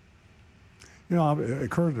Tifton. It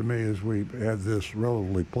occurred to me as we had this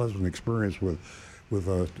relatively pleasant experience with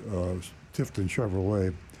Tifton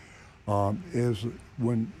Chevrolet, is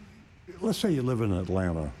when, let's say you live in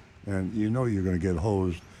Atlanta and you know you're going to get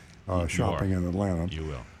hosed shopping in Atlanta. You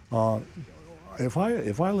will. If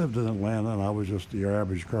I lived in Atlanta and I was just your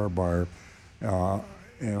average car buyer,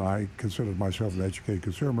 and I considered myself an educated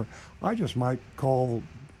consumer, I just might call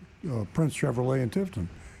Prince Chevrolet in Tifton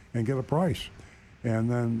and get a price, and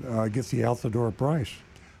then get the out-the-door price.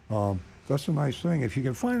 That's a nice thing. If you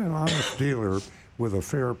can find an honest dealer with a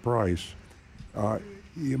fair price,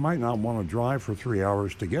 you might not want to drive for 3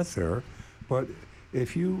 hours to get there, but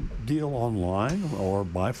if you deal online or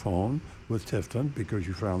by phone with Tifton because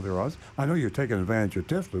you found their odds, I know you're taking advantage of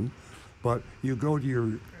Tifton, but you go to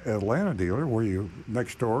your Atlanta dealer where you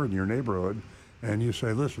next door in your neighborhood, and you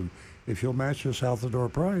say, listen, if you'll match this out-the-door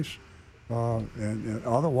price, and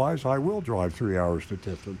otherwise I will drive 3 hours to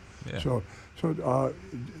Tifton. Yeah. So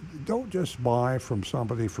don't just buy from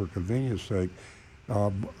somebody for convenience sake.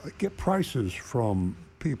 Get prices from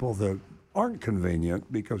people that aren't convenient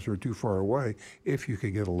because they're too far away if you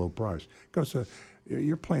can get a low price. Because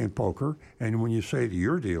you're playing poker, and when you say to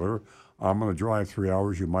your dealer, I'm going to drive 3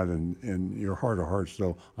 hours, you might in your heart of hearts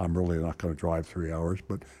though, I'm really not going to drive 3 hours,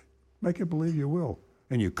 but make it believe you will.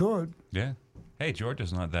 And you could. Yeah. Hey,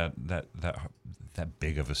 Georgia's not that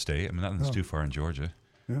big of a state. I mean, nothing's too far in Georgia.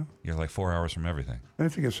 Yeah. You're like 4 hours from everything. And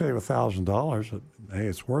if you can save $1,000, hey,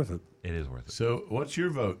 it's worth it. It is worth it. So what's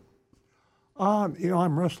your vote?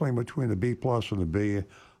 I'm wrestling between the B plus and the B.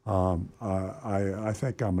 I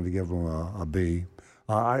think I'm going to give them a B.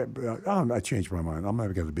 I changed my mind. I'm going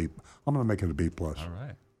to make it a B plus. All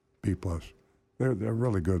right. B plus. They're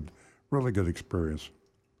really good experience.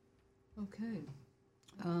 Okay.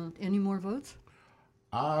 Any more votes?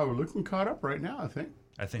 We're looking caught up right now, I think.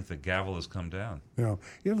 I think the gavel has come down. Yeah.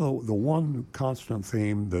 You know, the one constant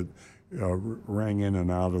theme that rang in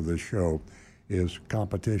and out of this show is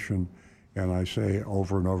competition. And I say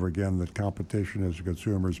over and over again that competition is a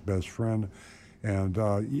consumer's best friend. And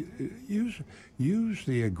use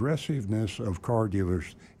the aggressiveness of car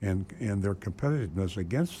dealers and their competitiveness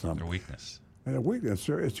against them. Their weakness. Weakness.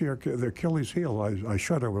 It's their Achilles heel. I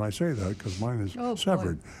shudder when I say that because mine is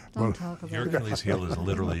severed. Don't talk about your Achilles heel is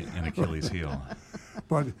literally an Achilles heel.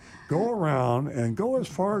 But go around and go as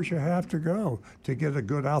far as you have to go to get a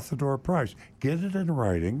good out-the-door price. Get it in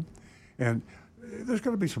writing, and there's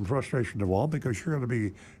going to be some frustration involved because you're going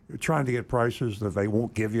to be trying to get prices that they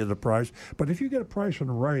won't give you the price. But if you get a price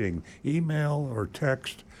in writing, email or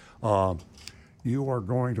text, you are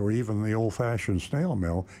going to, or even the old-fashioned snail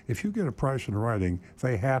mail, if you get a price in writing,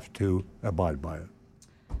 they have to abide by it.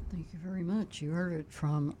 Thank you very much. You heard it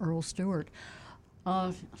from Earl Stewart.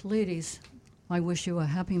 Ladies, I wish you a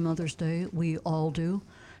happy Mother's Day. We all do.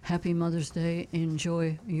 Happy Mother's Day.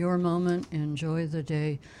 Enjoy your moment. Enjoy the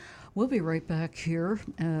day. We'll be right back here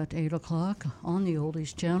at 8 o'clock on the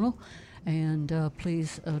Oldies Channel. And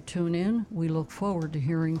please tune in. We look forward to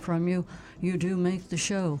hearing from you. You do make the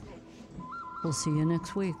show. We'll see you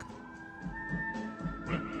next week.